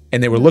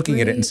 and they were looking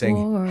at it and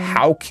saying,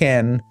 how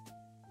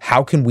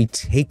can we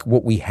take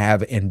what we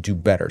have and do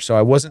better? So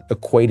I wasn't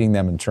equating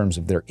them in terms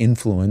of their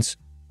influence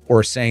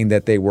or saying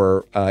that they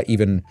were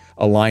even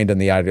aligned on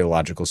the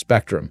ideological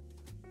spectrum.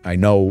 I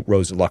know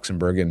Rosa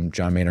Luxemburg and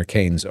John Maynard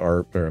Keynes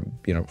are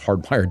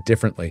hardwired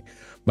differently.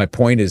 My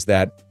point is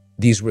that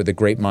these were the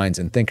great minds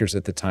and thinkers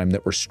at the time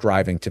that were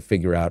striving to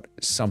figure out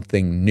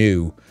something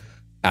new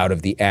out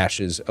of the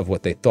ashes of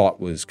what they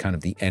thought was kind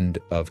of the end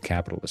of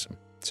capitalism.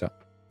 So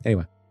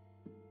anyway,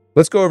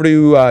 let's go over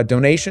to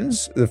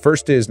donations. The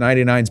first is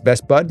 99's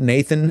Best Bud,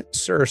 Nathan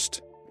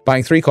Surst.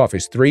 Buying 3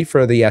 coffees, 3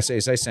 for the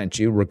essays I sent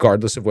you,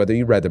 regardless of whether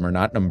you read them or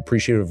not. And I'm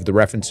appreciative of the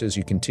references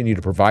you continue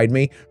to provide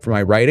me for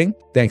my writing.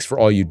 Thanks for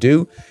all you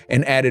do.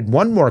 And added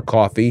 1 more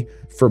coffee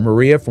for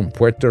Maria from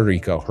Puerto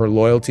Rico. Her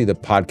loyalty to the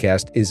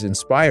podcast is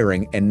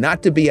inspiring. And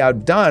not to be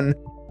outdone,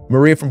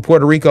 Maria from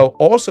Puerto Rico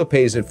also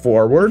pays it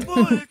forward.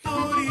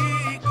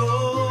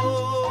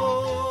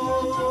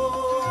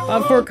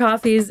 Bought 4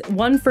 coffees,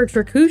 1 for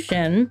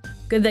Trakushin.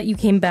 Good that you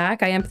came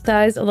back. I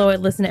empathize. Although I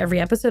listened to every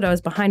episode, I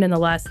was behind in the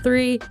last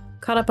 3.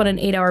 Caught up on an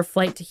 8-hour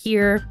flight to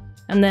here,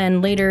 and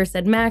then later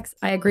said, Max,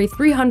 I agree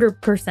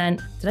 300%.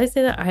 Did I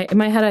say that? In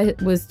my head,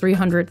 it was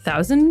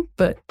 300,000,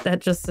 but that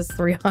just says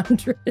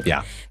 300.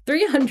 Yeah.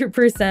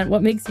 300%.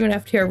 What makes you an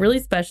FTR really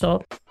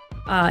special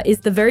is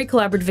the very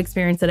collaborative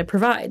experience that it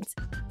provides,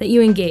 that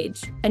you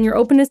engage, and your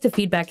openness to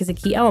feedback is a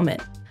key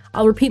element.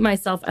 I'll repeat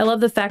myself. I love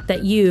the fact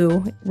that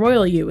you,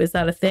 royal you, is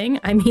that a thing?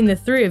 I mean the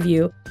 3 of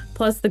you,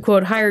 plus the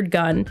quote hired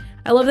gun.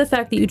 I love the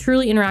fact that you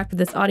truly interact with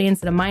this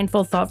audience in a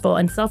mindful, thoughtful,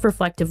 and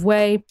self-reflective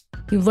way.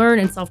 You learn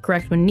and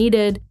self-correct when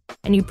needed,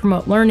 and you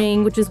promote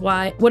learning, which is what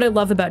I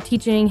love about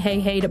teaching.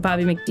 Hey to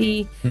Bobby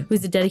McD,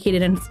 who's a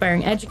dedicated and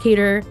inspiring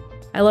educator.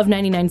 I love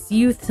 99's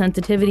youth,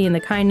 sensitivity, and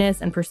the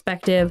kindness and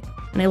perspective.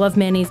 And I love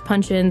Manny's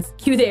punch-ins.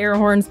 Cue the air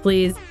horns,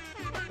 please.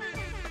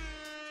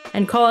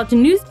 And call out to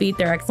Newsbeat,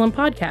 their excellent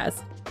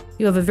podcast.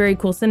 You have a very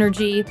cool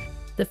synergy.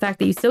 The fact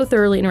that you so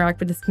thoroughly interact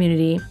with this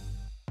community.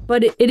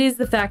 But it is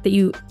the fact that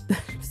you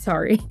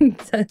Sorry.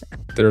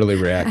 Thoroughly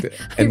reacted.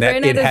 And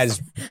that it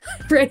has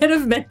ran out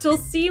of mental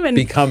steam and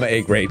become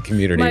a great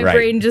community, my right?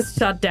 brain just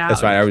shut down.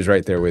 That's why I was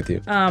right there with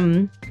you.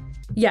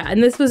 Yeah,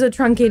 and this was a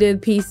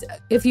truncated piece.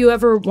 If you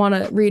ever want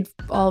to read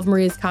all of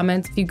Maria's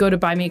comments, if you go to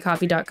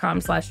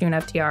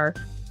buymeacoffee.com/UNFTR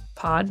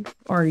pod,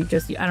 or you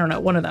just, I don't know,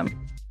 one of them.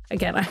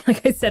 Again,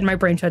 like I said, my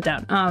brain shut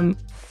down.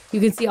 You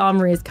can see all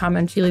Maria's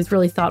comments. She leaves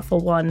really thoughtful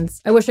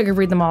ones. I wish I could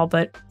read them all,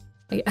 but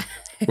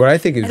what I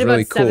think is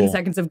really about 7 cool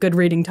seconds of good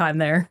reading time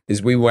there.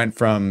 is we went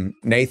from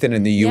Nathan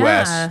in the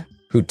U.S. Yeah.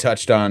 who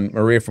touched on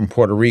Maria from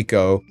Puerto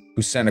Rico,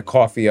 who sent a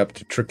coffee up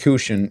to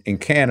Tricushion in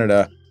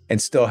Canada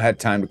and still had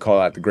time to call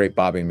out the great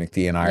Bobby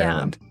McD in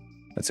Ireland.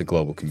 That's a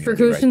global community.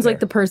 Tricushin's right like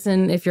the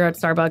person, if you're at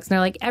Starbucks, and they're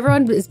like,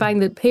 everyone is buying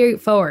the pay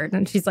it forward.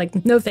 And she's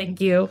like, no,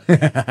 thank you.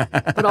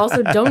 But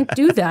also, don't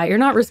do that. You're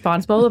not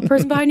responsible. The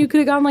person behind you could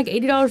have gotten like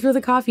 $80 worth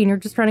of coffee, and you're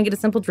just trying to get a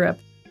simple drip.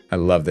 I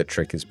love that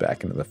Trick is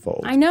back into the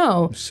fold. I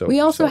know. We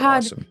also had,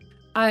 awesome.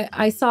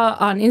 I saw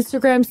on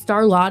Instagram,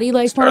 Star Lottie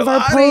liked one of our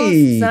Lottie!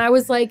 posts, and I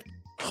was like,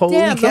 Holy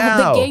damn,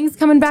 cow. the gang's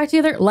coming back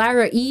together.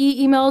 Lara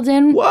E emailed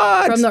in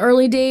What? from the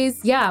early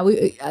days. Yeah,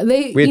 we had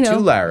two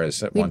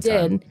Laras at one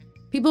time. We did.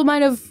 People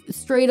might have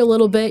strayed a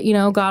little bit,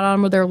 got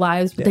on with their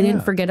lives, but they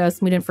didn't forget us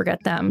and we didn't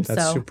forget them.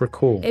 That's super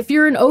cool. If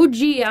you're an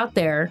OG out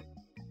there,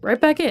 right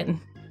back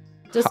in.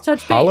 Just touch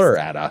base. Holler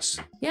at us.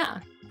 Yeah.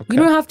 Okay. You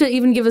don't have to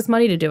even give us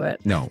money to do it.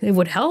 No. It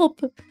would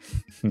help.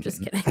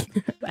 Just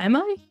kidding. Am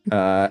I?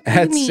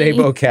 At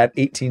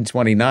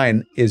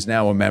SaboCat1829 is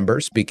now a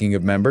member. Speaking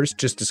of members,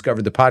 just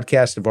discovered the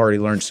podcast. I've already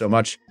learned so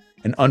much.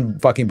 An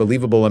unfucking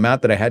believable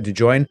amount that I had to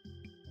join.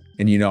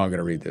 And I'm going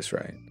to read this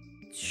right.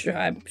 Sure.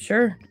 I'm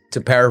sure.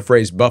 To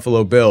paraphrase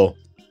Buffalo Bill,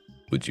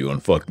 would you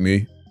unfuck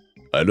me?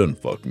 I done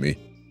fuck me.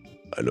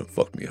 I done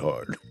fuck me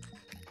hard.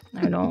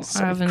 I So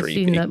haven't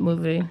creepy. seen that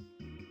movie.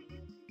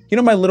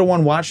 My little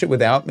one watched it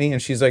without me,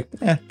 and she's like,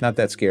 not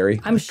that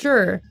scary. I'm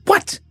sure.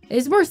 What?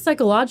 It's more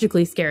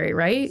psychologically scary,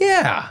 right?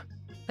 Yeah.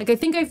 Like, I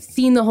think I've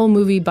seen the whole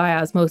movie by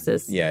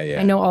osmosis. Yeah.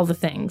 I know all the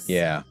things.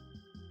 Yeah.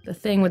 The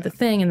thing with the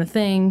thing and the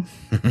thing.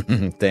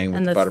 Thing with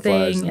And the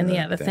butterflies. thing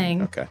and the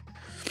thing. Okay.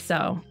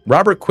 So.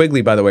 Robert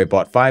Quigley, by the way,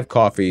 bought 5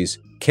 coffees.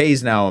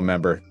 Kay's now a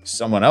member.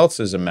 Someone else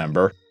is a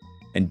member.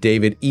 And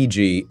David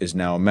E.G. is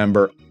now a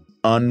member.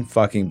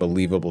 Unfucking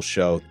believable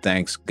show.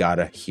 Thanks.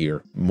 Gotta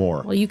hear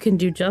more. Well, you can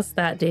do just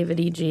that, David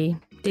E.G.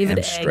 David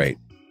Egg. Straight.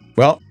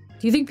 Well,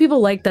 Do you think people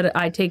like that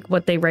I take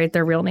what they write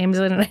their real names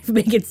in and I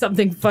make it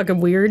something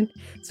fucking weird?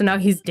 So now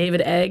he's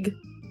David Egg.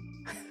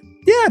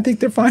 yeah, I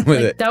think they're fine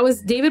with it. That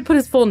was David put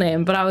his full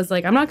name, but I was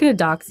like, I'm not going to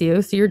dox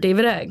you, so you're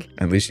David Egg.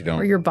 At least you Or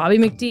don't you're Bobby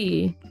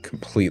McD.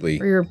 completely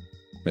Or you're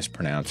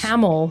mispronounce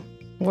Camel.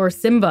 Or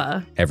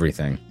Simba.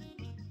 everything.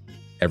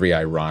 Every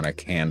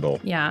ironic handle.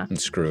 Yeah. And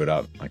screw it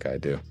up like I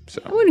do. So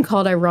I wouldn't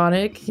call it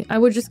ironic. I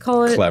would just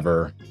call it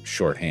clever,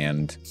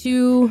 shorthand.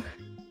 too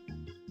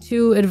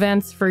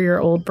advanced for your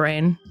old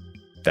brain.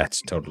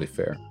 That's totally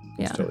fair.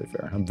 Yeah. That's totally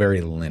fair. I'm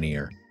very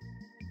linear.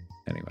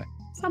 Anyway.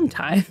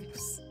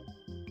 Sometimes.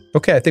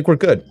 Okay, I think we're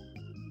good.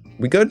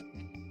 We good?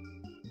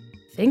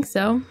 Think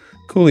so.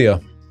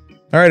 Coolio.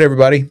 All right,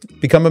 everybody.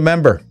 Become a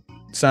member.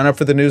 Sign up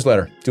for the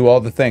newsletter. Do all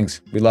the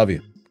things. We love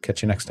you.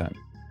 Catch you next time.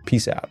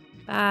 Peace out.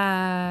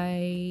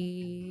 Bye.